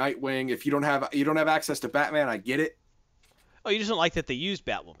have done Nightwing. If you don't have access to Batman, I get it. Oh, you just don't like that they used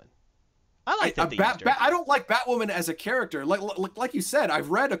Batwoman. I like that they used her. I don't like Batwoman as a character. Like you said, I've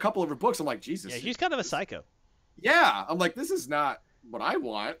read a couple of her books. I'm like, Jesus. Yeah, she's kind of a psycho. Yeah, I'm like, this is not what I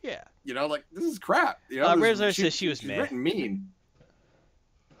want. Yeah. You know, like this is crap. You know, Razor says she was she's meh. written mean.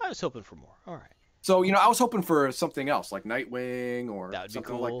 I was hoping for more. All right. So, I was hoping for something else, like Nightwing or That would be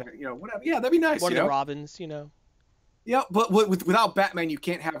something cool. like that. Whatever. Yeah, that'd be nice. One of the Robins, Yeah, but without Batman, you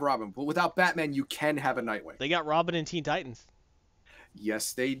can't have Robin. But without Batman, you can have a Nightwing. They got Robin in Teen Titans.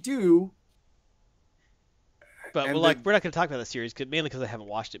 Yes, they do. But And we're not going to talk about that series, mainly because I haven't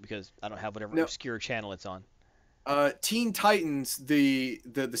watched it, because I don't have whatever obscure channel it's on. Teen Titans, the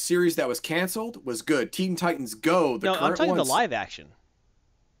series that was canceled was good. Teen Titans Go, the current I'm talking ones, the live action.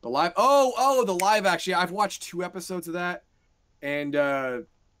 the live action. I've watched 2 episodes of that, and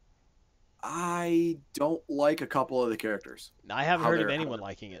I don't like a couple of the characters. I haven't How heard of they're- anyone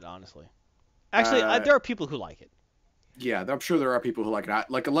liking it, honestly. Actually, there are people who like it. Yeah, I'm sure there are people who like it.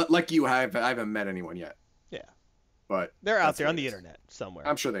 Like you, I haven't met anyone yet. Yeah. But They're out that's there what on it the is. internet somewhere.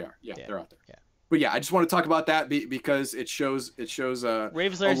 I'm sure they are. Yeah, Yeah, they're out there. yeah. But yeah, I just want to talk about that because it shows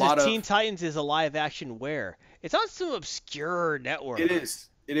Ravenslayer a lot says of Teen Titans is a live action where? It's on some obscure network. It is.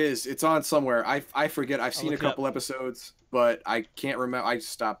 It's on somewhere. I forget. I've seen a look it up. couple episodes, but I can't remember. I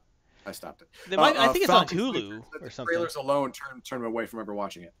stopped it. I think it's on Falcon Hulu Winter, or the something. Trailers alone turn me away from ever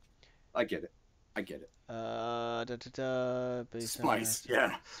watching it. I get it. Spice.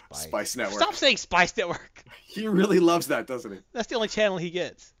 Yeah. Spice Network. Stop saying Spice Network. He really loves that, doesn't he? That's the only channel he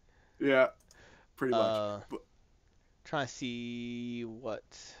gets. Yeah. Pretty much. Trying to see what.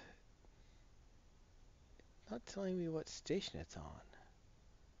 Not telling me what station it's on.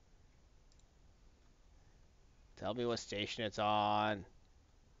 Tell me what station it's on.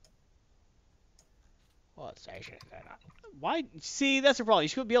 What station is that on? Why? See, that's the problem. You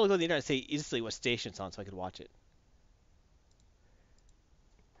should be able to go to the internet and say instantly what station it's on so I could watch it.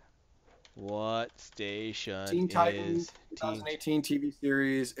 What station Teen is Titans 2018 TV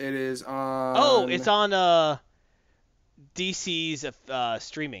series. It is on. Oh, it's on DC's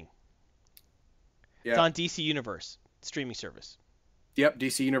streaming. Yeah. It's on DC Universe streaming service. Yep,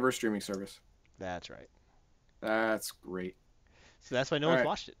 DC Universe streaming service. That's right. That's great. So that's why no one's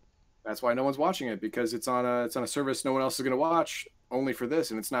watched it. That's why no one's watching it, because it's on a service no one else is going to watch, only for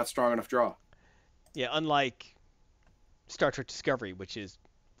this, and it's not strong enough draw. Yeah, unlike Star Trek Discovery, which is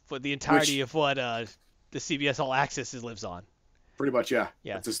for the entirety of what the CBS All Access lives on. Pretty much, yeah.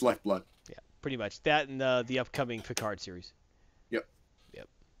 Yeah. It's his lifeblood. Yeah, pretty much. That and the upcoming Picard series. Yep. Yep.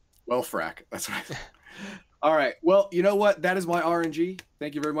 Well, frack. That's right. All right. Well, you know what? That is my RNG.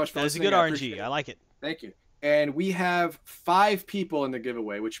 Thank you very much for That was a listening. good I appreciate RNG. it. I like it. Thank you. And we have 5 people in the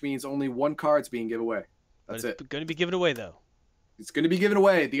giveaway, which means only 1 card's being given away. That's it. It's going to be given away, though. It's going to be given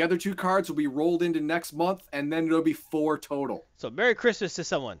away. The other 2 cards will be rolled into next month, and then it'll be 4 total. So Merry Christmas to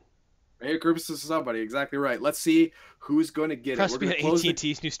someone. Merry Christmas to somebody. Exactly right. Let's see who's going to get it. We're going to close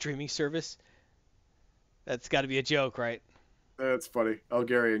AT&T's new streaming service. That's got to be a joke, right? That's funny.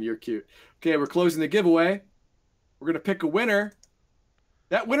 Algarian, you're cute. Okay, we're closing the giveaway. We're going to pick a winner.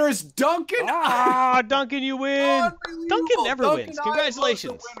 That winner is Duncan. Ah, Duncan, you win. Duncan never wins.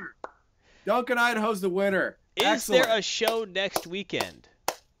 Congratulations. Duncan Idaho's the winner. Is Excellent. there a show next weekend?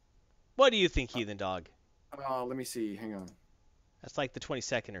 What do you think, Heathen Dog? Let me see. Hang on. That's like the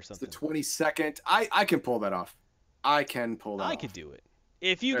 22nd or something. It's the 22nd. I can pull that off. I can pull that off. I could do it.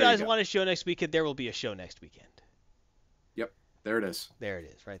 If you There you guys go. want a show next weekend, there will be a show next weekend. Yep. There it is. There it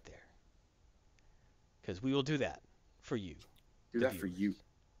is, right there. Because we will do that for you. Do The that for viewers. you.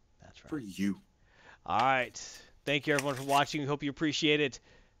 That's right. For you. All right. Thank you, everyone, for watching. We hope you appreciate it.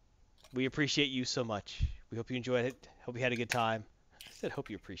 We appreciate you so much. We hope you enjoyed it. Hope you had a good time. I said hope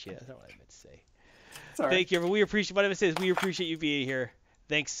you appreciate it. That's not what I meant to say. Right. Thank you, everyone. We appreciate what I says. We appreciate you being here.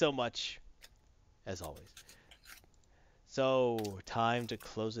 Thanks so much, as always. So, time to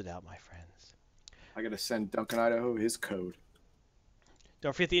close it out, my friends. I gotta send Duncan Idaho his code.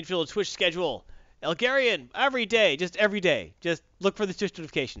 Don't forget the Infield Twitch schedule. Elgarian, every day. Just every day. Just look for the Twitch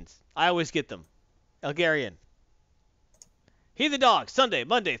notifications. I always get them. Elgarian. He the Dog, Sunday,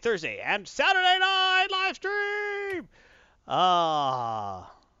 Monday, Thursday, and Saturday night live stream.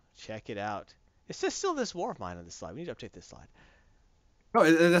 Check it out. It says still this war of mine on this slide. We need to update this slide.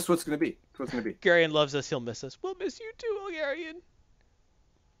 No, that's what's gonna be. That's what's gonna be. Elgarian loves us. He'll miss us. We'll miss you too, Elgarian.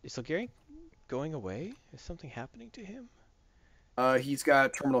 Is Elgarian going away? Is something happening to him? He's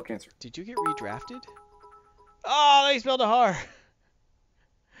got terminal cancer. Did you get redrafted? Oh, they spelled a R.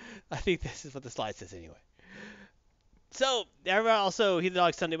 I think this is what the slide says anyway. So, everybody also, He the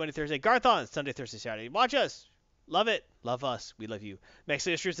Dog, Sunday, Monday, Thursday. Garthon, Sunday, Thursday, Saturday. Watch us. Love it. Love us. We love you.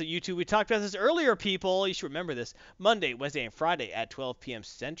 Mexico streams at YouTube. We talked about this earlier, people. You should remember this. Monday, Wednesday, and Friday at 12 p.m.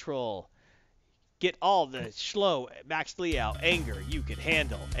 Central. Get all the slow, max Liao anger you can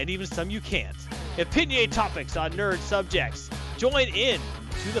handle, and even some you can't. Opinionate topics on nerd subjects. Join in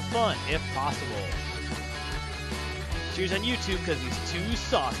to the fun if possible. Cheers on YouTube because he's too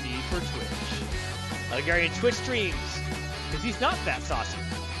saucy for Twitch. Elgarian Twitch streams because he's not that saucy.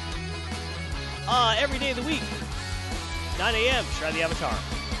 Every day of the week, 9 a.m. Try the Avatar.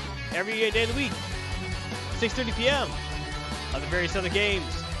 Every day of the week, 6:30 p.m. on the various other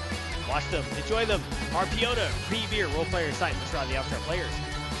games. Watch them, enjoy them. Arpiota, free beer role player site for Shroud the Avatar players.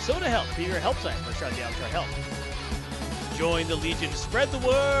 Soda Help, free beer help site for Shroud the Avatar help. Join the Legion, spread the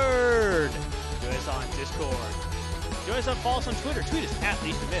word. Join us on Discord. Join us on, follow us on Twitter. Tweet us at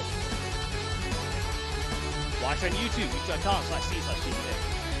Legion Myth. Watch on YouTube,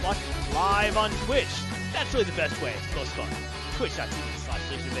 youtube.com/c/Legion. Watch live on Twitch. That's really the best way. It's the most fun.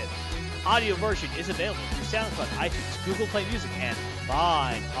 Twitch.tv/LegionMyth. Audio version is available through SoundCloud, iTunes, Google Play Music, and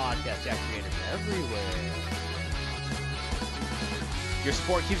fine podcast aggregators everywhere. Your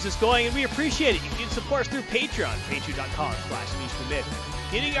support keeps us going, and we appreciate it. You can support us through Patreon,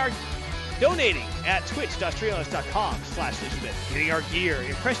 patreon.com/LegionsForMyth. Donating at twitch.streamlabs.com/LegionsMyth. Getting our gear,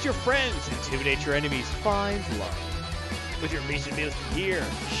 impress your friends, intimidate your enemies, find love. With your Legion Myth gear,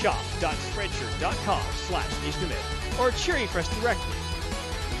 shop.spreadshirt.com/LegionMyth, or cheering for us directly.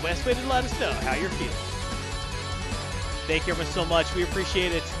 The best way to let us know how you're feeling. Thank you everyone so much. We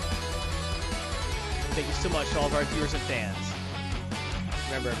appreciate it. Thank you so much to all of our viewers and fans.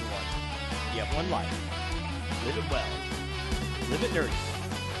 Remember, everyone, you have one life. Live it well, live it nerdy,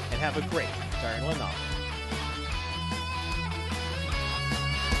 and have a great Diurnal Anomaly.